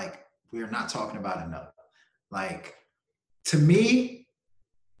like we're not talking about enough. Like to me,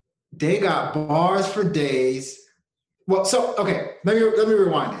 they got bars for days. Well, so okay, let me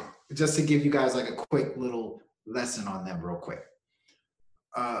rewind it just to give you guys like a quick little lesson on them real quick.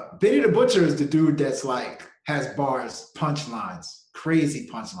 Benny the Butcher is the dude that's like has bars, punchlines, crazy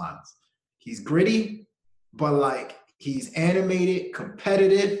punchlines. He's gritty, but like he's animated,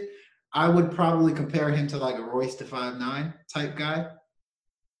 competitive. I would probably compare him to like a Royce da 5'9" type guy.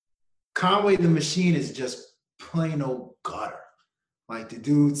 Conway the Machine is just plain old gutter. Like the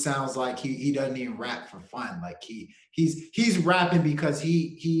dude sounds like he doesn't even rap for fun. Like he's rapping because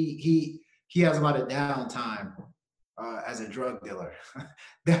he has a lot of downtime as a drug dealer.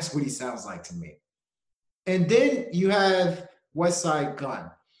 That's what he sounds like to me. And then you have West Side Gun.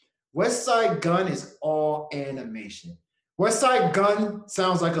 West Side Gun is all animation. West Side Gun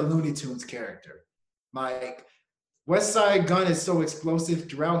sounds like a Looney Tunes character. Like West Side Gun is so explosive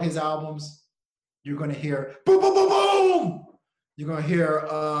throughout his albums. You're gonna hear boom, boom, boom, boom. You're gonna hear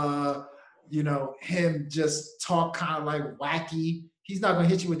him just talk kind of like wacky. He's not gonna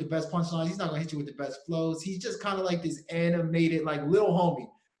hit you with the best punchlines. He's not gonna hit you with the best flows. He's just kind of like this animated, like little homie,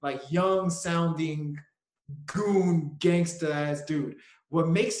 like young sounding goon gangster ass dude. What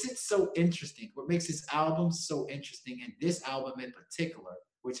makes it so interesting, what makes his album so interesting, and this album in particular,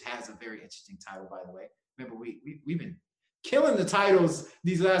 which has a very interesting title, by the way. Remember, we've been killing the titles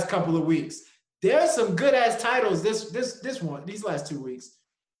these last couple of weeks. There's some good ass titles these last 2 weeks.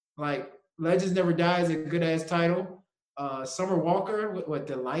 Like Legends Never Die is a good ass title. Summer Walker, what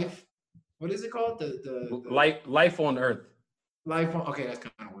the life? What is it called? The Life on Earth. Life on. Okay, that's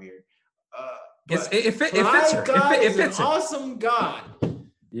kind of weird. It fits her. God It is fits an her. awesome God.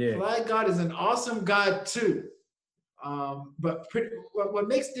 Yeah. Fly God is an awesome God too. But what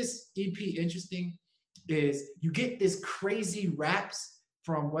makes this EP interesting is you get this crazy raps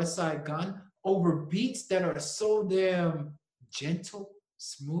from West Side Gun over beats that are so damn gentle,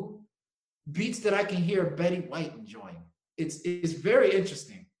 smooth, beats that I can hear Betty White enjoying. It's very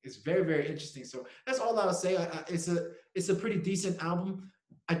interesting. It's very, very interesting. So that's all I'll say. It's a pretty decent album.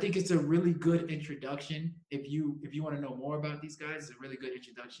 I think it's a really good introduction. If you want to know more about these guys, it's a really good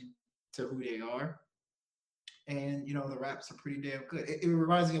introduction to who they are. And the raps are pretty damn good. It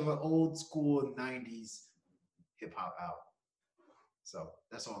reminds me of an old school 90s hip hop album. So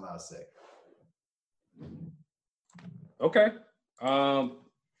that's all I'll say. Okay.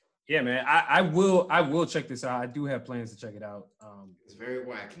 Yeah, man. I will check this out. I do have plans to check it out. It's very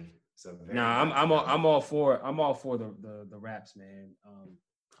wacky. I'm all for the raps, man.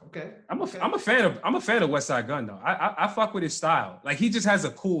 Okay. I'm a fan of West Side Gun though. I fuck with his style. Like he just has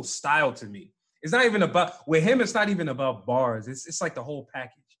a cool style to me. It's not even about with him. It's not even about bars. It's like the whole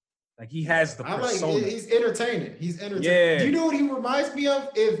package. Like he has the persona. He's entertaining. Yeah. Do you know what he reminds me of?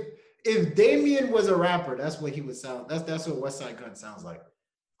 If Damien was a rapper, that's what he would sound. That's what West Side Gun sounds like.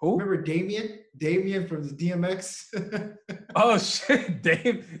 Who? Remember Damien? Damien from the DMX. Oh shit,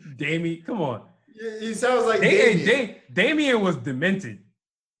 Damien. Come on. Yeah, he sounds like Damien. Damien was demented.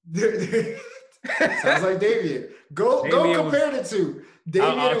 Sounds like Damien. Go compare the two.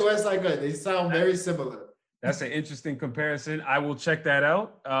 Damien and West Side Gun. They sound very similar. That's an interesting comparison. I will check that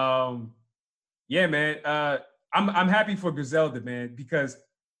out. Yeah, man. I'm happy for Griselda, man, because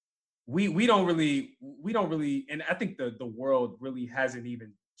we don't really, and I think the world really hasn't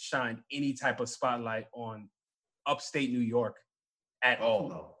even shined any type of spotlight on upstate New York at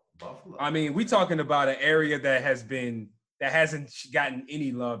all. Buffalo. I mean, we're talking about an area that hasn't gotten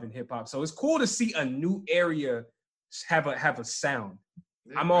any love in hip hop. So it's cool to see a new area have a sound.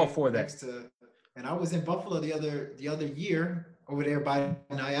 Yeah, I'm all for that. And I was in Buffalo the other year over there by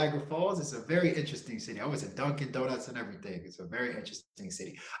Niagara Falls. It's a very interesting city. I was at Dunkin' Donuts and everything. It's a very interesting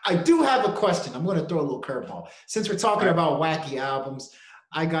city. I do have a question. I'm going to throw a little curveball. Since we're talking about wacky albums,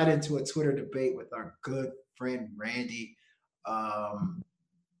 I got into a Twitter debate with our good friend Randy. I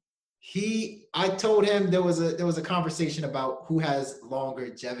told him there was a conversation about who has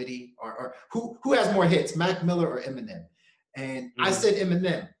longevity or who has more hits, Mac Miller or Eminem. And I said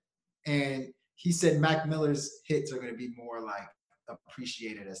Eminem. And he said Mac Miller's hits are going to be more like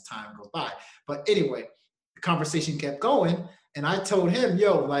appreciated as time goes by. But anyway, the conversation kept going. And I told him,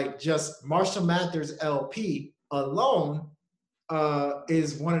 just Marshall Mathers LP alone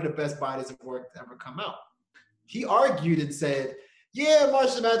is one of the best bodies of work to ever come out. He argued and said, yeah,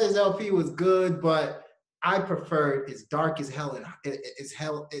 Marshall Mathers LP was good, but I preferred It's Dark as Hell and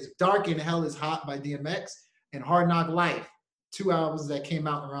It's Dark and Hell is Hot by DMX and Hard Knock Life, 2 albums that came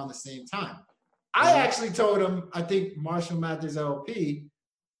out around the same time. I actually told him I think Marshall Mathers LP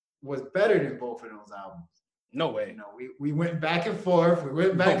was better than both of those albums. No way. We went back and forth.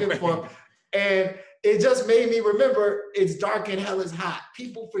 And it just made me remember It's Dark and Hell is Hot.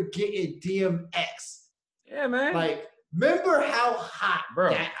 People forgetting DMX. Yeah, man. Like, remember how hot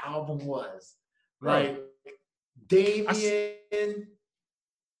that album was? Like, Damien.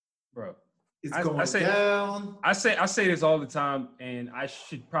 It's going down. I say this all the time, and I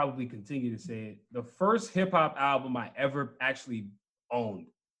should probably continue to say it. The first hip hop album I ever actually owned,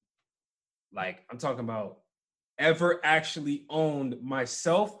 like I'm talking about ever actually owned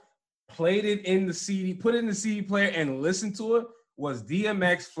myself, played it in the CD, put it in the CD player and listened to it, was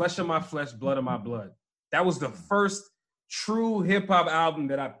DMX, Flesh of My Flesh, Blood of My Blood. That was the first true hip hop album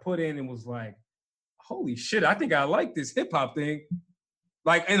that I put in and was like, holy shit, I think I like this hip hop thing,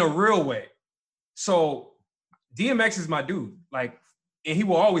 like in a real way. So DMX is my dude, like, and he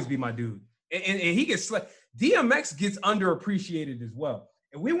will always be my dude. And he gets DMX gets underappreciated as well.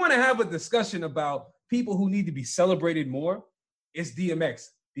 And we want to have a discussion about people who need to be celebrated more. It's DMX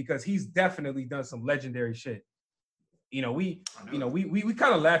because he's definitely done some legendary shit. we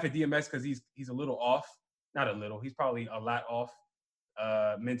kind of laugh at DMX because he's a little off. Not a little. He's probably a lot off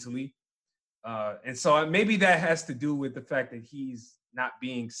mentally. And so maybe that has to do with the fact that he's not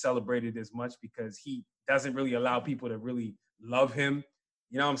being celebrated as much because he doesn't really allow people to really love him.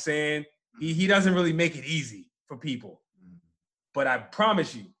 You know what I'm saying? He doesn't really make it easy for people. But I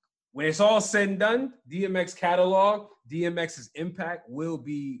promise you, when it's all said and done, DMX catalog, DMX's impact will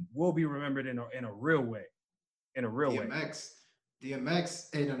be remembered in a real way. In a real way. DMX,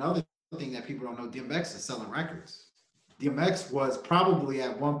 and another thing that people don't know, DMX is selling records. DMX was probably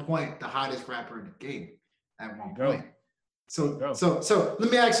at one point the hottest rapper in the game at one point. So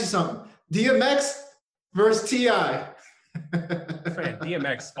let me ask you something. DMX versus T.I. Man,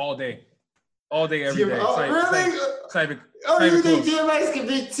 DMX all day, every day. Really? You think DMX can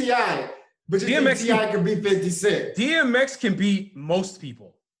beat T.I., but you think T.I. can beat 50 Cent? DMX can beat most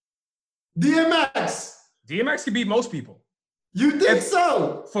people. DMX can beat most people. You think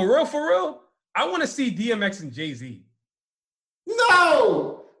so? For real? I want to see DMX and Jay-Z.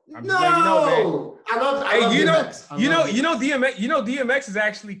 No. I'm just letting you know, man. I love DMX. DMX is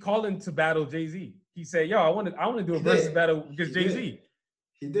actually calling to battle Jay-Z. He said, "Yo, I want to do a versus battle against Jay-Z."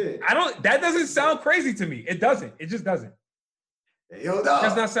 He did. That doesn't sound crazy to me. It doesn't. It just doesn't. Hey, yo, dog.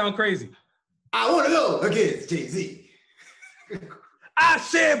 Does not sound crazy. I want to go against Jay-Z. I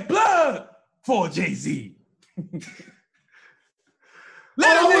shed blood for Jay-Z.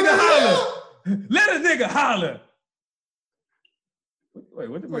 Let a nigga holler. Wait,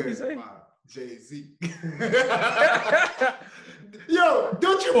 what the fuck you say? Jay-Z. Yo,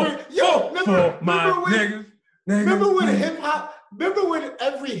 don't you remember when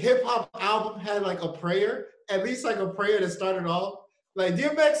every hip hop album had like a prayer, at least like a prayer that started off? Like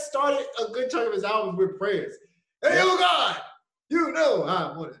DMX started a good chunk of his albums with prayers. Hey, yo, God, you know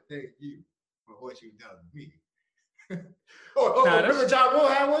I want to thank you for what you've done to me. Remember John Wall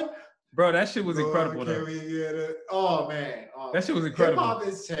had one? Bro, that shit was incredible though. Oh man. That shit was incredible. Hip-hop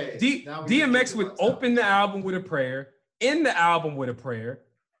is changed. DMX would open the album with a prayer, end the album with a prayer.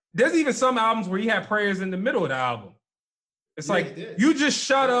 There's even some albums where he had prayers in the middle of the album. It's like you just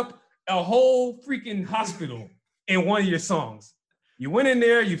shut up a whole freaking hospital in one of your songs. You went in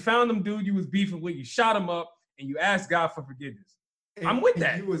there, you found them dude you was beefing with, you shot him up, and you asked God for forgiveness. I'm with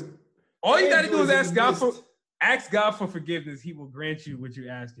that. All you gotta do is ask God for forgiveness. He will grant you what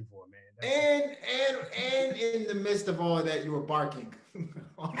you're asking for, man. And in the midst of all that, you were barking.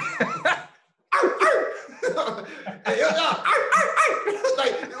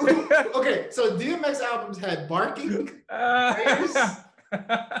 Okay, so DMX albums had barking.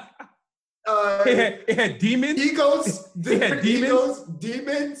 It had demons. Egos. It had demons.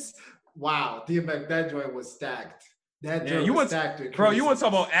 Demons. Wow, DMX, that joint was stacked. You want to talk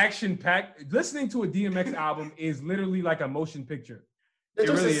about action packed? Listening to a DMX album is literally like a motion picture. It's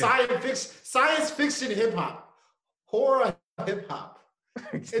just really science fiction hip hop, horror hip hop,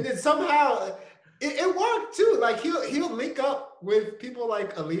 and then somehow it worked too. Like he'll link up with people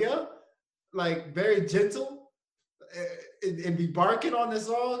like Aaliyah, like very gentle, and be barking on the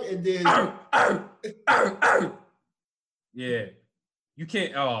song, and then yeah, you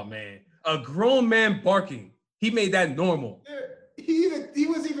can't. Oh man, a grown man barking. He made that normal. He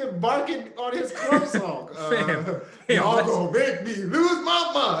was even barking on his club song. Y'all gonna make me lose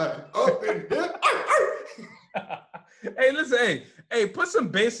my mind. Up in here. Hey, listen, hey, put some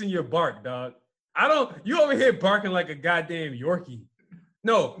bass in your bark, dog. You over here barking like a goddamn Yorkie.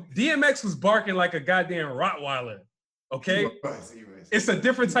 No, DMX was barking like a goddamn Rottweiler. Okay? It's a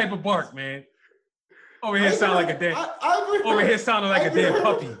different type of bark, man. Over here sounding like a damn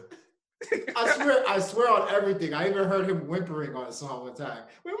puppy. I swear on everything. I even heard him whimpering on a song one time.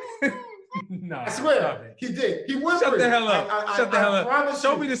 No, I swear he did. He whimpered. Shut the hell up. Shut the hell up.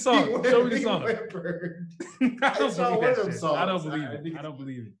 Show me the song. Show me the song. I don't believe that shit. I don't believe it. I don't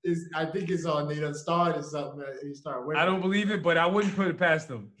believe it. I think it's on the Stars or something. He started whimpering. I don't believe it, but I wouldn't put it past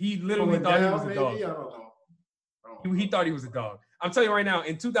him. He literally thought he was a dog. I don't know. He thought he was a dog. I'm telling you right now,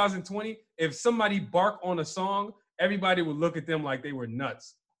 in 2020, if somebody barked on a song, everybody would look at them like they were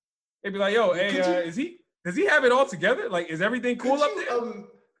nuts. They'd be like, "Yo, hey, does he have it all together? Like, is everything cool up there?"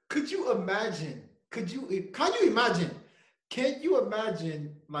 Can you imagine? Can you imagine?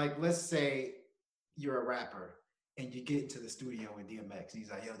 Like, let's say you're a rapper and you get into the studio with DMX, and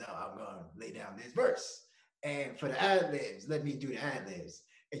he's like, "Yo, no, I'm gonna lay down this verse, and for the ad libs, let me do the ad libs."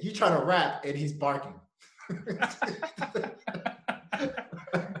 And you try to rap, and he's barking.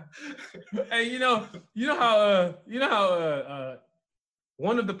 Hey, you know how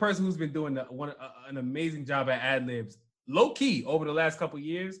one of the person who's been doing an amazing job at ad libs, low key over the last couple of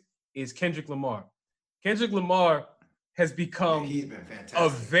years, is Kendrick Lamar. Kendrick Lamar has become he's been fantastic. a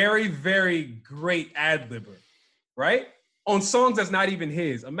very, very great ad-libber, right? On songs that's not even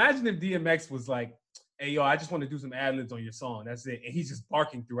his. Imagine if DMX was like, hey, yo, I just want to do some ad-libs on your song. That's it. And he's just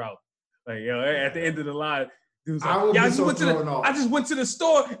barking throughout. Like, yo, at the end of the line, dude's like, I just went to the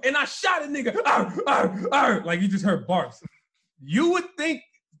store and I shot a nigga. Arr, arr, arr. Like, you just heard barks. You would think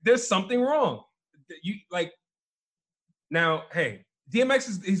there's something wrong. You like, now, hey,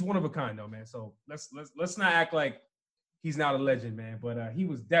 DMX he's one of a kind though, man. So let's not act like he's not a legend, man. But he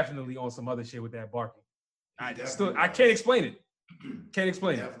was definitely on some other shit with that barking. I can't explain it. Can't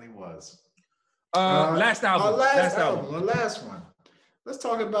explain it. Definitely was. Last album. The last one. Let's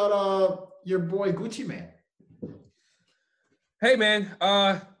talk about your boy Gucci Mane. Hey man.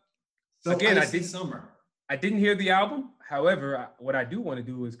 Again, Summer. I didn't hear the album. However, what I do want to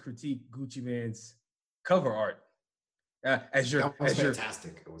do is critique Gucci Mane's cover art. As your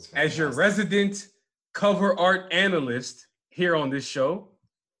resident cover art analyst here on this show,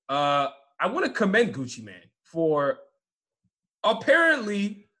 I want to commend Gucci Mane for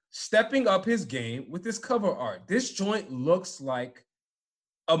apparently stepping up his game with this cover art. This joint looks like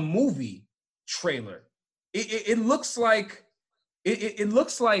a movie trailer. It looks like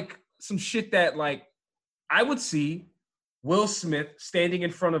some shit that like I would see Will Smith standing in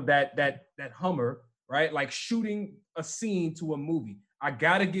front of that Hummer, right? Like shooting a scene to a movie. I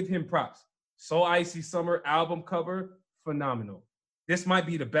gotta give him props. So Icy Summer album cover, phenomenal. This might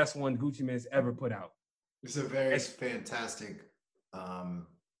be the best one Gucci Mane's ever put out. It's a very fantastic album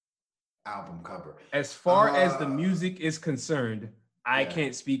cover. As far as the music is concerned, I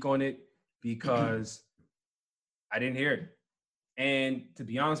can't speak on it because I didn't hear it. And to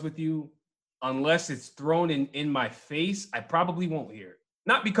be honest with you, unless it's thrown in my face, I probably won't hear it.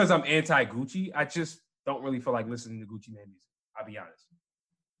 Not because I'm anti-Gucci. I just don't really feel like listening to Gucci Mane music. I'll be honest.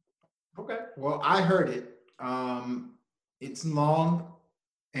 Okay. Well, I heard it. It's long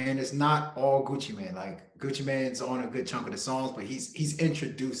and it's not all Gucci Mane. Like Gucci Mane's on a good chunk of the songs, but he's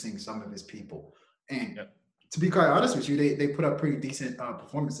introducing some of his people. And to be quite honest with you, they put up pretty decent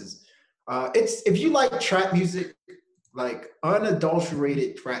performances. It's if you like trap music, like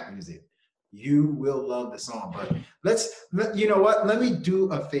unadulterated trap music, you will love the song. But you know what? Let me do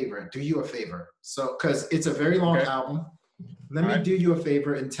a favor. Do you a favor. So, because it's a very long album. Let me do you a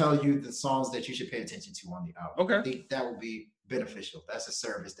favor and tell you the songs that you should pay attention to on the album. Okay. I think that will be beneficial. That's a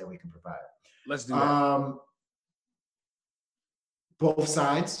service that we can provide. Let's do that. Both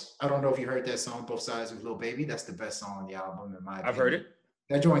Sides. I don't know if you heard that song, Both Sides with Lil Baby. That's the best song on the album, in my opinion. I've heard it.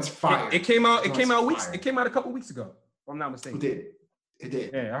 That joint's fire. It came out a couple weeks ago, if I'm not mistaken. It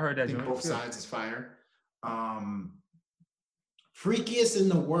did. Yeah, I heard that. I think Both Sides is fire. Freakiest in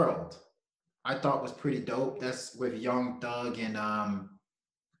the World, I thought was pretty dope. That's with Young Thug and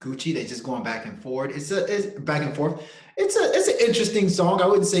Gucci. They just going back and forth. It's back and forth. It's an interesting song. I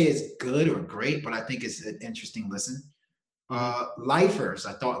wouldn't say it's good or great, but I think it's an interesting listen. Lifers.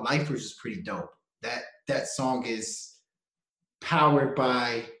 I thought Lifers was pretty dope. That song is powered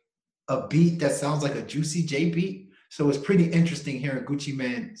by a beat that sounds like a Juicy J beat. So it's pretty interesting hearing Gucci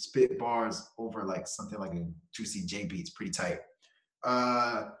Mane spit bars over like something like a Juicy J beat. It's pretty tight.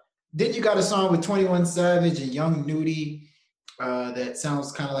 Then you got a song with 21 Savage and Young Nudie that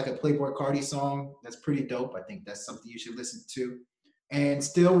sounds kind of like a Playboi Carti song. That's pretty dope. I think that's something you should listen to. And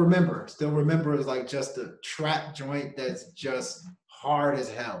Still Remember is like just a trap joint that's just hard as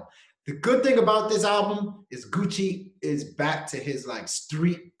hell. The good thing about this album is Gucci is back to his like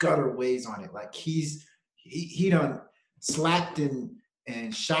street gutter ways on it. Like he done slapped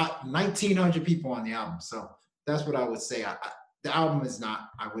and shot 1,900 people on the album. So that's what I would say. The album is not,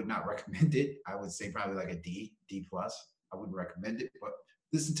 I would not recommend it. I would say probably like a D+. I wouldn't recommend it, but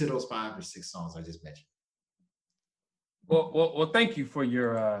listen to those 5 or 6 songs I just mentioned. Well, thank you for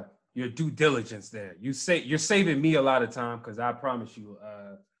your due diligence there. You're saving me a lot of time because I promise you,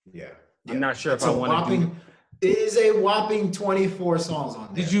 I'm not sure if I want to do. It is a whopping 24 songs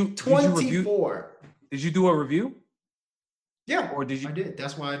on there. Did you 24? Did you do a review? Yeah, or did you? I did.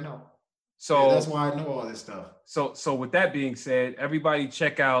 That's why I know. So that's why I know all this stuff. So with that being said, everybody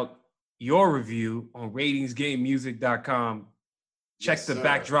check out your review on ratingsgamemusic.com. Check the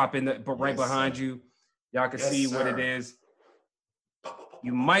backdrop right behind you. Y'all can see what it is.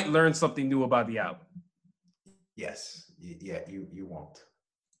 You might learn something new about the album. Yes. Yeah, you won't.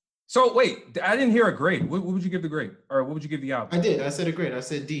 So wait, I didn't hear a grade. What would you give the grade? Or what would you give the album? I did. I said a grade. I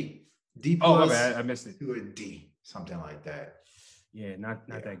said D. D+. Oh, my bad. I missed it. To a D, something like that. Yeah, not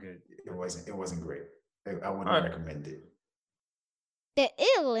that good. It wasn't great. I wouldn't recommend it. The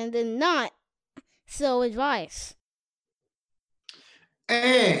ill and the not so advice.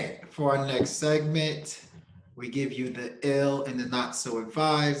 And for our next segment, We give you the ill and the not so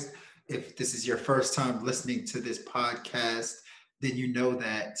advised. If this is your first time listening to this podcast, then you know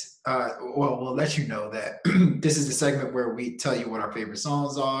that, we'll let you know that this is the segment where we tell you what our favorite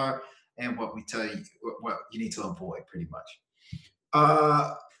songs are and what we tell you what you need to avoid, pretty much.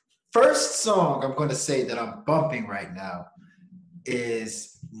 Uh, First song I'm going to say that I'm bumping right now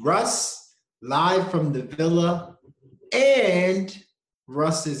is Russ live from the Villa and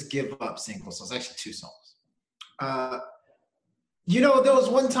Russ's Give Up single. So it's actually two songs. Uh, there was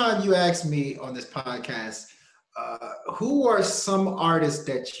one time you asked me on this podcast, who are some artists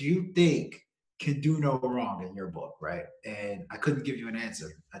that you think can do no wrong in your book, right? And I couldn't give you an answer.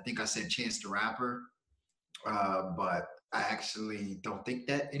 I think I said Chance the Rapper, but I actually don't think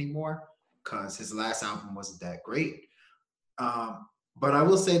that anymore because his last album wasn't that great. But I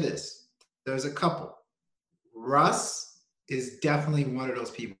will say this: there's a couple. Russ is definitely one of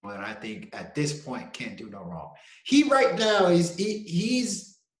those people that I think at this point can't do no wrong. He right now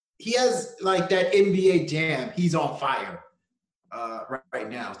he has like that NBA Jam. He's on fire right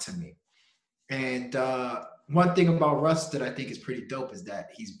now to me. And one thing about Russ that I think is pretty dope is that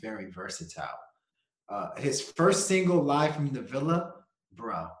he's very versatile. His first single, "Live from the Villa,"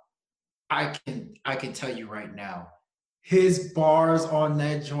 bruh, I can tell you right now, his bars on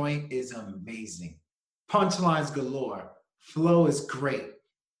that joint is amazing. Punchlines galore. Flow is great.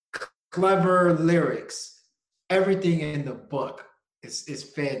 Clever lyrics. Everything in the book is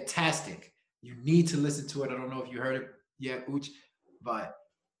fantastic. You need to listen to it. I don't know if you heard it yet, Ooch, but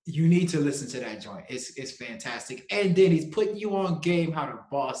you need to listen to that joint. It's fantastic. And then he's putting you on game how to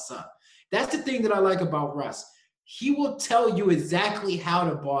boss up. That's the thing that I like about Russ. He will tell you exactly how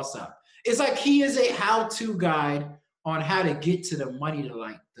to boss up. It's like he is a how-to guide on how to get to the money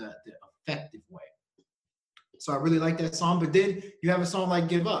the effective way. So I really like that song. But then you have a song like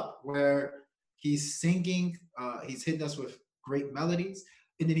 "Give Up," where he's singing, he's hitting us with great melodies,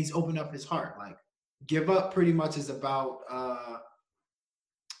 and then he's opened up his heart. Like "Give Up" pretty much is about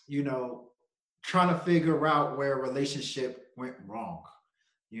trying to figure out where a relationship went wrong,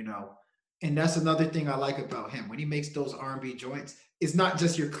 you know. And that's another thing I like about him. When he makes those R&B joints, it's not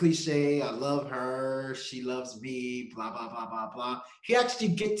just your cliche, "I love her, she loves me, blah, blah, blah, blah, blah." He actually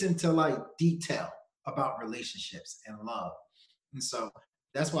gets into like detail about relationships and love. And so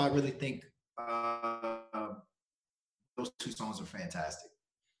that's why I really think those two songs are fantastic.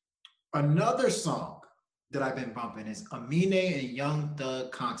 Another song that I've been bumping is Amine and Young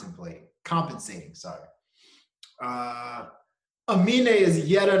Thug compensating. Sorry. Uh, Amine is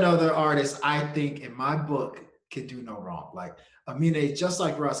yet another artist I think in my book can do no wrong. Like Amine, just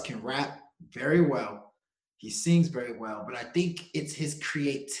like Russ, can rap very well. He sings very well, but I think it's his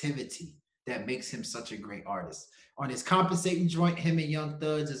creativity that makes him such a great artist. On his compensating joint, him and Young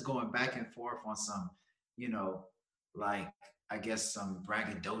Thugs is going back and forth on some, like I guess some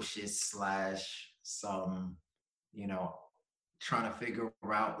braggadocious slash some, you know, trying to figure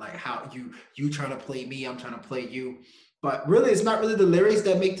out like how you trying to play me, I'm trying to play you. But really, it's not really the lyrics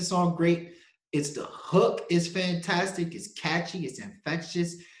that make the song great. It's the hook is fantastic, it's catchy, it's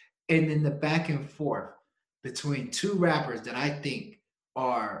infectious, and then the back and forth between two rappers that I think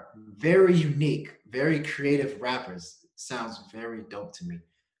are very unique, very creative rappers sounds very dope to me.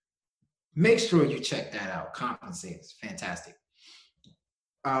 Make sure you check that out. Compensate. It's fantastic.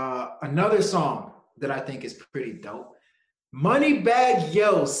 Another song that I think is pretty dope. Moneybag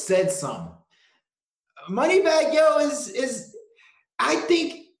Yo said some. Moneybag Yo is I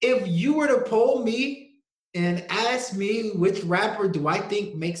think if you were to poll me and ask me which rapper do I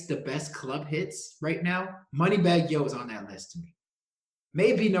think makes the best club hits right now, Moneybag Yo is on that list to me.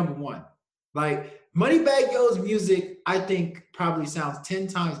 Maybe number one. Like Moneybag Yo's music, I think probably sounds 10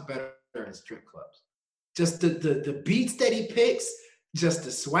 times better in strip clubs. Just the beats that he picks, just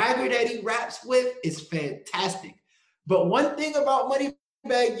the swagger that he raps with is fantastic. But one thing about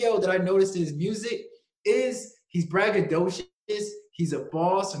Moneybag Yo that I noticed in his music is he's braggadocious, he's a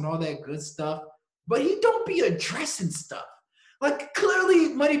boss and all that good stuff, but he don't be addressing stuff. Like clearly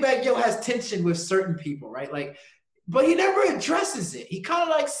Moneybag Yo has tension with certain people, right? Like, but he never addresses it. He kind of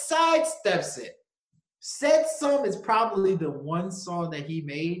like sidesteps it. Said Some is probably the one song that he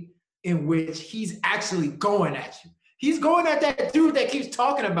made in which he's actually going at you. He's going at that dude that keeps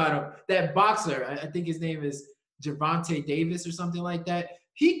talking about him, that boxer. I think his name is Gervonta Davis or something like that.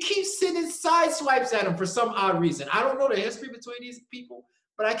 He keeps sending side swipes at him for some odd reason. I don't know the history between these people,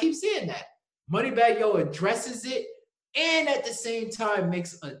 but I keep seeing that. Moneybag Yo addresses it and at the same time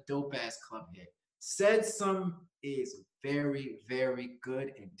makes a dope-ass club hit. Said Some is very, very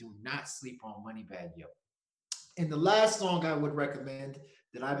good, and do not sleep on Moneybag Yo. And the last song I would recommend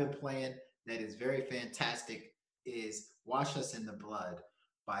that I've been playing that is very fantastic is Wash Us in the Blood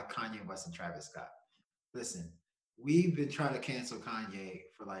by Kanye West and Travis Scott. Listen, we've been trying to cancel Kanye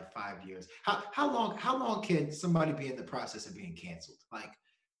for like 5 years. How long can somebody be in the process of being canceled? Like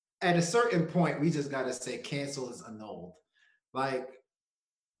at a certain point, we just gotta say cancel is annulled. Like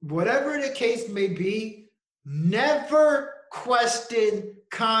whatever the case may be, never question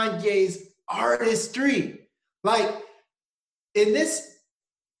Kanye's artistry. Like in this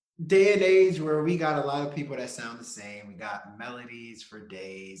day and age where we got a lot of people that sound the same, we got melodies for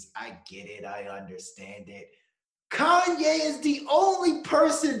days. I get it, I understand it. Kanye is the only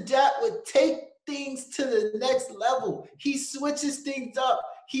person that would take things to the next level. He switches things up.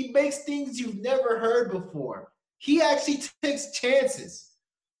 He makes things you've never heard before. He actually takes chances.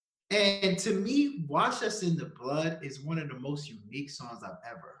 And to me, Wash Us in the Blood is one of the most unique songs I've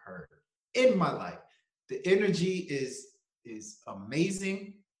ever heard in my life. The energy is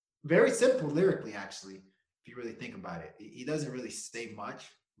amazing. Very simple lyrically, actually, if you really think about it. He doesn't really say much,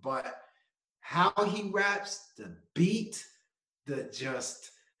 but how he raps, the beat, the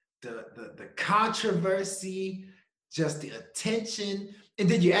controversy, just the attention, and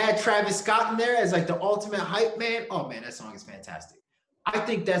then you add Travis Scott in there as like the ultimate hype man. Oh man, that song is fantastic. I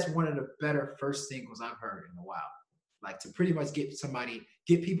think that's one of the better first singles I've heard in a while. Like to pretty much get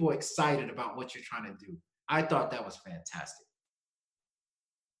people excited about what you're trying to do. I thought that was fantastic.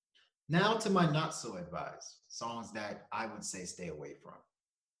 Now to my not so advised songs that I would say stay away from.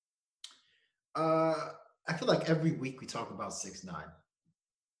 I feel like every week we talk about 6ix9ine.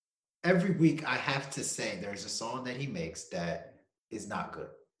 Every week I have to say there's a song that he makes that is not good.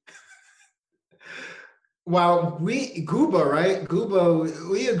 Well, Gooba, right? Gooba,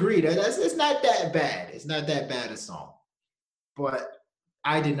 we agree that it's not that bad. It's not that bad a song. But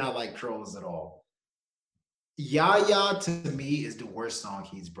I did not like Trolls at all. Yaya to me is the worst song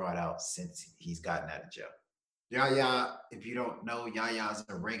he's brought out since he's gotten out of jail. Yaya, if you don't know, Yaya is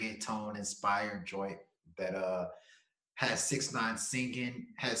a reggaeton inspired joint that has 6ix9ine singing,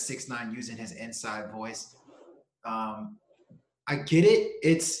 has 6ix9ine using his inside voice. I get it.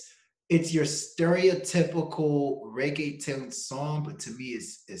 It's your stereotypical reggaeton song, but to me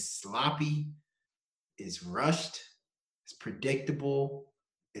it's sloppy, it's rushed, it's predictable,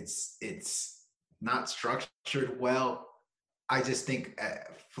 it's not structured well. I just think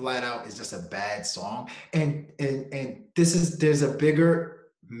flat out is just a bad song. And there's a bigger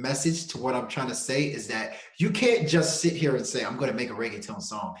message to what I'm trying to say is that you can't just sit here and say I'm going to make a reggaeton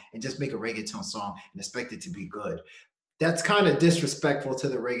song and just make a reggaeton song and expect it to be good. That's kind of disrespectful to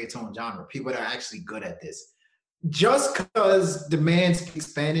the reggaeton genre. People that are actually good at this. Just because the man speaks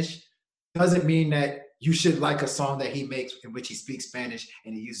Spanish doesn't mean that you should like a song that he makes in which he speaks Spanish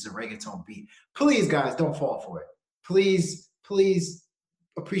and he uses a reggaeton beat. Please, guys, don't fall for it. Please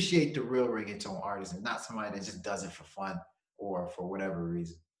appreciate the real reggaeton artist and not somebody that just does it for fun or for whatever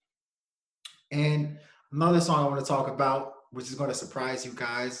reason. And another song I want to talk about, which is going to surprise you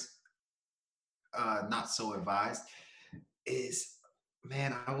guys, not so advised, is,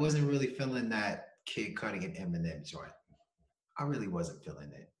 man, I wasn't really feeling that Kid Cudi and Eminem joint. I really wasn't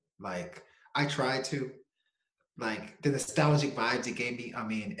feeling it. Like, I tried to. Like, the nostalgic vibes it gave me. I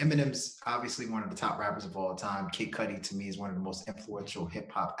mean, Eminem's obviously one of the top rappers of all time. Kid Cudi, to me, is one of the most influential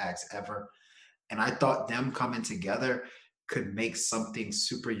hip-hop acts ever. And I thought them coming together could make something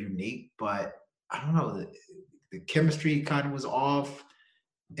super unique. But I don't know, the chemistry kind of was off.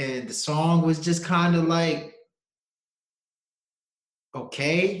 And the song was just kind of like,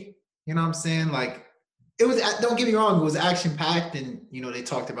 okay, you know what I'm saying? Like, it was, don't get me wrong, it was action packed and, you know, they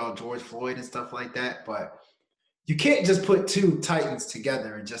talked about George Floyd and stuff like that, but you can't just put two titans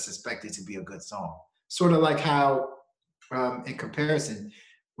together and just expect it to be a good song. Sort of like how, in comparison,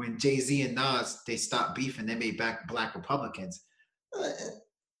 when Jay-Z and Nas, they stopped beefing, they made back Black Republicans.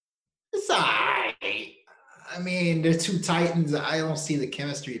 It's all right. I mean, they're two titans. I don't see the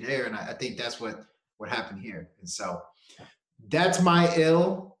chemistry there, and I think that's what happened here. And so that's my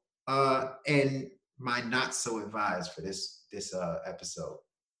ill and my not so advised for this episode.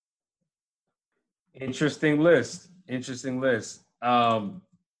 Interesting list.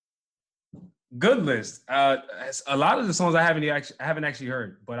 Good list. A lot of the songs I haven't actually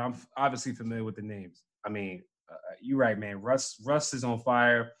heard, but I'm obviously familiar with the names. I mean, you're right, man. Russ is on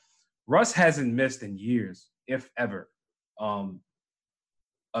fire. Russ hasn't missed in years, if ever.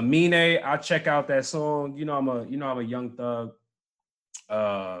 Amine, I'll check out that song. I'm a Young Thug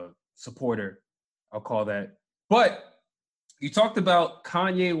supporter. I'll call that. But you talked about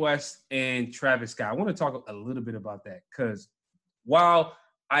Kanye West and Travis Scott. I want to talk a little bit about that because while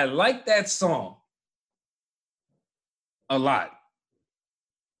I like that song a lot,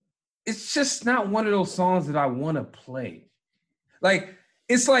 it's just not one of those songs that I want to play. Like,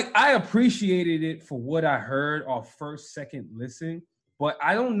 it's like I appreciated it for what I heard off first, second listen, but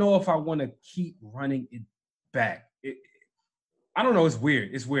I don't know if I want to keep running it back. I don't know. It's weird.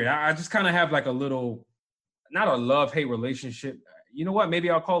 It's weird. I just kind of have like a little, not a love-hate relationship. You know what? Maybe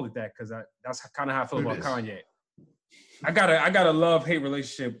I'll call it that because that's kind of how I feel about Kanye. I got a love-hate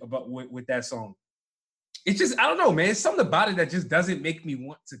relationship with that song. It's just, I don't know, man. It's something about it that just doesn't make me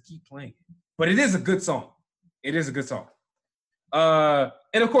want to keep playing it. But it is a good song. It is a good song.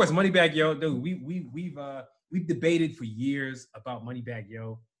 And of course, Moneybagg Yo, dude, we've debated for years about Moneybagg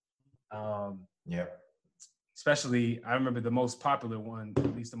Yo. Yeah. Especially, I remember the most popular one,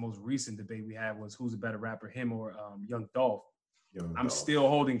 at least the most recent debate we had was who's a better rapper, him or Young Dolph. I'm still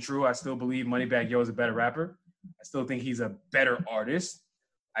holding true. I still believe Moneybagg Yo is a better rapper. I still think he's a better artist.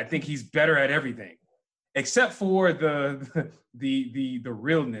 I think he's better at everything, except for the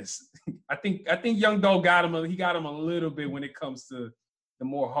realness. I think Young Dolph got him a little bit when it comes to the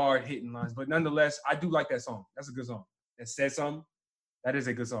more hard hitting lines. But nonetheless, I do like that song. That's a good song. That said something. That is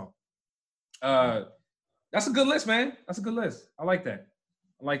a good song. That's a good list, man. That's a good list. I like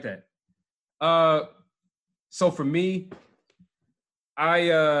that. So for me,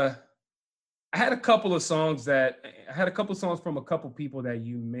 I had a couple of songs from a couple people that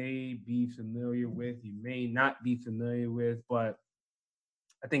you may be familiar with, you may not be familiar with, but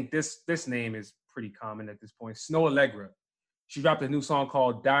I think this name is pretty common at this point. Snow Allegra. She dropped a new song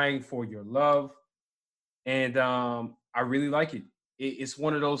called "Dying for Your Love," and I really like it. It's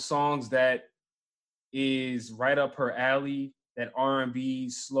one of those songs that is right up her alley. That R&B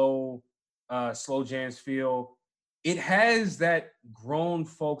slow jams feel. It has that grown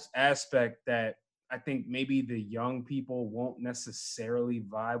folks aspect that I think maybe the young people won't necessarily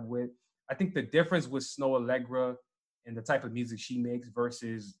vibe with. I think the difference with Snow Allegra and the type of music she makes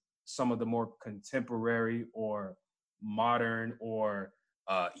versus some of the more contemporary or modern or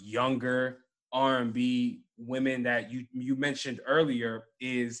younger R&B women that you mentioned earlier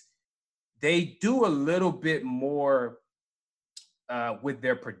is they do a little bit more with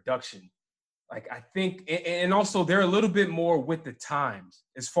their production. Like I think, and also they're a little bit more with the times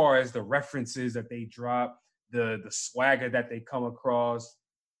as far as the references that they drop, the swagger that they come across.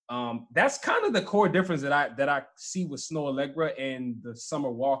 That's kind of the core difference that I see with Snow Allegra and the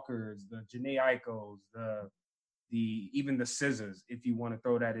Summer Walkers, the Janae Aikos, even the Scissors, if you want to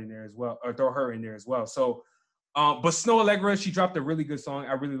throw that in there as well, or throw her in there as well. So, but Snow Allegra, she dropped a really good song.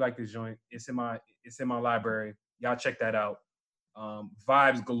 I really like this joint. It's in my library. Y'all check that out.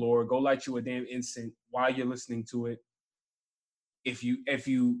 Vibes galore. Go light you a damn incense while you're listening to it. If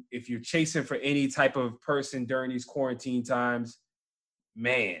you're chasing for any type of person during these quarantine times,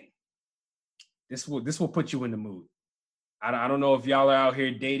 man, this will put you in the mood. I don't know if y'all are out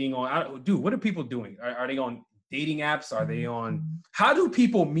here dating on. Dude, what are people doing? Are they on dating apps? Are they on? How do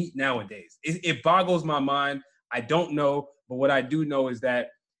people meet nowadays? It boggles my mind. I don't know, but what I do know is that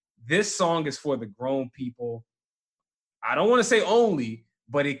this song is for the grown people. I don't want to say only,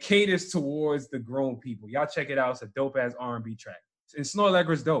 but it caters towards the grown people. Y'all check it out. It's a dope ass R&B track. And Snow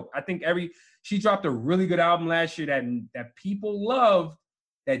Allegra's dope. I think she dropped a really good album last year that people loved,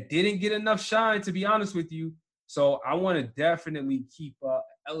 that didn't get enough shine, to be honest with you. So I want to definitely keep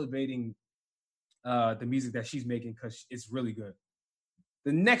elevating the music that she's making because it's really good.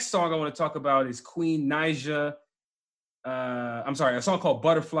 The next song I want to talk about is Queen Naija. A song called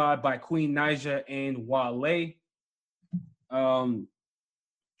Butterfly by Queen Naija and Wale.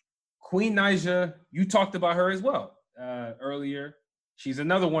 Queen Naija, you talked about her as well earlier. She's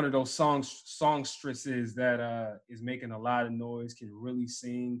another one of those songstresses that is making a lot of noise, can really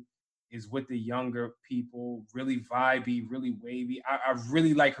sing, is with the younger people, really vibey, really wavy. I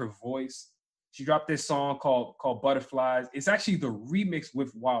really like her voice. She dropped this song called Butterflies. It's actually the remix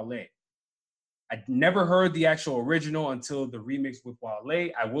with Wale. I'd never heard the actual original until the remix with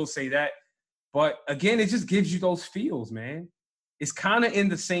Wale. I will say that. But again, it just gives you those feels, man. It's kind of in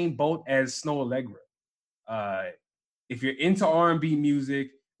the same boat as Snow Allegra. If you're into R&B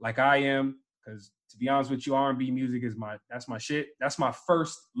music like I am, because to be honest with you, R&B music that's my shit. That's my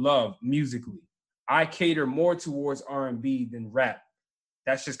first love musically. I cater more towards R&B than rap.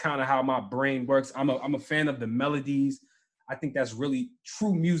 That's just kind of how my brain works. I'm a fan of the melodies. I think that's really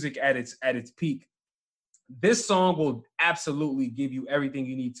true music at its peak. This song will absolutely give you everything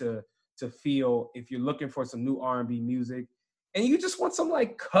you need to feel if you're looking for some new R&B music and you just want some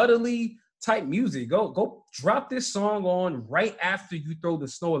like cuddly type music. Go drop this song on right after you throw the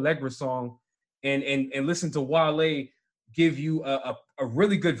Snow Allegra song and listen to Wale give you a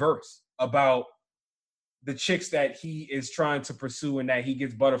really good verse about the chicks that he is trying to pursue and that he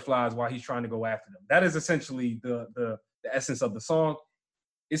gets butterflies while he's trying to go after them. That is essentially the essence of the song.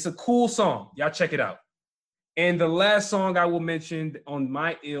 It's a cool song. Y'all check it out. And the last song I will mention on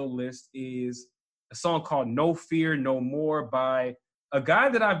my ill list is a song called No Fear No More by a guy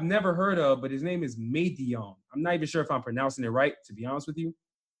that I've never heard of, but his name is Medion. I'm not even sure if I'm pronouncing it right, to be honest with you.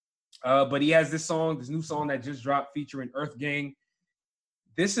 But he has this new song that just dropped featuring Earth Gang.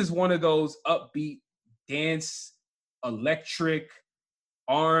 This is one of those upbeat dance, electric,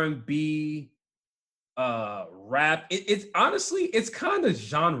 R&B, rap. It's honestly, it's kind of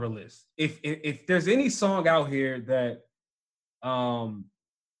genreless. If there's any song out here that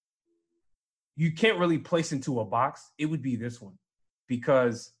you can't really place into a box, it would be this one,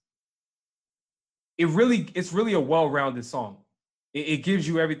 because it's really a well-rounded song. It gives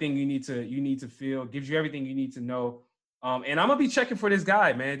you everything you need to feel, gives you everything you need to know. And I'm gonna be checking for this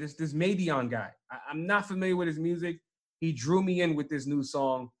guy, man. This Medion guy. I'm not familiar with his music. He drew me in with this new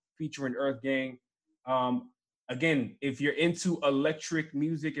song featuring Earth Gang. Again, if you're into electric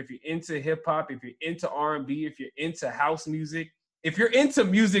music, if you're into hip hop, if you're into R&B, if you're into house music, if you're into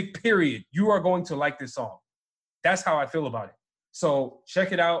music, period, you are going to like this song. That's how I feel about it. So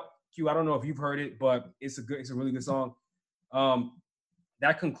check it out. Q, I don't know if you've heard it, but it's a really good song.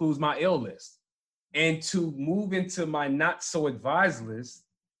 That concludes my ill list. And to move into my not so advised list,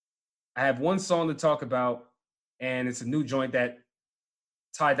 I have one song to talk about, and it's a new joint that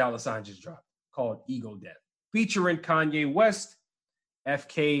Ty Dolla $ign just dropped called Ego Death, featuring Kanye West,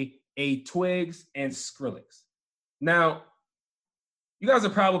 FKA Twigs, and Skrillex. Now, you guys are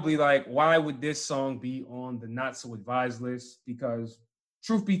probably like, why would this song be on the not so advised list? Because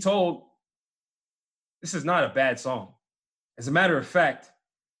truth be told, this is not a bad song. As a matter of fact,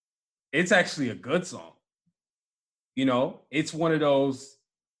 it's actually a good song. You know, it's one of those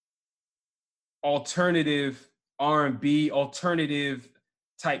alternative R&B, alternative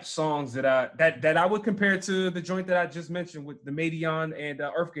type songs that I would compare to the joint that I just mentioned with the Medion and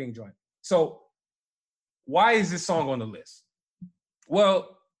Earth Gang joint. So why is this song on the list?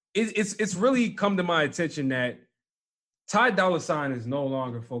 Well, it's really come to my attention that Ty Dolla $ign is no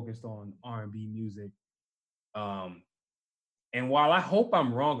longer focused on R&B music. And while I hope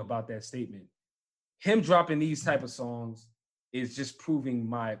I'm wrong about that statement, him dropping these type of songs is just proving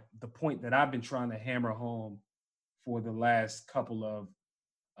the point that I've been trying to hammer home for the last couple of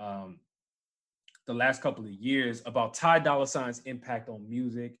years about Ty Dolla $ign's impact on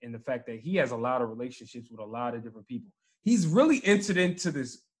music and the fact that he has a lot of relationships with a lot of different people. He's really entered into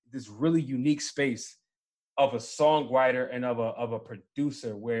this really unique space of a songwriter and of a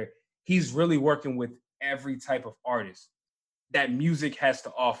producer where he's really working with every type of artist that music has to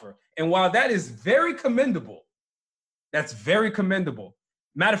offer. And while that is very commendable, that's very commendable.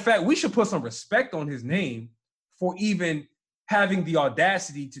 Matter of fact, we should put some respect on his name for even having the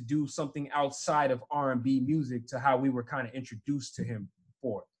audacity to do something outside of R&B music to how we were kind of introduced to him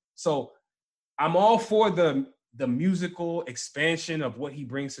for. So I'm all for the musical expansion of what he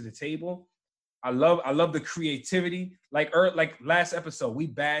brings to the table. I love the creativity. Like last episode, we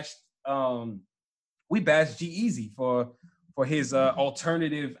bashed G-Eazy for his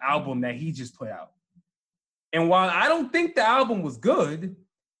alternative album that he just put out. And while I don't think the album was good,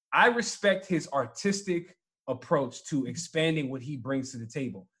 I respect his artistic approach to expanding what he brings to the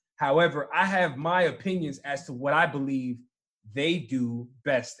table. However, I have my opinions as to what I believe they do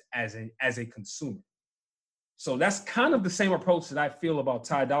best as a consumer. So that's kind of the same approach that I feel about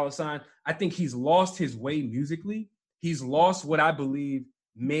Ty Dolla $ign. I think he's lost his way musically. He's lost what I believe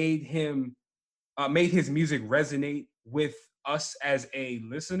made his music resonate with us as a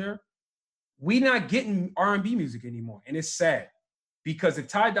listener. We not getting R&B music anymore, and it's sad. Because if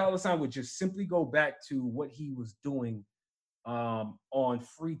Ty Dolla $ign would just simply go back to what he was doing on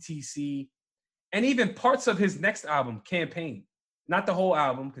Free TC and even parts of his next album, Campaign, not the whole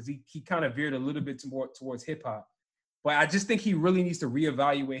album, because he kind of veered a little bit more towards hip hop. But I just think he really needs to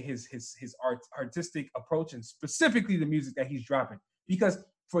reevaluate his artistic approach and specifically the music that he's dropping. Because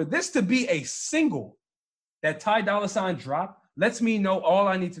for this to be a single that Ty Dolla $ign dropped lets me know all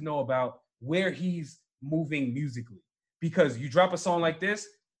I need to know about where he's moving musically. Because you drop a song like this,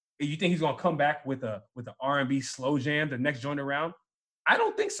 and you think he's gonna come back with a R&B slow jam the next joint around? I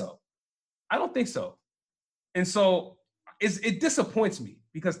don't think so. And so it disappoints me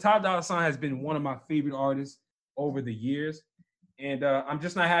because Ty Dolla $ign has been one of my favorite artists over the years, and I'm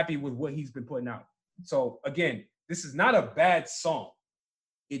just not happy with what he's been putting out. So again, this is not a bad song.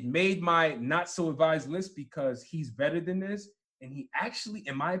 It made my not so advised list because he's better than this, and he actually,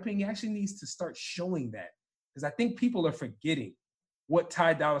 in my opinion, actually needs to start showing that. Because I think people are forgetting what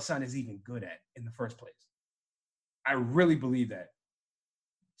Ty Dolla $ign is even good at in the first place. I really believe that.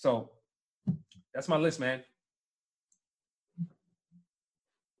 So that's my list, man.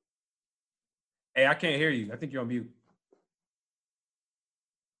 Hey, I can't hear you. I think you're on mute.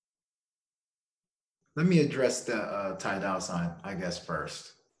 Let me address the Ty Dolla Sign, I guess,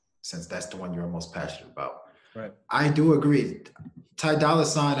 first, since that's the one you're most passionate about. Right. I do agree. Ty Dolla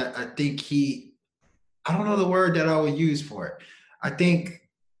Sign, I think I don't know the word that I would use for it.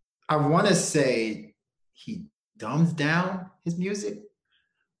 I want to say he dumbs down his music.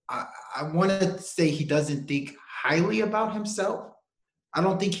 I want to say he doesn't think highly about himself. I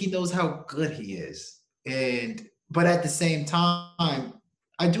don't think he knows how good he is. But at the same time,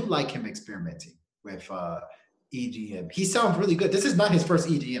 I do like him experimenting with EDM. He sounds really good. This is not his first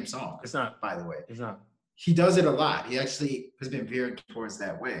EDM song. It's not, by the way. It's not. He does it a lot. He actually has been veering towards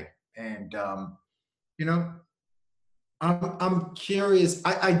that way. And you know, I'm curious.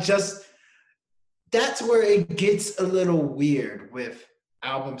 I just that's where it gets a little weird with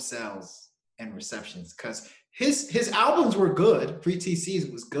album sales and receptions, because his albums were good. Free TC's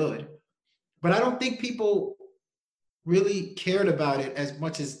was good, but I don't think people really cared about it as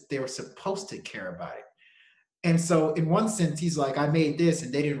much as they were supposed to care about it. And so in one sense, he's like, I made this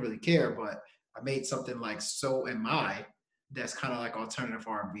and they didn't really care, but I made something like So Am I that's kind of like alternative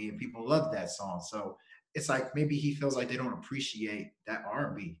R&B and people love that song. So it's like maybe he feels like they don't appreciate that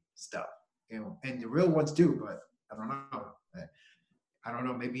R&B stuff, you know, and the real ones do, but I don't know. I don't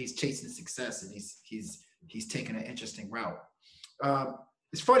know. Maybe he's chasing success and he's taking an interesting route.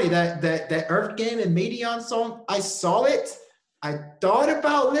 It's funny that Earth Game and Medion song. I saw it. I thought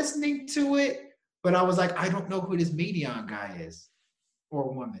about listening to it, but I was like, I don't know who this Medion guy is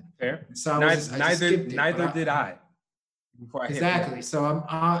or woman. Fair. So neither did I. Before I exactly. So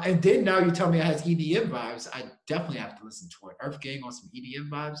I'm and then now you tell me it has EDM vibes. I definitely have to listen to it. Earth Gang on some EDM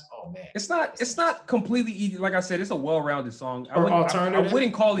vibes. Oh man. It's not completely EDM. Like I said, it's a well-rounded song. I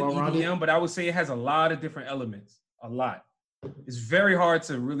wouldn't call it EDM, but I would say it has a lot of different elements. A lot. It's very hard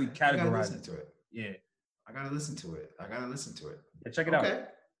to really categorize. I gotta listen to it. Yeah. I gotta listen to it. Yeah, check it out.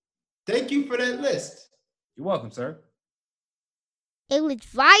 Thank you for that list. You're welcome, sir.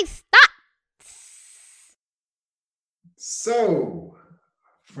 Ill-advised thoughts. So,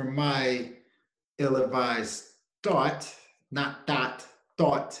 for my ill-advised thought,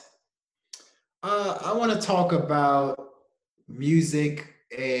 I want to talk about music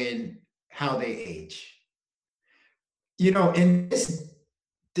and how they age. You know, in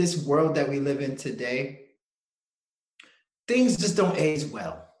this world that we live in today, things just don't age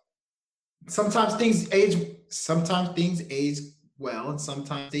well. Sometimes things age well, and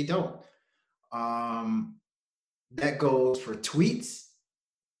sometimes they don't. That goes for tweets.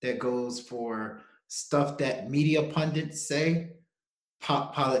 That goes for stuff that media pundits say,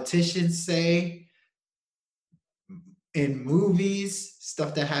 politicians say, in movies,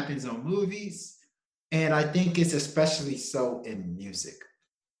 stuff that happens on movies. And I think it's especially so in music.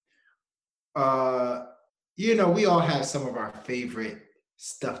 You know, we all have some of our favorite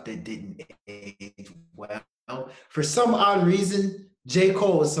stuff that didn't age well. For some odd reason, J.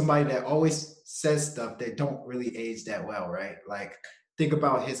 Cole is somebody that always says stuff that don't really age that well, right? Like, think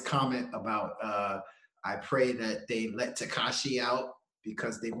about his comment about, I pray that they let Tekashi out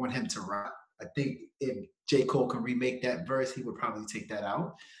because they want him to rock. I think if J. Cole can remake that verse, he would probably take that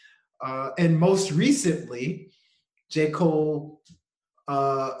out. And most recently, J. Cole,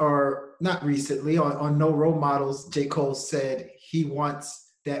 or not recently, on No Role Models, J. Cole said he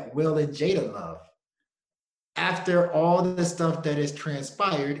wants that Will and Jada love. After all the stuff that has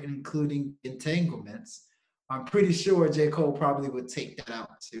transpired, including Entanglements, I'm pretty sure J. Cole probably would take that out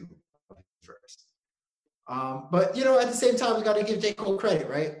too first. But, you know, at the same time, we got to give J. Cole credit,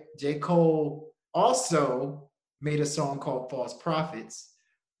 right? J. Cole also made a song called False Prophets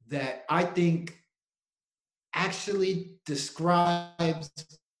that I think actually describes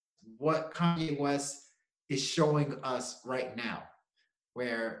what Kanye West is showing us right now,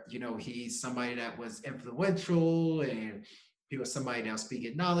 where, you know, he's somebody that was influential and he was somebody that was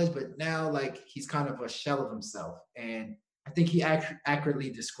speaking knowledge, but now, like, he's kind of a shell of himself. And I think he accurately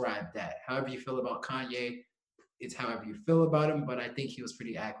described that. However you feel about Kanye, it's however you feel about him, but I think he was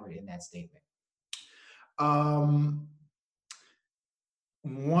pretty accurate in that statement.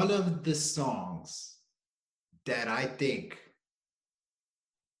 One of the songs that I think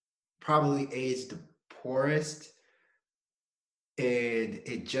probably aged the poorest, and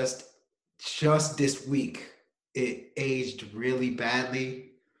it just this week it aged really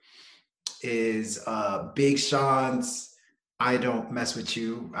badly, is Big Sean's I Don't Mess With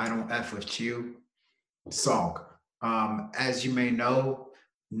You, I Don't F With You song. As you may know,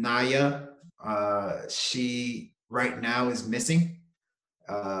 Naya, she right now is missing.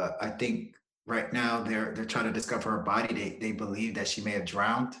 I think right now they're trying to discover her body. They believe that she may have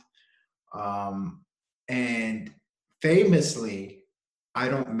drowned. And famously, "I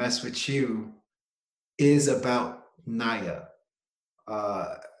Don't Mess With You" is about Naya.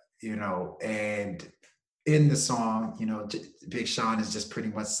 Uh, and in the song, Big Sean is just pretty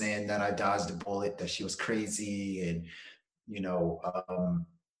much saying that I dodged a bullet, that she was crazy, and you know, um,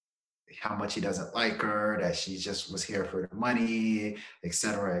 how much he doesn't like her, that she just was here for the money, et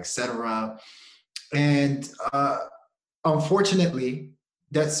cetera, et cetera. And unfortunately,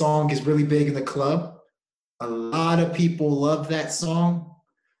 that song is really big in the club. A lot of people love that song.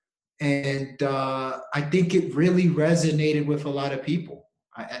 And I think it really resonated with a lot of people.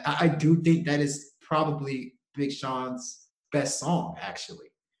 I do think that is probably Big Sean's best song,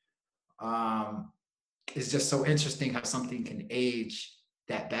 actually. Um, it's just so interesting how something can age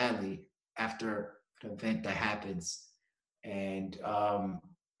that badly after an event that happens. And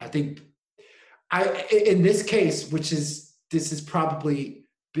I think in this case, this is probably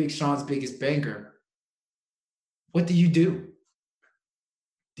Big Sean's biggest banger. What do you do?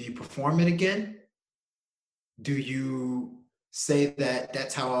 Do you perform it again? Do you say that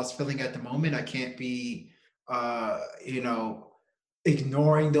that's how I was feeling at the moment? I can't be,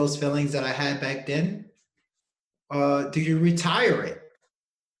 ignoring those feelings that I had back then. Do you retire it?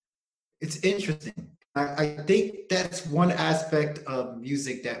 It's interesting. I think that's one aspect of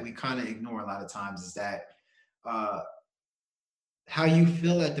music that we kind of ignore a lot of times, is that uh, how you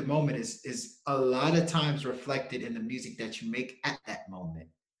feel at the moment is a lot of times reflected in the music that you make at that moment.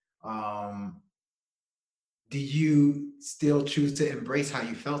 Um, do you still choose to embrace how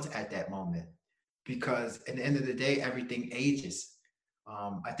you felt at that moment? Because at the end of the day, everything ages.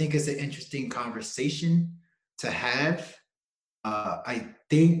 I think it's an interesting conversation to have. I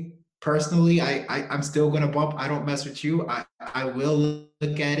think personally, I'm still gonna bump "I Don't Mess With You." I will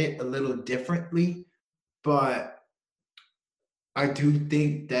look at it a little differently, but I do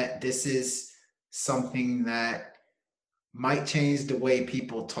think that this is something that might change the way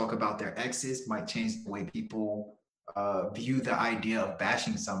people talk about their exes, might change the way people view the idea of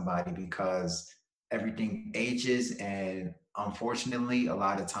bashing somebody, because everything ages, and unfortunately, a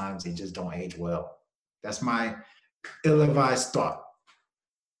lot of times they just don't age well. That's my ill-advised thought.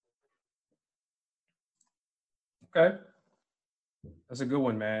 Okay, that's a good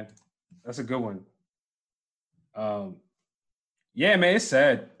one, man. That's a good one. Um, yeah, man, it's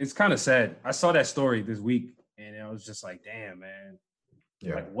sad. It's kind of sad. I saw that story this week, and I was just like, damn, man.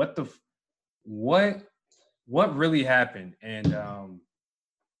 Yeah. Like, what, what really happened? And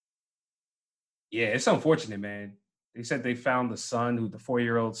yeah, it's unfortunate, man. They said they found the son, the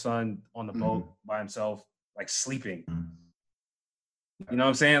 4-year-old son, on the boat by himself, like sleeping. You know what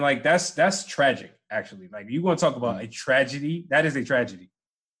I'm saying? Like that's tragic, actually. Like, you want to talk about a tragedy? That is a tragedy.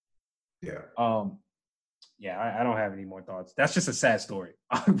 Yeah. Yeah, I don't have any more thoughts. That's just a sad story.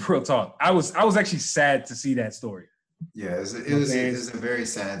 Real talk. I was actually sad to see that story. Yeah, it was a very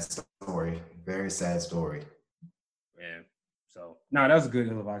sad story. Very sad story. Yeah. So that was a good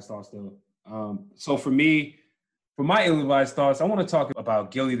ill-advised thought still. So for me, for my ill-advised thoughts, I want to talk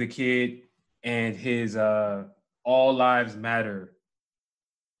about Gilly the Kid and his all lives matter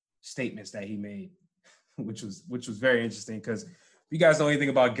statements that he made, which was very interesting, because if you guys know anything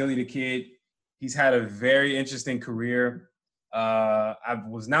about Gilly the Kid, he's had a very interesting career. I'm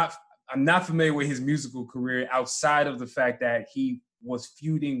not familiar with his musical career outside of the fact that he was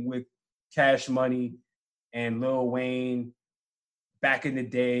feuding with Cash Money and Lil Wayne back in the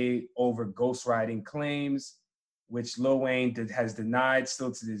day over ghostwriting claims, which Lil Wayne has denied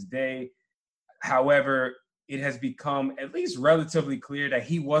still to this day. However, it has become at least relatively clear that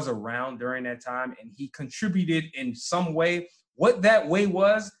he was around during that time and he contributed in some way. What that way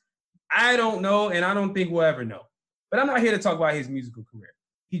was, I don't know, and I don't think we'll ever know. But I'm not here to talk about his musical career.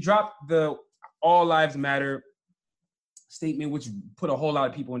 He dropped the All Lives Matter statement, which put a whole lot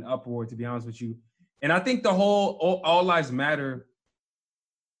of people in uproar, to be honest with you. And I think the whole All Lives Matter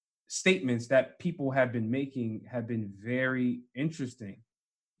statements that people have been making have been very interesting.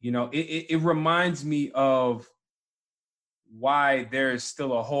 You know, it reminds me of why there is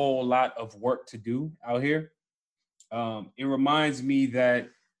still a whole lot of work to do out here. It reminds me that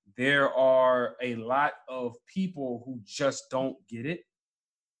there are a lot of people who just don't get it.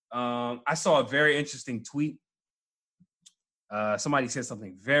 I saw a very interesting tweet. Somebody said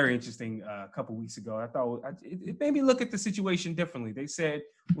something very interesting a couple weeks ago. I thought it made me look at the situation differently. They said,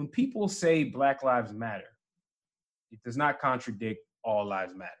 when people say Black Lives Matter, it does not contradict all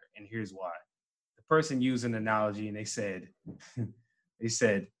lives matter. And here's why. The person used an analogy and they said,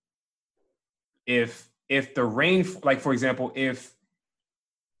 if if the rain, like for example, if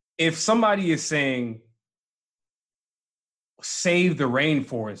somebody is saying save the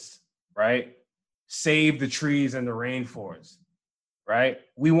rainforest, right? Save the trees and the rainforest, right?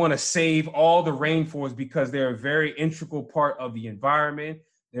 We want to save all the rainforests because they're a very integral part of the environment.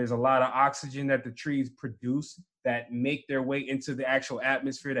 There's a lot of oxygen that the trees produce that make their way into the actual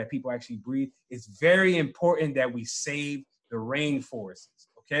atmosphere that people actually breathe. It's very important that we save the rainforests,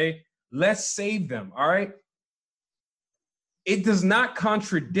 okay? Let's save them, all right? It does not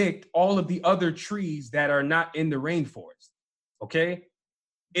contradict all of the other trees that are not in the rainforest, okay?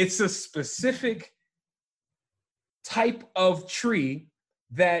 It's a specific type of tree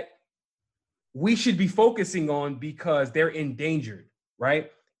that we should be focusing on because they're endangered,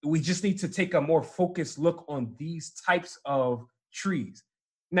 right? We just need to take a more focused look on these types of trees.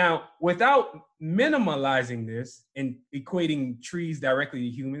 Now, without minimalizing this and equating trees directly to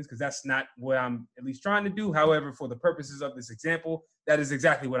humans, because that's not what I'm at least trying to do. However, for the purposes of this example, that is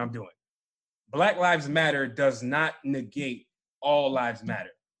exactly what I'm doing. Black Lives Matter does not negate all lives matter.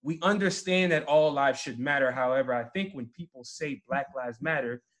 We understand that all lives should matter. However, I think when people say Black Lives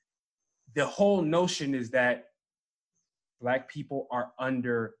Matter, the whole notion is that Black people are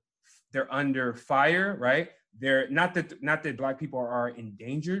under fire, right? They're not that Black people are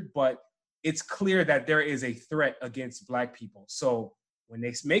endangered, but it's clear that there is a threat against Black people. So when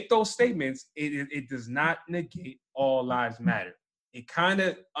they make those statements, it does not negate all lives matter. It kind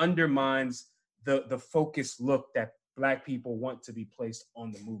of undermines the focused look that Black people want to be placed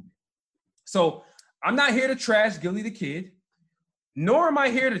on the movement. So I'm not here to trash Gilly the Kid, nor am I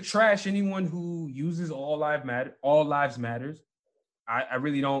here to trash anyone who uses all lives matters. I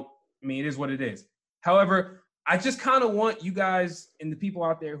really don't. I mean, it is what it is. However, I just kind of want you guys and the people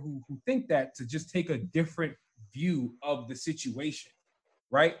out there who think that to just take a different view of the situation,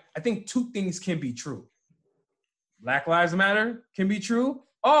 right? I think two things can be true. Black Lives Matter can be true.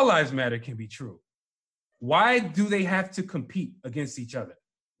 All lives matter can be true. Why do they have to compete against each other?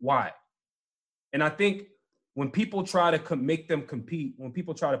 Why? And I think when people try to make them compete, when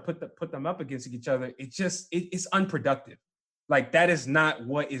people try to put them up against each other, it's unproductive. Like, that is not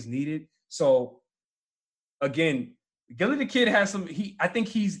what is needed. So again, Gilly the Kid has I think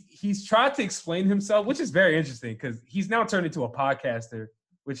he's tried to explain himself, which is very interesting because he's now turned into a podcaster,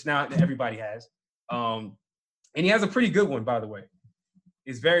 which now everybody has. And he has a pretty good one, by the way.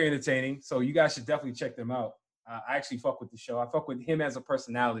 It's very entertaining. So you guys should definitely check them out. I actually fuck with the show. I fuck with him as a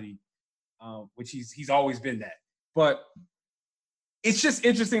personality, which he's always been that. But it's just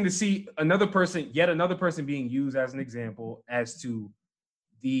interesting to see yet another person being used as an example as to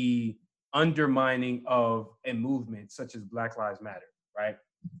the undermining of a movement such as Black Lives Matter, right?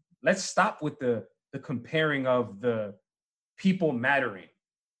 Let's stop with the comparing of the people mattering,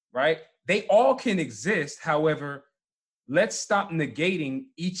 right? They all can exist. However, let's stop negating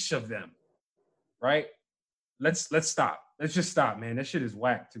each of them, right? Let's stop. Let's just stop, man. That shit is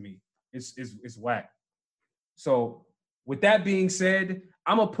whack to me. It's whack. So with that being said,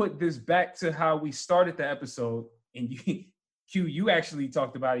 I'm gonna put this back to how we started the episode. And you actually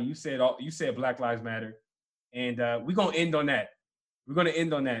talked about it. You said Black Lives Matter, and we're gonna end on that. We're gonna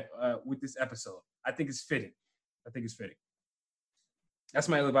end on that with this episode. I think it's fitting. That's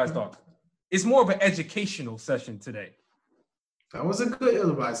my ill-advised thought. It's more of an educational session today. That was a good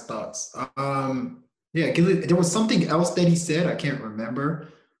ill-advised thoughts. Yeah, there was something else that he said. I can't remember,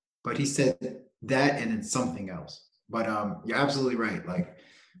 but he said that and then something else. But you're absolutely right. Like,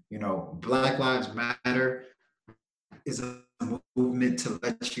 Black Lives Matter is a movement to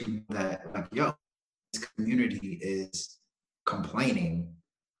let you know that, like, this community is complaining,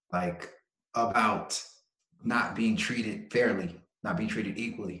 like, about not being treated fairly, not being treated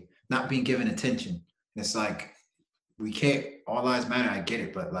equally, not being given attention. And it's like, we can't, all lives matter, I get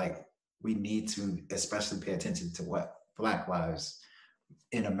it, but like, we need to especially pay attention to what Black lives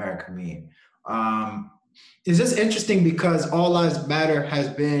in America mean. It's just interesting because all lives matter has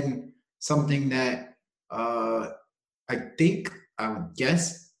been something that I think, I would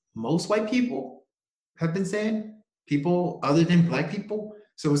guess, most white people have been saying, people other than Black people.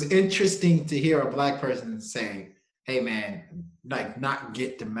 So it was interesting to hear a Black person say, hey man, like, not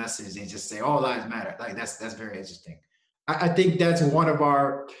get the message and just say all lives matter. Like, that's very interesting. I think that's one of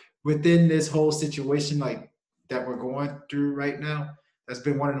our, within this whole situation, like, that we're going through right now, that's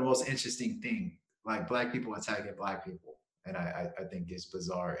been one of the most interesting things. Like, Black people attacking Black people. And I think it's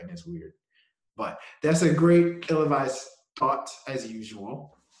bizarre and it's weird. But that's a great ill-advised thought, as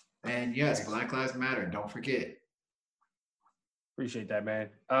usual. And yes, Black Lives Matter. Don't forget. Appreciate that, man.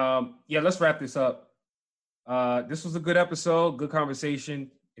 Yeah, let's wrap this up. This was a good episode, good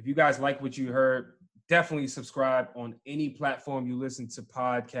conversation. If you guys like what you heard, definitely subscribe on any platform you listen to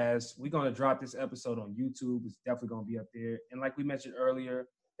podcasts. We're going to drop this episode on YouTube. It's definitely going to be up there. And like we mentioned earlier,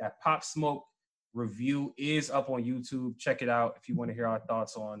 that Pop Smoke review is up on YouTube. Check it out if you want to hear our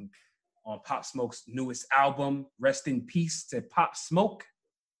thoughts on Pop Smoke's newest album. Rest in peace to Pop Smoke.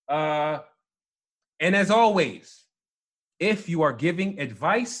 And as always, if you are giving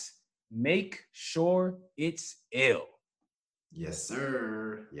advice, make sure it's ill. Yes,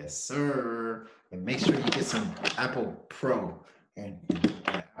 sir. Yes, sir. And make sure you get some Apple Pro and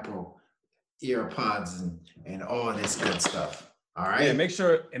Apple EarPods and all this good stuff. All right. Yeah, make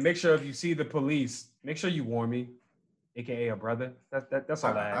sure if you see the police, make sure you warn me, aka a brother. That's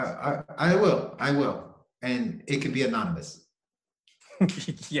all I ask. I will. And it could be anonymous.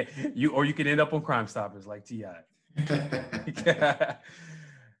 Yeah, you can end up on Crime Stoppers like T.I.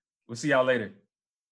 We'll see y'all later.